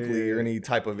bi-weekly or any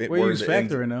type of it. We use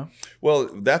factoring now. Well,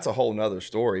 that's a whole nother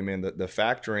story, man. The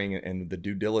factoring and the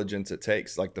due diligence it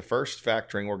takes. Like the first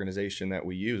factoring organization that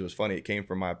we used, was funny. It came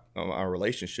from our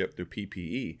relationship through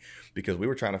PPE, because we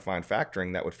were trying to find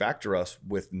factoring that would factor us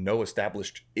with no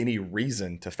established any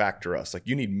reason to factor us. Like,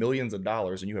 you need millions of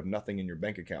dollars and you have nothing in your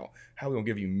bank account. How are we gonna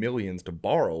give you millions to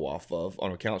borrow off of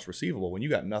on accounts receivable when you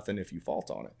got nothing if you fault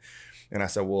on it? And I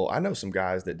said, well, I know some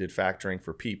guys that did factoring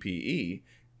for PPE.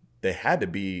 They had to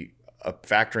be a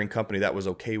factoring company that was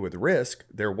okay with risk.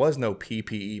 There was no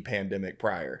PPE pandemic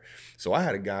prior. So I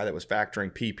had a guy that was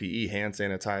factoring PPE, hand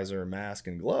sanitizer, mask,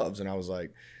 and gloves. And I was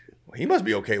like, well, he must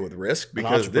be okay with risk,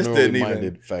 because this didn't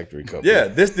even factory company. Yeah,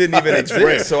 this didn't even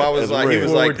exist. So I was like, he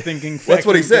was like, that's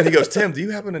what he said. He goes, Tim, do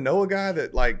you happen to know a guy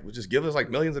that like would just give us like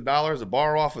millions of dollars to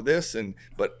borrow off of this?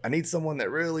 But I need someone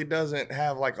that really doesn't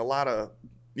have like a lot of,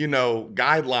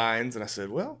 guidelines. And I said,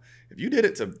 well, if you did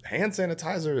it to hand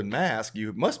sanitizer and mask,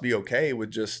 you must be okay with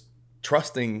just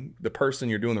trusting the person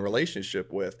you're doing the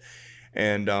relationship with.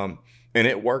 And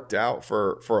it worked out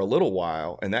for a little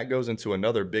while. And that goes into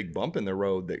another big bump in the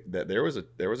road that there was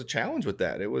a challenge with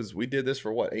that. We did this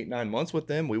for 8-9 months with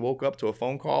them. We woke up to a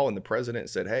phone call and the president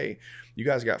said, hey, you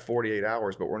guys got 48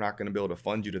 hours, but we're not going to be able to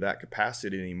fund you to that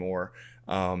capacity anymore.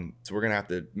 So we're going to have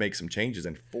to make some changes.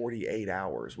 In 48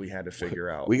 hours, we had to figure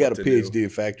out. We got a PhD in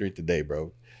factoring today,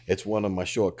 bro. It's one of my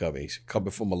shortcomings.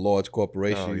 Coming from a large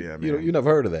corporation, oh, yeah, you never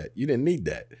heard of that. You didn't need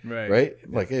that, right?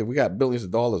 Yeah. Like, hey, we got billions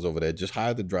of dollars over there. Just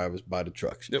hire the drivers, buy the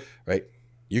trucks, yep. Right?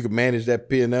 You can manage that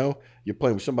P&L. You're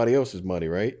playing with somebody else's money,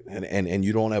 right? And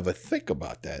you don't ever think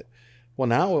about that. Well,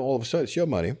 now all of a sudden it's your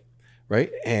money,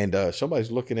 right? And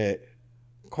somebody's looking at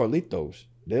Carlitos.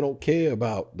 They don't care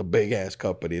about the big ass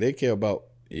company. They care about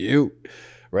you,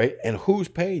 right? And who's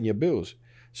paying your bills.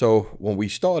 So when we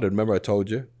started, remember I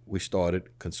told you, we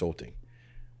started consulting.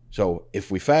 So if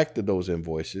we factored those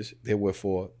invoices, they were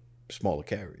for smaller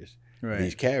carriers. Right.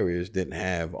 These carriers didn't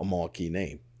have a marquee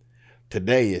name.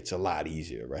 Today, it's a lot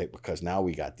easier, right? Because now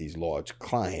we got these large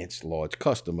clients, large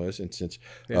customers, and since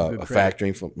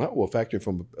factoring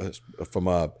from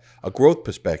a growth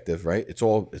perspective, right? It's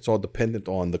all dependent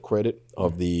on the credit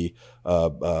of the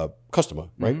customer,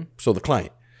 right? Mm-hmm. So the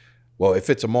client. Well, if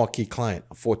it's a marquee client,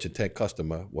 a Fortune 10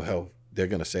 customer, well, they're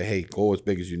going to say, hey, go as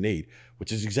big as you need,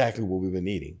 which is exactly what we've been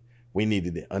needing. We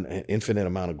needed an infinite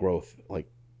amount of growth. Like,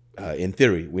 in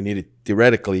theory, we needed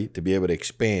theoretically to be able to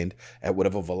expand at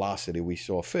whatever velocity we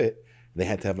saw fit. They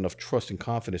had to have enough trust and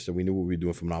confidence that we knew what we were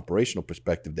doing from an operational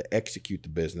perspective to execute the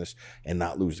business and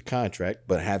not lose the contract,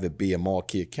 but have it be a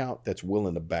marquee account that's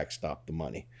willing to backstop the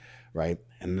money, right?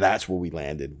 And that's where we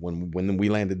landed. When we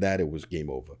landed that, it was game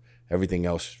over. Everything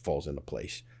else falls into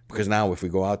place. Because now if we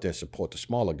go out there and support the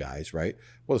smaller guys, right?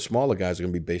 Well, the smaller guys are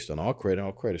going to be based on our credit, and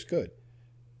our credit's good.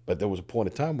 But there was a point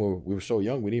in time where we were so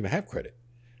young, we didn't even have credit.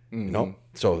 Mm-hmm. You know?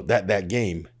 So that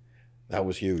game, that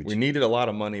was huge. We needed a lot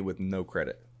of money with no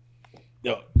credit.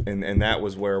 Yeah. And that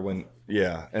was where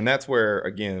and that's where,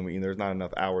 again, there's not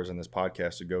enough hours in this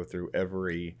podcast to go through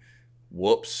every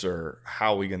whoops or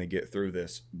how are we going to get through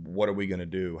this? What are we going to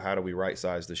do? How do we right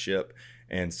size the ship?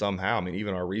 And somehow,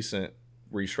 even our recent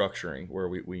restructuring where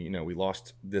we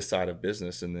lost this side of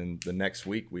business, and then the next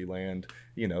week we land,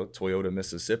 Toyota,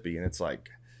 Mississippi, and it's like,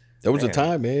 there was a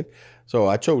time, man. So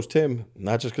I chose Tim,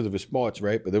 not just because of his smarts,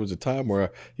 right? But there was a time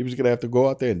where he was going to have to go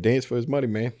out there and dance for his money,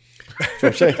 man. That's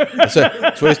what I'm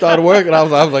saying. So he started working. I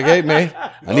was like, hey, man,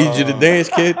 I need you to dance,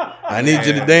 kid. I need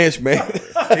you to dance, man.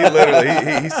 He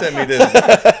literally he sent me this.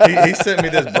 He sent me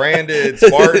this branded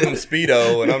Spartan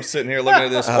Speedo, and I'm sitting here looking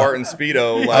at this Spartan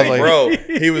Speedo. Like, bro,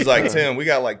 he was like, Tim, we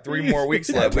got like 3 more weeks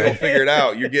left. We gonna figure it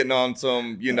out. You're getting on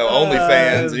some,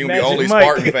 OnlyFans, and you gonna be only Mike.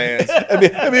 Spartan fans. I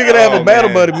mean, you're gonna have a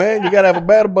battle buddy, man. You gotta have a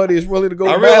battle buddy that's willing to go.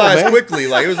 I battle, realized man. quickly,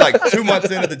 like it was like 2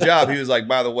 months into the job, he was like,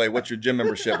 by the way, what's your gym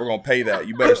membership? We're gonna pay that.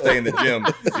 You better stay in the gym.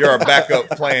 You're our backup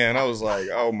plan. I was like,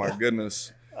 oh my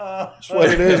goodness. That's what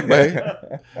it is, man.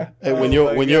 Hey, when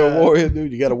you're a warrior,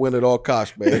 dude, you got to win at all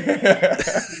costs, man.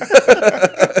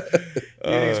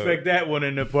 You didn't expect that one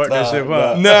in the partnership,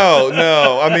 huh?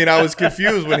 No. I mean, I was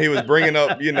confused when he was bringing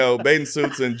up, bathing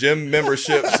suits and gym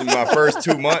memberships in my first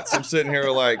 2 months. I'm sitting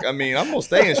here like, I mean, I'm going to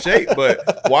stay in shape,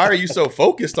 but why are you so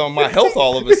focused on my health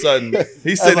all of a sudden?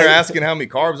 He's sitting there asking how many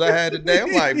carbs I had today.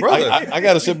 I'm like, brother. I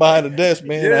got to sit behind the desk,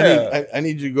 man. Yeah. I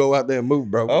need you to go out there and move,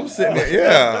 bro. I'm sitting there.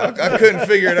 Yeah. I couldn't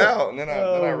figure it out. And then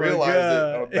I realized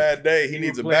that on a bad day, he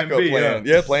needs a backup plan.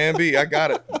 Yeah, plan B. I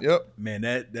got it. Yep. Man,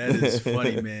 that is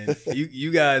funny, man. You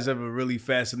guys have a really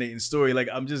fascinating story. Like,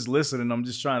 I'm just listening. I'm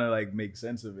just trying to like make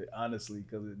sense of it, honestly,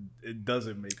 because it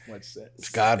doesn't make much sense. It's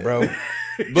God, bro.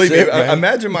 Believe me,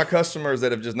 imagine my customers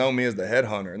that have just known me as the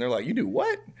headhunter, and they're like, "You do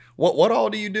what? What all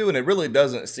do you do?" And it really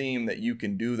doesn't seem that you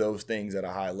can do those things at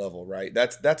a high level, right?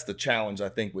 That's the challenge. I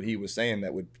think what he was saying,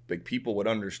 that people would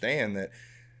understand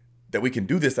that we can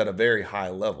do this at a very high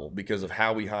level because of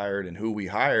how we hired and who we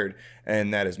hired,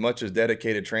 and that as much as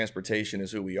dedicated transportation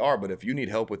is who we are, but if you need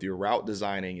help with your route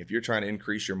designing, if you're trying to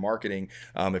increase your marketing,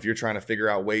 if you're trying to figure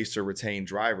out ways to retain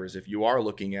drivers, if you are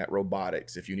looking at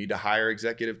robotics, if you need to hire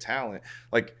executive talent,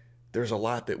 like there's a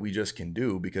lot that we just can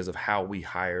do because of how we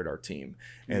hired our team.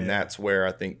 And that's where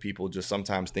I think people just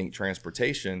sometimes think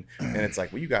transportation, and it's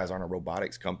like, well, you guys aren't a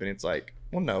robotics company. It's like,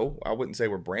 well, no, I wouldn't say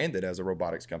we're branded as a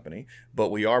robotics company,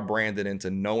 but we are branded into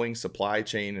knowing supply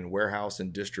chain and warehouse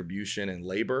and distribution and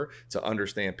labor to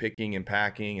understand picking and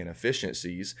packing and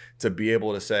efficiencies to be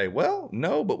able to say, well,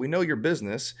 no, but we know your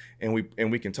business, and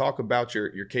we can talk about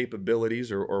your capabilities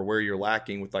or where you're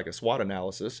lacking with like a SWOT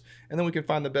analysis, and then we can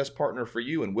find the best partner for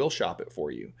you, and we'll shop it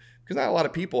for you. Because not a lot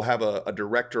of people have a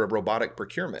director of robotic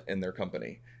procurement in their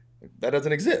company. That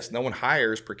doesn't exist. No one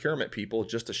hires procurement people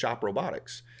just to shop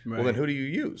robotics. Right. Well, then who do you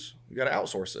use? You got to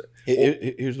outsource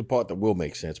it. Here's the part that will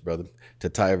make sense, brother, to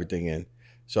tie everything in.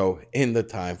 So in the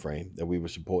time frame that we were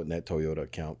supporting that Toyota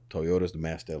account, Toyota's the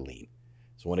master of lean.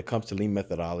 So when it comes to lean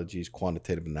methodologies,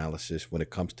 quantitative analysis, when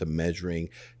it comes to measuring,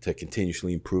 to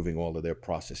continuously improving all of their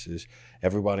processes,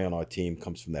 everybody on our team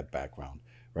comes from that background,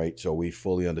 right? So we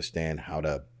fully understand how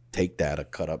to take data,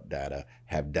 cut up data,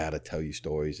 have data tell you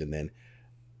stories, and then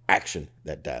action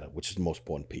that data, which is the most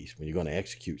important piece when you're going to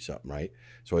execute something, right?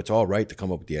 So it's all right to come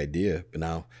up with the idea, but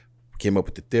now we came up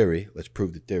with the theory. Let's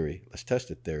prove the theory. Let's test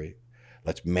the theory.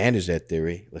 Let's manage that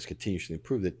theory. Let's continuously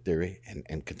improve that theory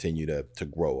and continue to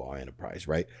grow our enterprise,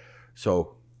 right?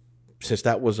 So since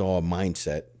that was our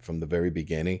mindset from the very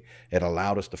beginning, it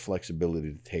allowed us the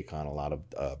flexibility to take on a lot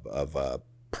of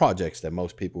projects that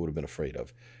most people would have been afraid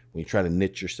of. When you try to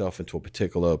niche yourself into a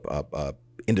particular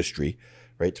industry,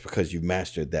 right, it's because you've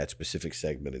mastered that specific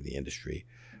segment of the industry.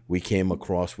 We came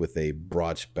across with a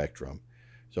broad spectrum.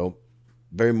 So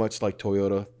very much like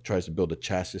Toyota tries to build a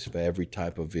chassis for every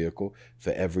type of vehicle,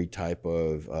 for every type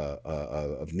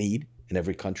of need in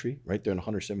every country, right? They're in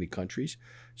 170 countries.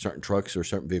 Certain trucks or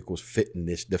certain vehicles fit in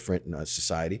this different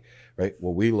society, right?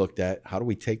 Well, we looked at how do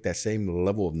we take that same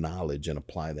level of knowledge and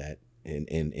apply that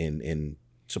in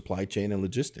supply chain and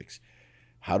logistics.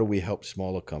 How do we help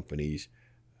smaller companies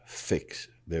fix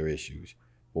their issues?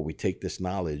 Well, we take this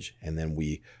knowledge and then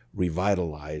we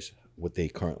revitalize what they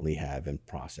currently have in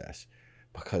process,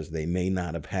 because they may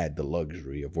not have had the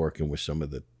luxury of working with some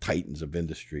of the titans of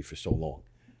industry for so long.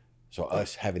 So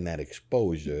us having that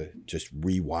exposure just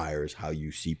rewires how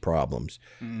you see problems,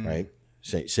 right?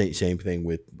 Same thing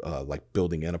with like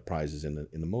building enterprises in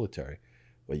the military.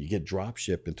 When you get drop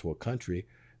shipped into a country,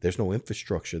 there's no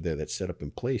infrastructure there that's set up in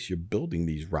place. You're building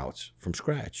these routes from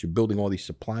scratch. You're building all these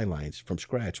supply lines from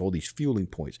scratch, all these fueling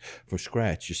points from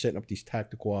scratch. You're setting up these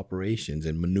tactical operations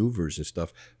and maneuvers and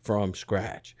stuff from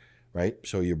scratch, right?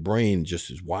 So your brain just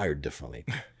is wired differently.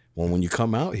 When you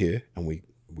come out here and we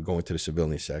go into the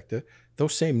civilian sector,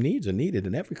 those same needs are needed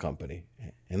in every company.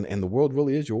 And the world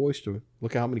really is your oyster.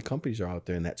 Look at how many companies are out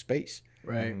there in that space.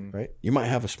 Right. Right. You might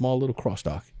have a small little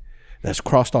cross-dock. That's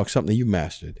cross-dock, something you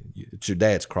mastered. It's your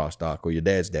dad's cross-dock or your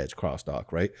dad's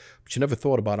cross-dock, right? But you never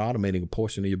thought about automating a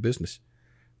portion of your business.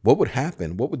 What would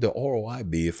happen? What would the ROI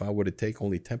be if I were to take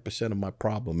only 10% of my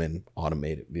problem and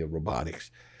automate it via robotics?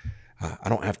 I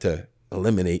don't have to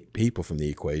eliminate people from the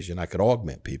equation. I could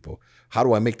augment people. How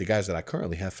do I make the guys that I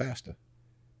currently have faster?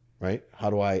 right? How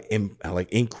do I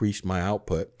increase my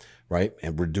output, right,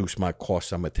 and reduce my costs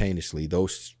simultaneously?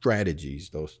 Those strategies,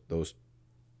 those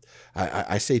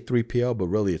I say 3PL, but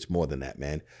really it's more than that,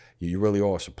 man. You really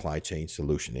are a supply chain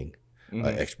solutioning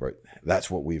expert.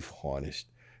 That's what we've harnessed.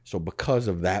 So because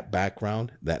of that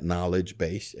background, that knowledge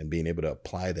base, and being able to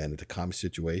apply that into common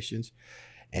situations,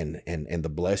 and the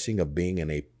blessing of being in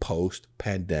a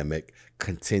post-pandemic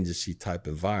contingency type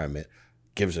environment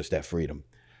gives us that freedom.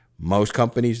 Most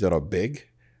companies that are big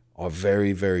are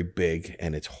very, very big,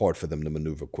 and it's hard for them to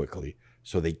maneuver quickly.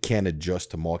 So they can't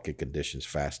adjust to market conditions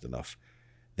fast enough.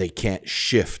 They can't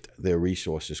shift their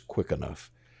resources quick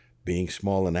enough. Being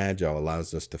small and agile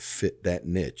allows us to fit that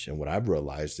niche. And what I've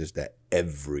realized is that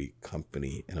every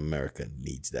company in America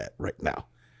needs that right now.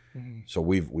 So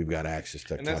we've got access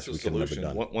to and that's the we could have never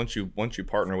solution. done. Once you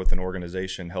partner with an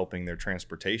organization helping their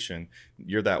transportation,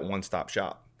 you're that one-stop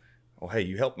shop. Well, hey,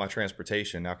 you help my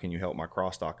transportation. Now, can you help my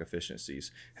cross-dock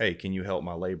efficiencies? Hey, can you help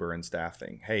my labor and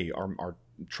staffing? Hey, our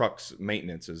trucks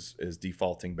maintenance is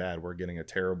defaulting bad. We're getting a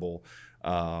terrible.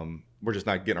 We're just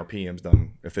not getting our PMs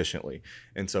done efficiently.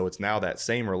 And so it's now that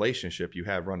same relationship you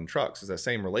have running trucks is that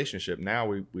same relationship. Now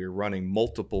we're running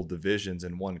multiple divisions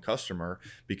in one customer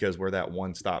because we're that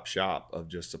one-stop shop of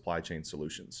just supply chain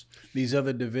solutions. These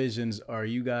other divisions, are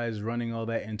you guys running all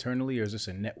that internally, or is this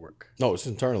a network? No, it's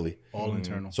internally. All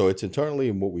internal. So it's internally,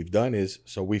 and what we've done is,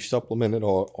 so we've supplemented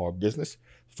our business.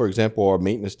 For example, our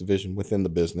maintenance division within the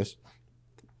business,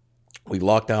 we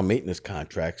lock down maintenance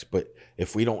contracts, but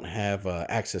if we don't have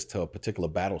access to a particular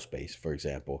battle space, for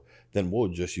example, then we'll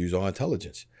just use our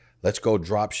intelligence. Let's go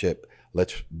drop ship.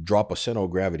 Let's drop a center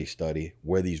of gravity study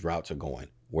where these routes are going,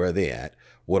 where are they at,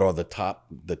 what are the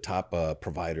top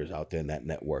providers out there in that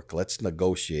network. Let's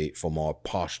negotiate from our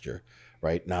posture,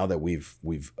 right? Now that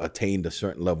we've attained a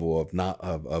certain level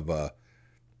of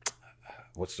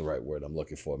what's the right word I'm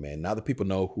looking for, man? Now that people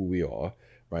know who we are,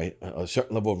 right? A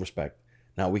certain level of respect.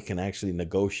 Now we can actually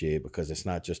negotiate because it's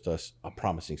not just us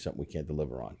promising something we can't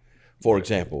deliver on. For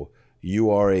example,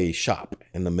 you are a shop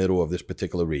in the middle of this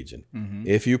particular region.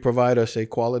 If you provide us a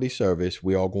quality service,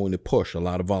 we are going to push a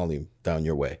lot of volume down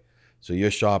your way. So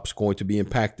your shop's going to be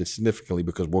impacted significantly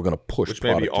because we're going to push Which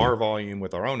may be product our in. volume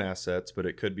with our own assets, but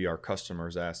it could be our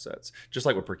customers' assets. Just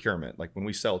like with procurement, like when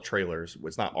we sell trailers,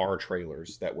 it's not our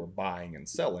trailers that we're buying and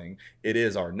selling. It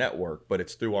is our network, but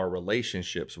it's through our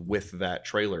relationships with that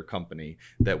trailer company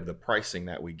that the pricing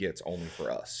that we get is only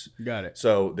for us. Got it.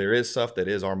 So there is stuff that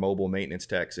is our mobile maintenance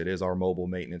techs, it is our mobile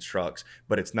maintenance trucks,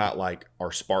 but it's not like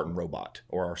our Spartan robot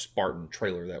or our Spartan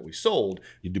trailer that we sold.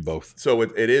 You do both. So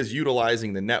it is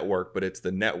utilizing the network, but it's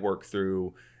the network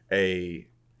through a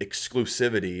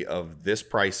exclusivity of this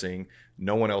pricing.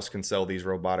 No one else can sell these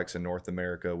robotics in North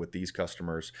America with these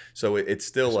customers. So it's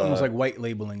still It's almost like white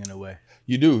labeling in a way.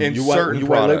 You do. In you certain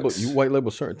products. You white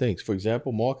label certain things. For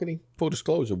example, marketing. Full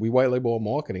disclosure, we white label our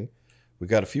marketing. We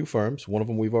got a few firms. One of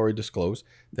them we've already disclosed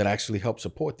that actually help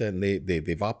support that, and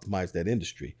they've optimized that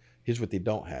industry. Here's what they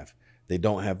don't have. They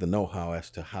don't have the know-how as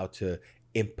to how to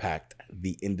impact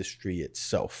the industry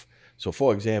itself. So,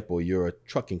 for example, you're a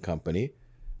trucking company,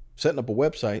 setting up a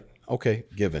website, okay,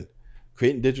 given.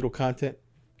 Creating digital content,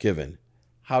 given.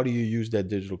 How do you use that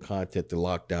digital content to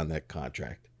lock down that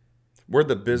contract? We're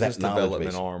the business That knowledge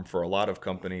development base. arm for a lot of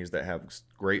companies that have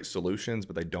great solutions,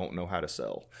 but they don't know how to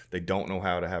sell. They don't know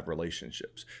how to have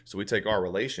relationships. So we take our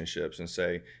relationships and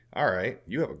say, all right,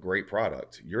 you have a great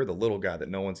product. You're the little guy that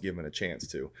no one's given a chance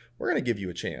to. We're going to give you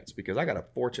a chance because I got a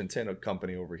Fortune 10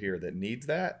 company over here that needs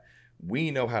that.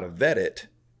 We know how to vet it.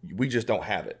 We just don't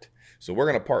have it. So we're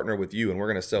going to partner with you and we're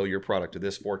going to sell your product to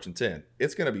this Fortune 10.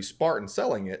 It's going to be Spartan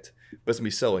selling it, but it's going to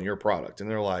be selling your product. And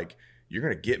they're like, you're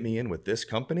going to get me in with this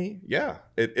company? Yeah.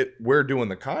 We're doing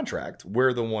the contract.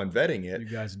 We're the one vetting it. You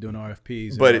guys are doing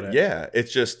RFPs. But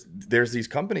it's just, there's these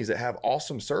companies that have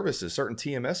awesome services, certain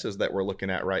TMSs that we're looking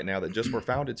at right now that just were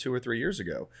founded 2 or 3 years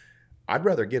ago. I'd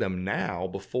rather get them now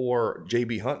before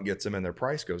JB Hunt gets them and their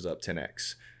price goes up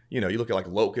 10x. You know, you look at like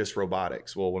Locust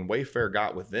Robotics. Well, when Wayfair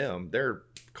got with them, their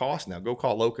cost now, go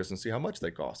call Locust and see how much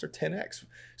they cost. They're 10x.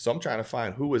 So I'm trying to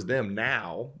find who is them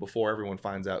now before everyone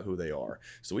finds out who they are.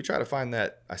 So we try to find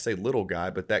that, I say little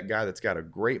guy, but that guy that's got a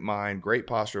great mind, great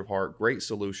posture of heart, great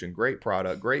solution, great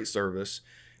product, great service.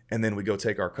 And then we go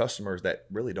take our customers that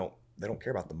really don't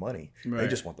care about the money. Right. They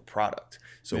just want the product.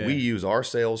 So we use our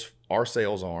sales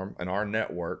arm and our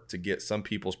network to get some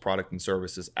people's product and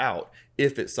services out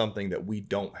if it's something that we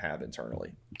don't have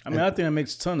internally. I mean, I think that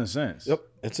makes a ton of sense. Yep.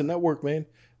 It's a network, man.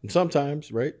 And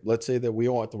sometimes, right, let's say that we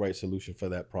aren't the right solution for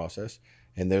that process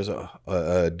and there's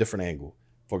a different angle.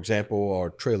 For example,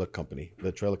 our trailer company,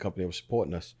 the trailer company that was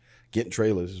supporting us, getting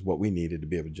trailers is what we needed to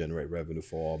be able to generate revenue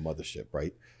for our mothership,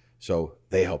 right? So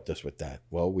they helped us with that.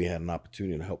 Well, we had an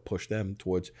opportunity to help push them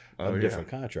towards a different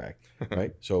contract,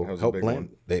 right? So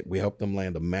we helped them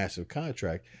land a massive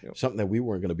contract, something that we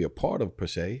weren't going to be a part of per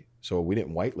se. So we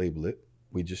didn't white label it.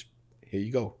 We just, here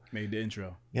you go. Made the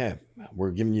intro. Yeah,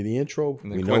 we're giving you the intro.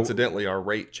 And then coincidentally, our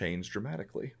rate changed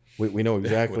dramatically. We know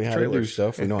exactly how to do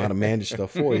stuff. We know how to manage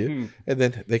stuff for you. And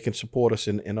then they can support us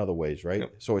in other ways, right?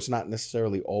 Yep. So it's not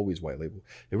necessarily always white label.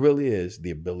 It really is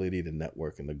the ability to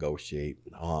network and negotiate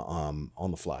on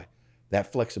the fly.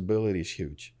 That flexibility is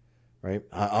huge, right?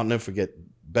 I'll never forget,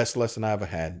 best lesson I ever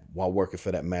had while working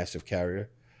for that massive carrier.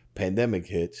 Pandemic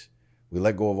hits. We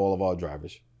let go of all of our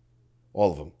drivers.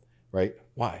 All of them, right?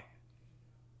 Why?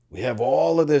 We have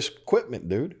all of this equipment,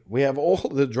 dude. We have all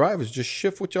of the drivers. Just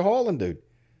shift what you're hauling, dude.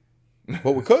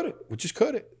 But we couldn't. We just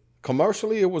couldn't.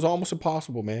 Commercially, it was almost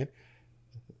impossible, man.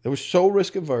 It was so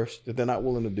risk averse that they're not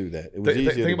willing to do that. It was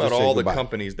easier think to about just all say the goodbye.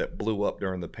 companies that blew up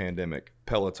during the pandemic: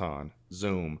 Peloton,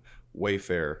 Zoom,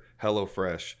 Wayfair,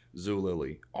 HelloFresh,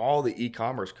 Zulily. All the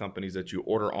e-commerce companies that you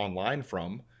order online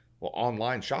from. Well,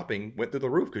 online shopping went through the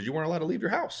roof because you weren't allowed to leave your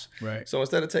house. Right. So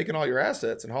instead of taking all your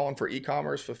assets and hauling for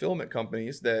e-commerce fulfillment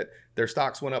companies that their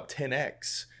stocks went up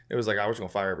 10x, it was like, I was going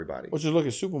to fire everybody. Well, just look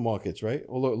at supermarkets, right?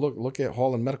 Well, look at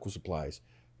hauling medical supplies,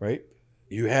 right?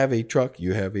 You have a truck,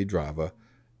 you have a driver,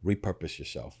 repurpose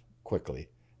yourself quickly.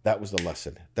 That was the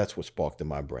lesson. That's what sparked in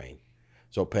my brain.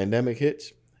 So pandemic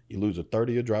hits, you lose a third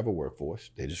of your driver workforce.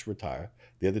 They just retire.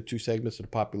 The other two segments of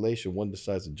the population, one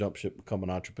decides to jump ship, become an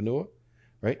entrepreneur,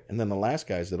 right? And then the last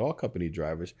guys that are company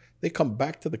drivers, they come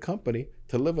back to the company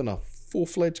to live in a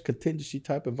full-fledged contingency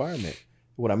type environment.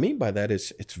 What I mean by that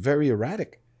is it's very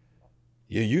erratic.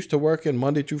 You're used to working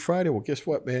Monday through Friday. Well, guess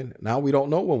what, man? Now we don't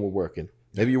know when we're working.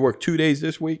 Maybe you work 2 days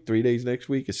this week, 3 days next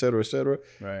week, et cetera, et cetera.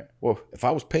 Right. Well, if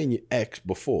I was paying you X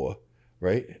before,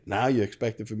 right? Now you're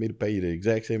expecting for me to pay you the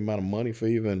exact same amount of money for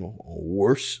even a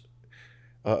worse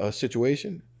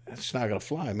situation. It's not going to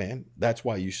fly, man. That's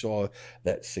why you saw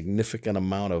that significant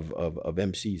amount of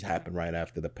MCs happen right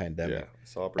after the pandemic.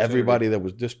 Yeah, everybody that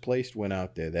was displaced went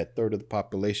out there. That third of the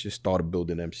population started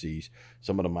building MCs.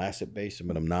 Some of them asset-based, some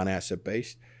of them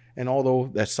non-asset-based. And although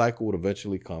that cycle would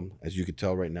eventually come, as you can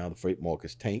tell right now, the freight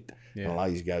market's tanked. Yeah. And a lot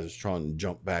of these guys are trying to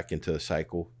jump back into the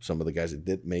cycle. Some of the guys that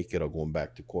did make it are going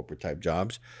back to corporate-type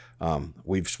jobs.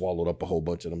 We've swallowed up a whole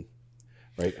bunch of them.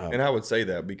 Right. And I would say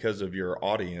that because of your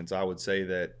audience, I would say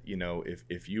that, you know,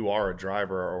 if you are a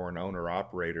driver or an owner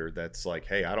operator that's like,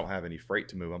 hey, I don't have any freight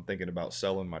to move, I'm thinking about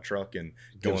selling my truck and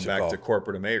going back to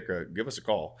corporate America, give us a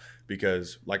call.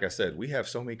 Because like I said, we have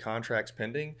so many contracts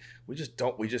pending. We just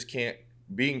can't,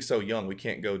 being so young, we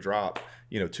can't go drop,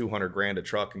 $200,000 a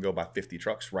truck and go buy 50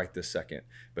 trucks right this second.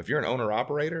 But if you're an owner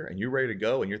operator and you're ready to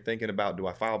go and you're thinking about, do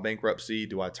I file bankruptcy?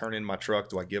 Do I turn in my truck?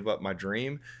 Do I give up my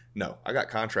dream? No, I got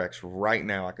contracts right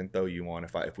now I can throw you on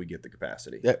if we get the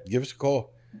capacity. Yeah, give us a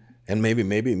call. And maybe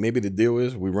the deal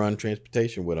is we run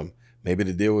transportation with them. Maybe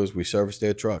the deal is we service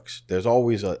their trucks. There's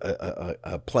always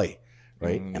a play,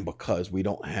 right? And because we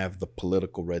don't have the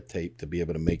political red tape to be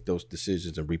able to make those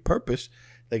decisions and repurpose,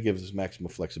 that gives us maximum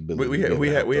flexibility. We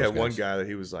had one guy that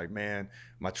he was like, man,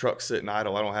 my truck's sitting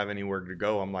idle. I don't have anywhere to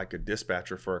go. I'm like a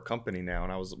dispatcher for a company now.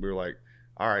 And we were like,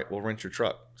 all right, we'll rent your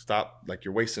truck. Stop. Like,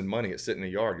 you're wasting money. It's sitting in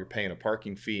the yard. You're paying a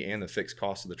parking fee and the fixed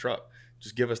cost of the truck.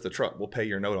 Just give us the truck. We'll pay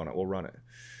your note on it. We'll run it.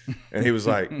 And he was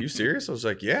like, you serious? I was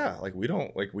like, yeah. Like,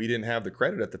 we didn't have the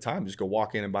credit at the time. Just go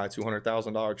walk in and buy a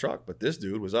 $200,000 truck. But this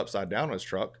dude was upside down on his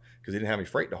truck because he didn't have any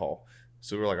freight to haul.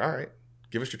 So we were like, all right,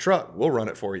 give us your truck. We'll run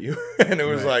it for you. And it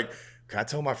was like, can I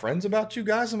tell my friends about you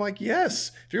guys? I'm like,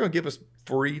 yes. If you're going to give us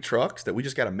free trucks that we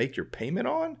just got to make your payment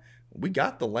on, we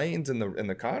got the lanes and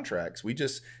the contracts.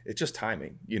 It's just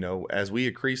timing. As we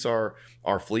increase our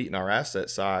fleet and our asset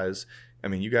size, I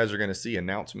mean, you guys are going to see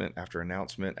announcement after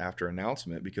announcement after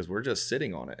announcement because we're just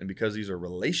sitting on it. And because these are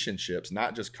relationships,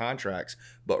 not just contracts,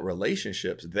 but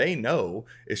relationships, they know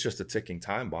it's just a ticking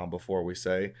time bomb before we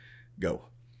say, go.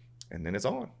 And then it's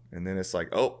on. And then it's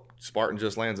like, oh, Spartan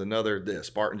just lands another this.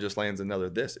 Spartan just lands another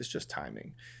this. It's just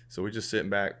timing. So we're just sitting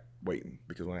back waiting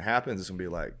because when it happens, it's going to be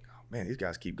like, man, these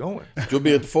guys keep going. You'll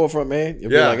be at the forefront, man. You'll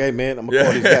be like, hey, man, I'm going to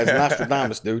call these guys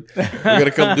Nostradamus, dude. We're going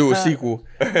to come do a sequel.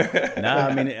 Nah,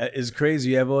 I mean, it's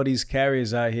crazy. You have all these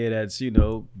carriers out here that's,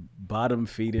 bottom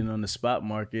feeding on the spot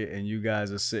market, and you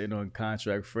guys are sitting on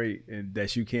contract freight and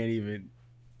that you can't even,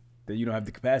 that you don't have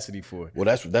the capacity for. Well,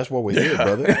 that's what we're here,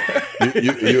 brother. I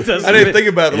didn't think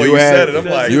about the way you said it. I'm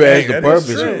like, you asked the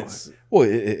purpose. Well,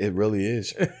 it really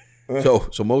is.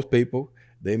 So most people,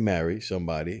 they marry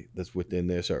somebody that's within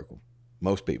their circle.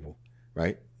 Most people,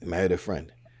 right? They marry their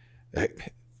friend.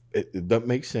 it doesn't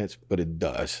make sense, but it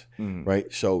does,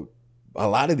 right? So a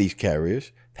lot of these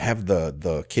carriers have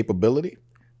the capability,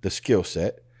 the skill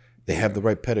set, they have the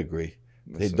right pedigree.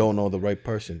 They don't know the right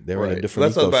person. They're in a different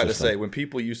That's what I was about to ecosystem. say. When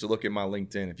people used to look at my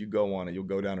LinkedIn, if you go on it, you'll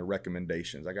go down to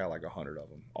recommendations. I got like 100 of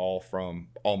them, all from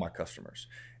all my customers.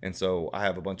 And so I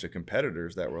have a bunch of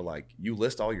competitors that were like, you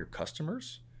list all your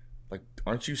customers? Like,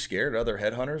 aren't you scared other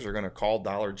headhunters are going to call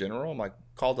Dollar General? I'm like,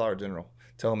 call Dollar General.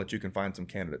 Tell them that you can find some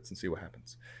candidates and see what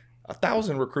happens.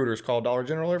 1,000 recruiters call Dollar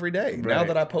General every day. Right. Now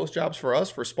that I post jobs for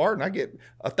us, for Spartan, I get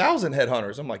 1,000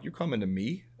 headhunters. I'm like, you coming to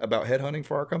me about headhunting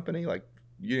for our company? Like,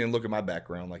 you didn't look at my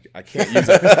background. Like, I can't use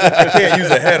a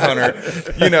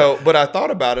headhunter, but I thought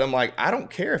about it. I'm like, I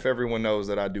don't care if everyone knows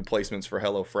that I do placements for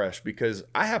HelloFresh because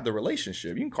I have the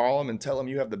relationship. You can call them and tell them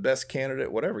you have the best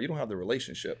candidate, whatever. You don't have the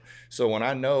relationship. So when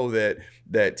I know that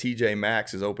TJ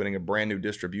Maxx is opening a brand new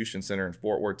distribution center in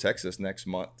Fort Worth, Texas next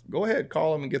month, go ahead,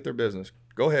 call them and get their business.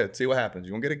 Go ahead, see what happens.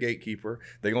 You're going to get a gatekeeper.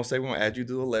 They're going to say, we're going to add you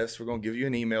to the list. We're going to give you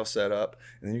an email set up,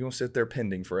 and then you're going to sit there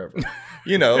pending forever.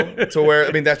 To where,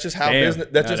 I mean, that's just how business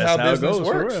business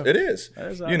works. It is.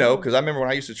 Because I remember when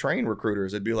I used to train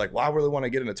recruiters, it'd be like, well, I really want to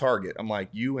get into Target. I'm like,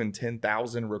 you and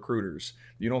 10,000 recruiters.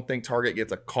 You don't think Target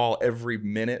gets a call every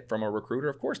minute from a recruiter?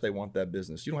 Of course they want that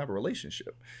business. You don't have a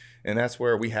relationship. And that's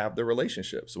where we have the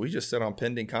relationship. So we just sit on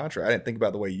pending contract. I didn't think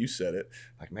about the way you said it.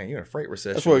 Like, man, you're in a freight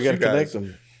recession. That's where we got to connect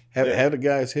them. Have the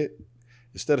guys hit.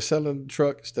 Instead of selling the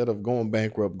truck, instead of going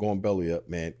bankrupt, going belly up,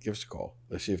 man, give us a call.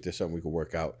 Let's see if there's something we can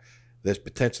work out. There's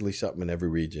potentially something in every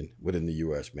region within the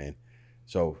U.S., man.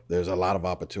 So there's a lot of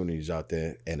opportunities out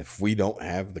there. And if we don't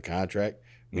have the contract,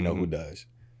 we know who does,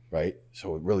 right?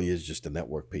 So it really is just a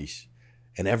network piece.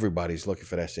 And everybody's looking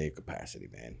for that same capacity,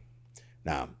 man.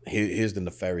 Now, here's the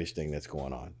nefarious thing that's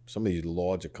going on. Some of these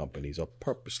larger companies are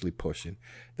purposely pushing.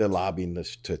 They're lobbying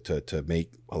this to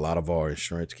make a lot of our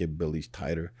insurance capabilities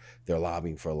tighter. They're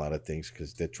lobbying for a lot of things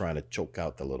because they're trying to choke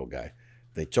out the little guy.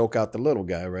 If they choke out the little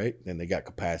guy, right, then they got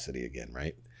capacity again,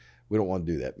 right? We don't want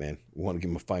to do that, man. We want to give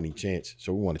them a fighting chance.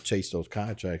 So we want to chase those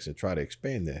contracts and try to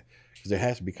expand there because there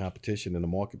has to be competition in the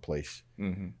marketplace.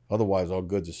 Otherwise, all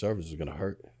goods and services are going to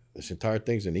hurt. This entire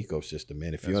thing's an ecosystem,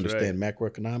 man. If you understand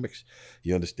macroeconomics,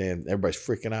 you understand everybody's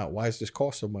freaking out. Why does this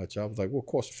cost so much? I was like, well,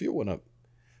 cost of fuel went up.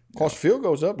 Cost of fuel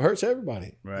goes up, hurts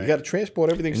everybody. Right. You got to transport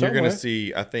everything somewhere. You're going to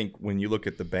see, I think, when you look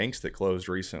at the banks that closed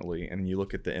recently and you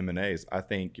look at the M&As, I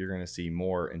think you're going to see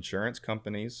more insurance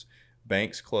companies,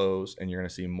 banks close, and you're going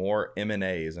to see more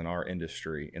M&As in our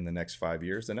industry in the next 5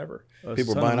 years than ever.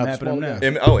 People buying out the smaller guys.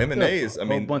 M&As. I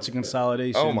mean, a bunch of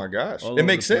consolidation. Oh my gosh, it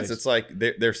makes sense. It's like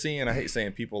they're seeing. I hate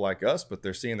saying people like us, but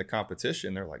they're seeing the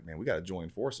competition. They're like, man, we got to join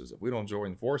forces. If we don't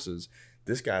join forces,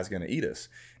 this guy's going to eat us.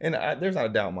 And there's not a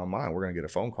doubt in my mind we're going to get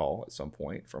a phone call at some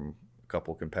point from a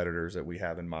couple competitors that we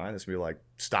have in mind. It's going to be like,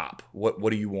 stop. What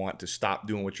do you want to stop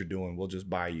doing what you're doing? We'll just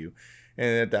buy you.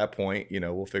 And at that point,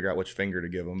 we'll figure out which finger to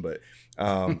give them. But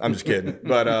I'm just kidding.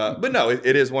 But no,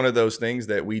 it is one of those things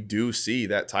that we do see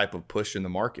that type of push in the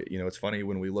market. It's funny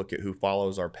when we look at who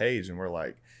follows our page and we're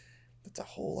like, that's a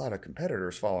whole lot of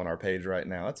competitors following our page right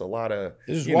now. That's a lot of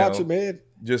just watching, man.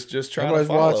 Just trying Everybody's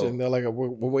to follow. Watching. They're like,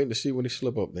 we're waiting to see when he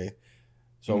slip up, man.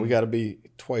 So we got to be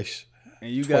twice.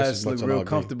 And you guys look real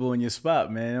comfortable in your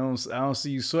spot, man. I don't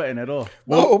see you sweating at all.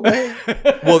 Well, man.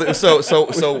 Well,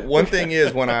 so one thing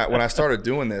is when I started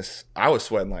doing this, I was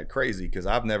sweating like crazy because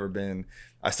I've never been.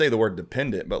 I say the word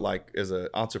dependent, but like as an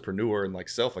entrepreneur and like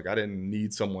self, like I didn't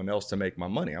need someone else to make my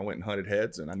money. I went and hunted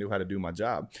heads, and I knew how to do my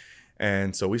job.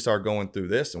 And so we started going through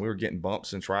this, and we were getting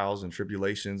bumps and trials and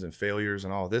tribulations and failures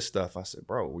and all this stuff. I said,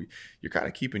 bro, you're kind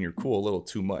of keeping your cool a little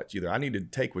too much. Either I need to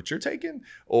take what you're taking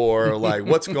or like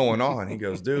what's going on? He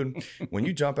goes, dude, when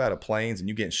you jump out of planes and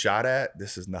you getting shot at,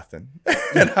 this is nothing.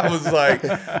 And I was like,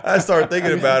 I started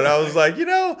thinking about it. I was like,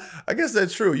 I guess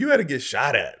that's true. You had to get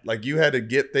shot at. Like you had to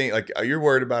get things like you're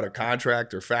worried about a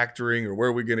contract or factoring or where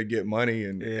are we going to get money?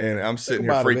 And I'm sitting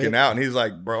here freaking out. And he's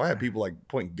like, bro, I had people like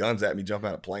pointing guns at me jumping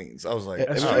out of planes. I was like,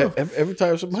 every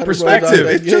time somebody perspective,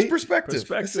 it's just perspective.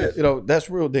 That's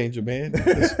real danger, man.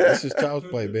 This is child's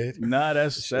play, man. Nah,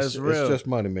 that's real. It's just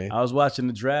money, man. I was watching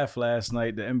the draft last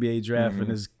night, the NBA draft,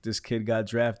 and this kid got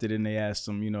drafted, and they asked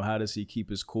him, how does he keep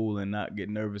his cool and not get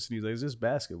nervous? And he's like, "It's just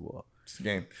basketball." It's a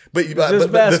game, but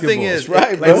the thing is,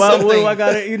 right? Like, what do I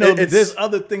got to? There's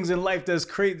other things in life that's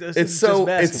crazy. It's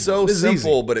so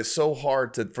simple, but it's so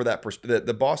hard for that perspective.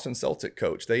 The Boston Celtic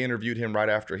coach, they interviewed him right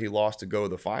after he lost to go to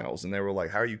the finals, and they were like,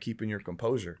 "How are you keeping your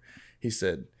composure?" He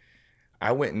said,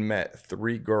 "I went and met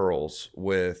 3 girls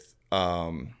with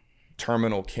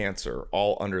terminal cancer,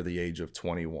 all under the age of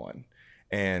 21,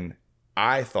 and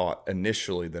I thought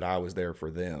initially that I was there for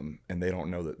them, and they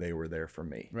don't know that they were there for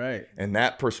me. Right. And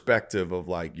that perspective of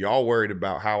like, y'all worried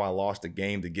about how I lost a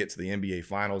game to get to the NBA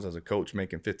finals as a coach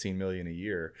making $15 million a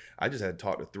year. I just had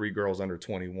talked to 3 girls under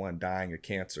 21 dying of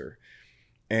cancer.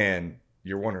 And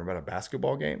you're wondering about a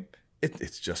basketball game?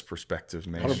 It's just perspective,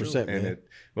 man. 100%, and man.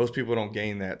 Most people don't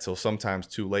gain that till sometimes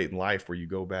too late in life, where you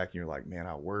go back and you're like, man,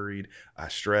 I worried, I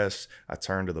stressed, I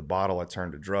turned to the bottle, I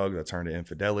turned to drugs, I turned to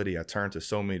infidelity, I turned to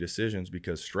so many decisions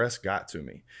because stress got to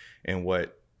me. And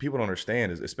what people don't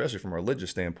understand is, especially from a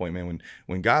religious standpoint, man,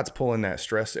 when God's pulling that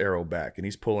stress arrow back and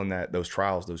he's pulling those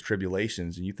trials, those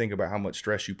tribulations, and you think about how much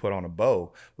stress you put on a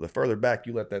bow, well, the further back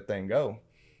you let that thing go,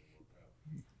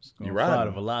 you're right.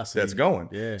 The velocity That's going.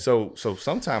 Yeah. So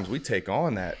sometimes we take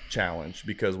on that challenge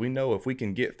because we know if we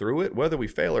can get through it, whether we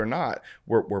fail or not,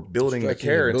 we're building the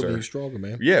character. Building you stronger,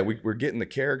 man. Yeah, we're getting the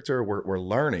character. We're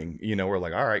learning. We're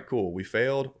like, all right, cool. We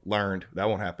failed, learned. That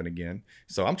won't happen again.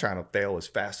 So I'm trying to fail as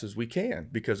fast as we can,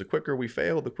 because the quicker we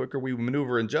fail, the quicker we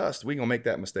maneuver and adjust. We're gonna make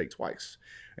that mistake twice,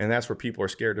 and that's where people are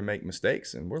scared to make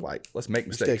mistakes. And we're like, let's make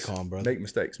mistakes. Stay calm, brother. Make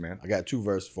mistakes, man. I got 2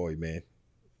 verses for you, man.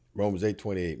 Romans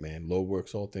 8:28, man. Lord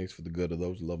works all things for the good of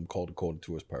those who love him, called according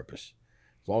to his purpose.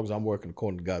 As long as I'm working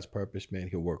according to God's purpose, man,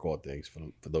 he'll work all things for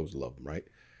those who love him, right?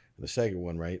 And the second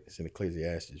one, right, it's in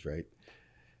Ecclesiastes, right?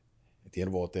 At the end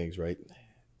of all things, right,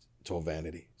 it's all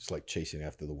vanity. It's like chasing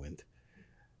after the wind.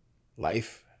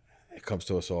 Life, it comes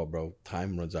to us all, bro.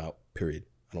 Time runs out, period.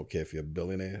 I don't care if you're a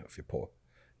billionaire or if you're poor.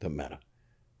 Doesn't matter,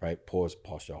 right? Poor is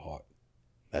posture of heart.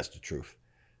 That's the truth.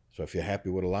 So if you're happy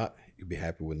with a lot, you'll be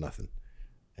happy with nothing.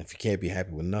 And if you can't be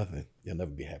happy with nothing, you'll never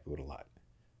be happy with a lot,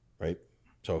 right?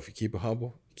 So if you keep it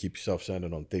humble, keep yourself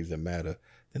centered on things that matter,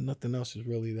 then nothing else is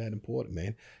really that important,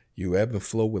 man. You ebb and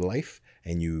flow with life,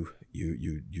 and you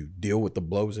deal with the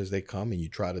blows as they come, and you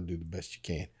try to do the best you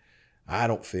can. I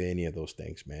don't fear any of those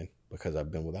things, man, because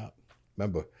I've been without.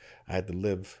 Remember, I had to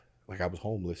live like I was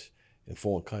homeless in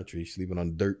foreign countries, sleeping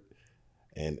on dirt,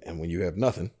 and when you have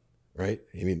nothing, right?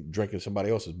 I mean, drinking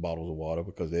somebody else's bottles of water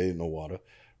because there ain't no water.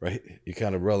 Right? You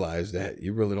kind of realize that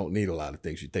you really don't need a lot of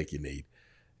things you think you need.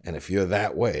 And if you're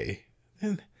that way,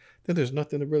 then there's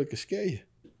nothing that really can scare you.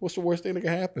 What's the worst thing that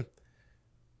can happen?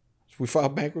 If we file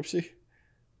bankruptcy?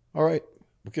 All right.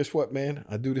 But guess what, man?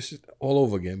 I do this all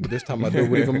over again. But this time I do it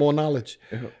with even more knowledge.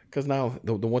 Because now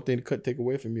the one thing that couldn't take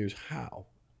away from you is how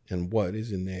and what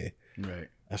is in there. Right.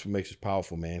 That's what makes us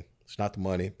powerful, man. It's not the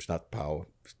money. It's not the power.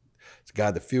 It's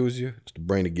God that fuels you. It's the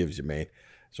brain that gives you, man.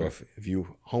 So if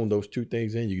you hone those 2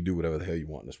 things in, you can do whatever the hell you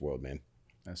want in this world, man.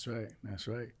 That's right. That's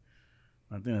right.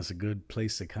 I think that's a good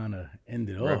place to kind of end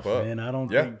it Wrap off, up. man. I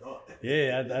don't Yeah. think.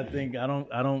 Yeah, I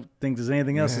don't think there's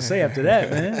anything else to say after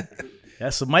that, man.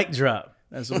 That's a mic drop.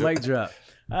 That's a mic drop.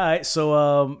 All right,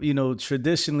 so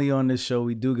traditionally on this show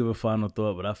we do give a final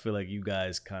thought, but I feel like you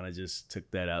guys kind of just took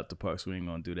that out the park, so we ain't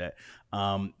gonna do that.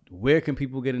 Where can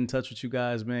people get in touch with you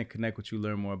guys, man? Connect with you,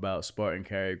 learn more about Spartan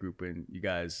Carrier Group and you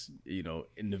guys,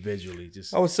 individually.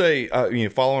 Just I would say,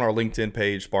 following our LinkedIn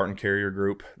page, Spartan Carrier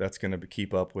Group. That's going to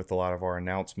keep up with a lot of our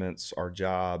announcements, our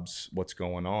jobs, what's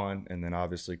going on, and then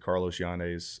obviously Carlos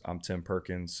Yanes, I'm Tim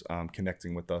Perkins,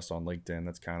 connecting with us on LinkedIn.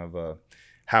 That's kind of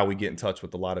how we get in touch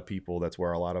with a lot of people. That's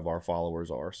where a lot of our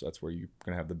followers are. So that's where you're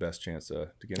going to have the best chance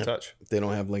to get in touch. If they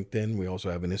don't have LinkedIn, we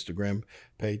also have an Instagram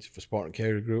page for Spartan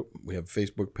Carrier Group. We have a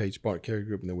Facebook page, Spartan Carrier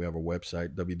Group, and then we have our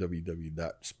website,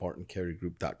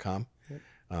 www.spartancarriergroup.com.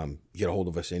 Get a hold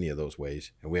of us any of those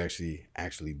ways, and we actually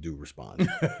do respond.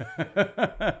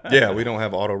 Yeah, we don't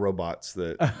have auto robots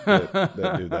that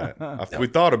do that. We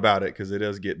thought about it because it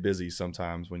does get busy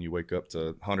sometimes when you wake up to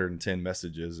 110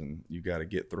 messages and you got to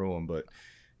get through them. But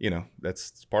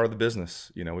that's part of the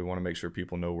business. We want to make sure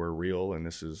people know we're real and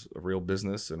this is a real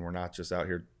business and we're not just out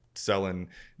here selling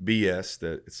BS.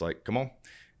 That it's like, come on.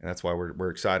 And that's why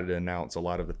we're excited to announce a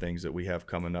lot of the things that we have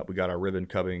coming up. We got our ribbon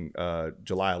cutting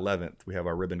July 11th. We have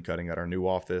our ribbon cutting at our new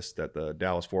office that the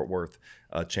Dallas-Fort Worth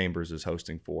Chambers is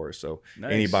hosting for us. So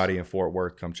Anybody in Fort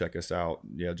Worth, come check us out.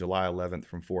 Yeah, July 11th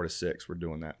from 4 to 6, we're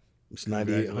doing that. It's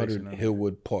 9800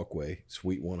 Hillwood Parkway,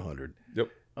 Suite 100. Yep.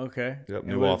 Okay. Yep,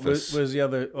 new office. Where's the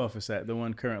other office at? The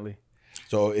one currently?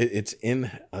 So it's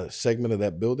in a segment of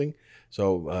that building.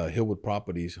 So Hillwood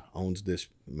Properties owns this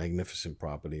magnificent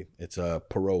property. It's a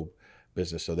Perot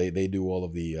business. So they do all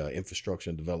of the infrastructure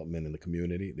and development in the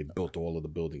community. They built all of the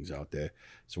buildings out there.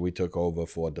 So we took over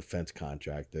for a defense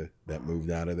contractor that moved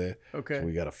out of there. Okay. So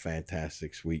we got a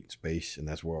fantastic suite space, and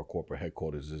that's where our corporate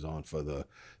headquarters is on for the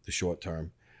short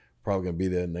term. Probably going to be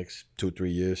there the next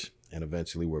 2-3 years. And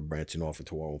eventually we're branching off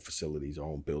into our own facilities, our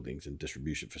own buildings and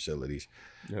distribution facilities.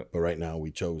 Yep. But right now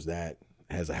we chose that.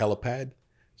 It has a helipad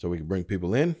so we can bring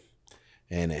people in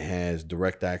and it has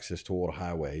direct access to all the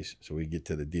highways. So we get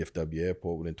to the DFW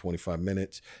airport within 25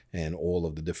 minutes, and all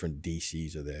of the different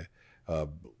DCs are there.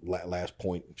 Last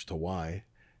point as to why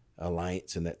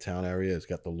Alliance in that town area has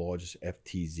got the largest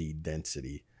FTZ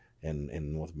density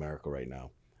in North America right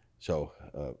now. So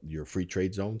your free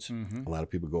trade zones, a lot of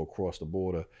people go across the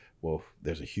border. Well,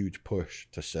 there's a huge push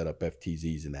to set up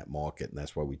FTZs in that market, and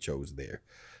that's why we chose there,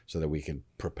 so that we can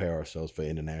prepare ourselves for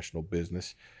international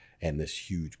business and this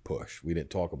huge push. We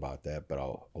didn't talk about that, but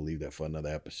I'll leave that for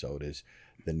another episode, is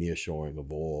the nearshoring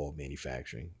of all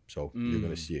manufacturing. So you're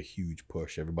going to see a huge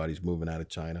push. Everybody's moving out of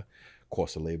China.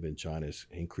 Cost of labor in China has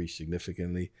increased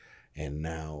significantly. And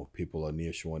now people are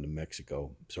nearshoring to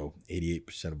Mexico. So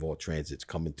 88% of all transits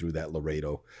coming through that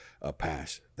Laredo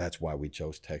pass. That's why we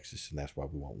chose Texas, and that's why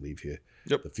we won't leave here.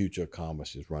 Yep. The future of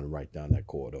commerce is running right down that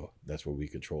corridor. That's where we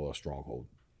control our stronghold.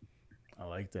 I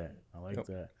like that.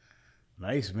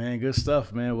 Nice, man. Good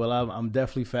stuff, man. Well, I'm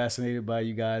definitely fascinated by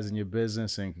you guys and your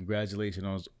business, and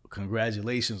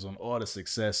congratulations on all the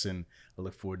success, and I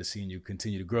look forward to seeing you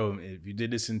continue to grow. If you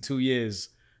did this in 2 years,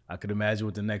 I could imagine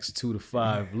what the next 2 to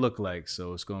 5 look like.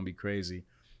 So it's going to be crazy.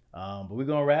 But we're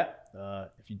going to wrap.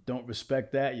 If you don't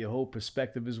respect that, your whole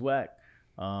perspective is whack.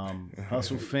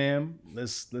 Hustle fam,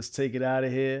 let's take it out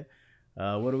of here.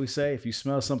 What do we say? If you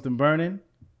smell something burning,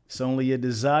 it's only your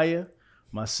desire.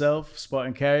 Myself,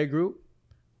 Spartan Carrier Group,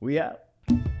 we out.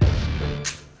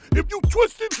 If you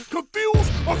twisted,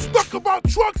 confused, or stuck about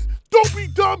trucks, don't be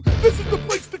dumb. This is the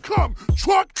place to come.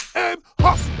 Truck and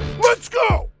hustle. Let's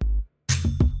go.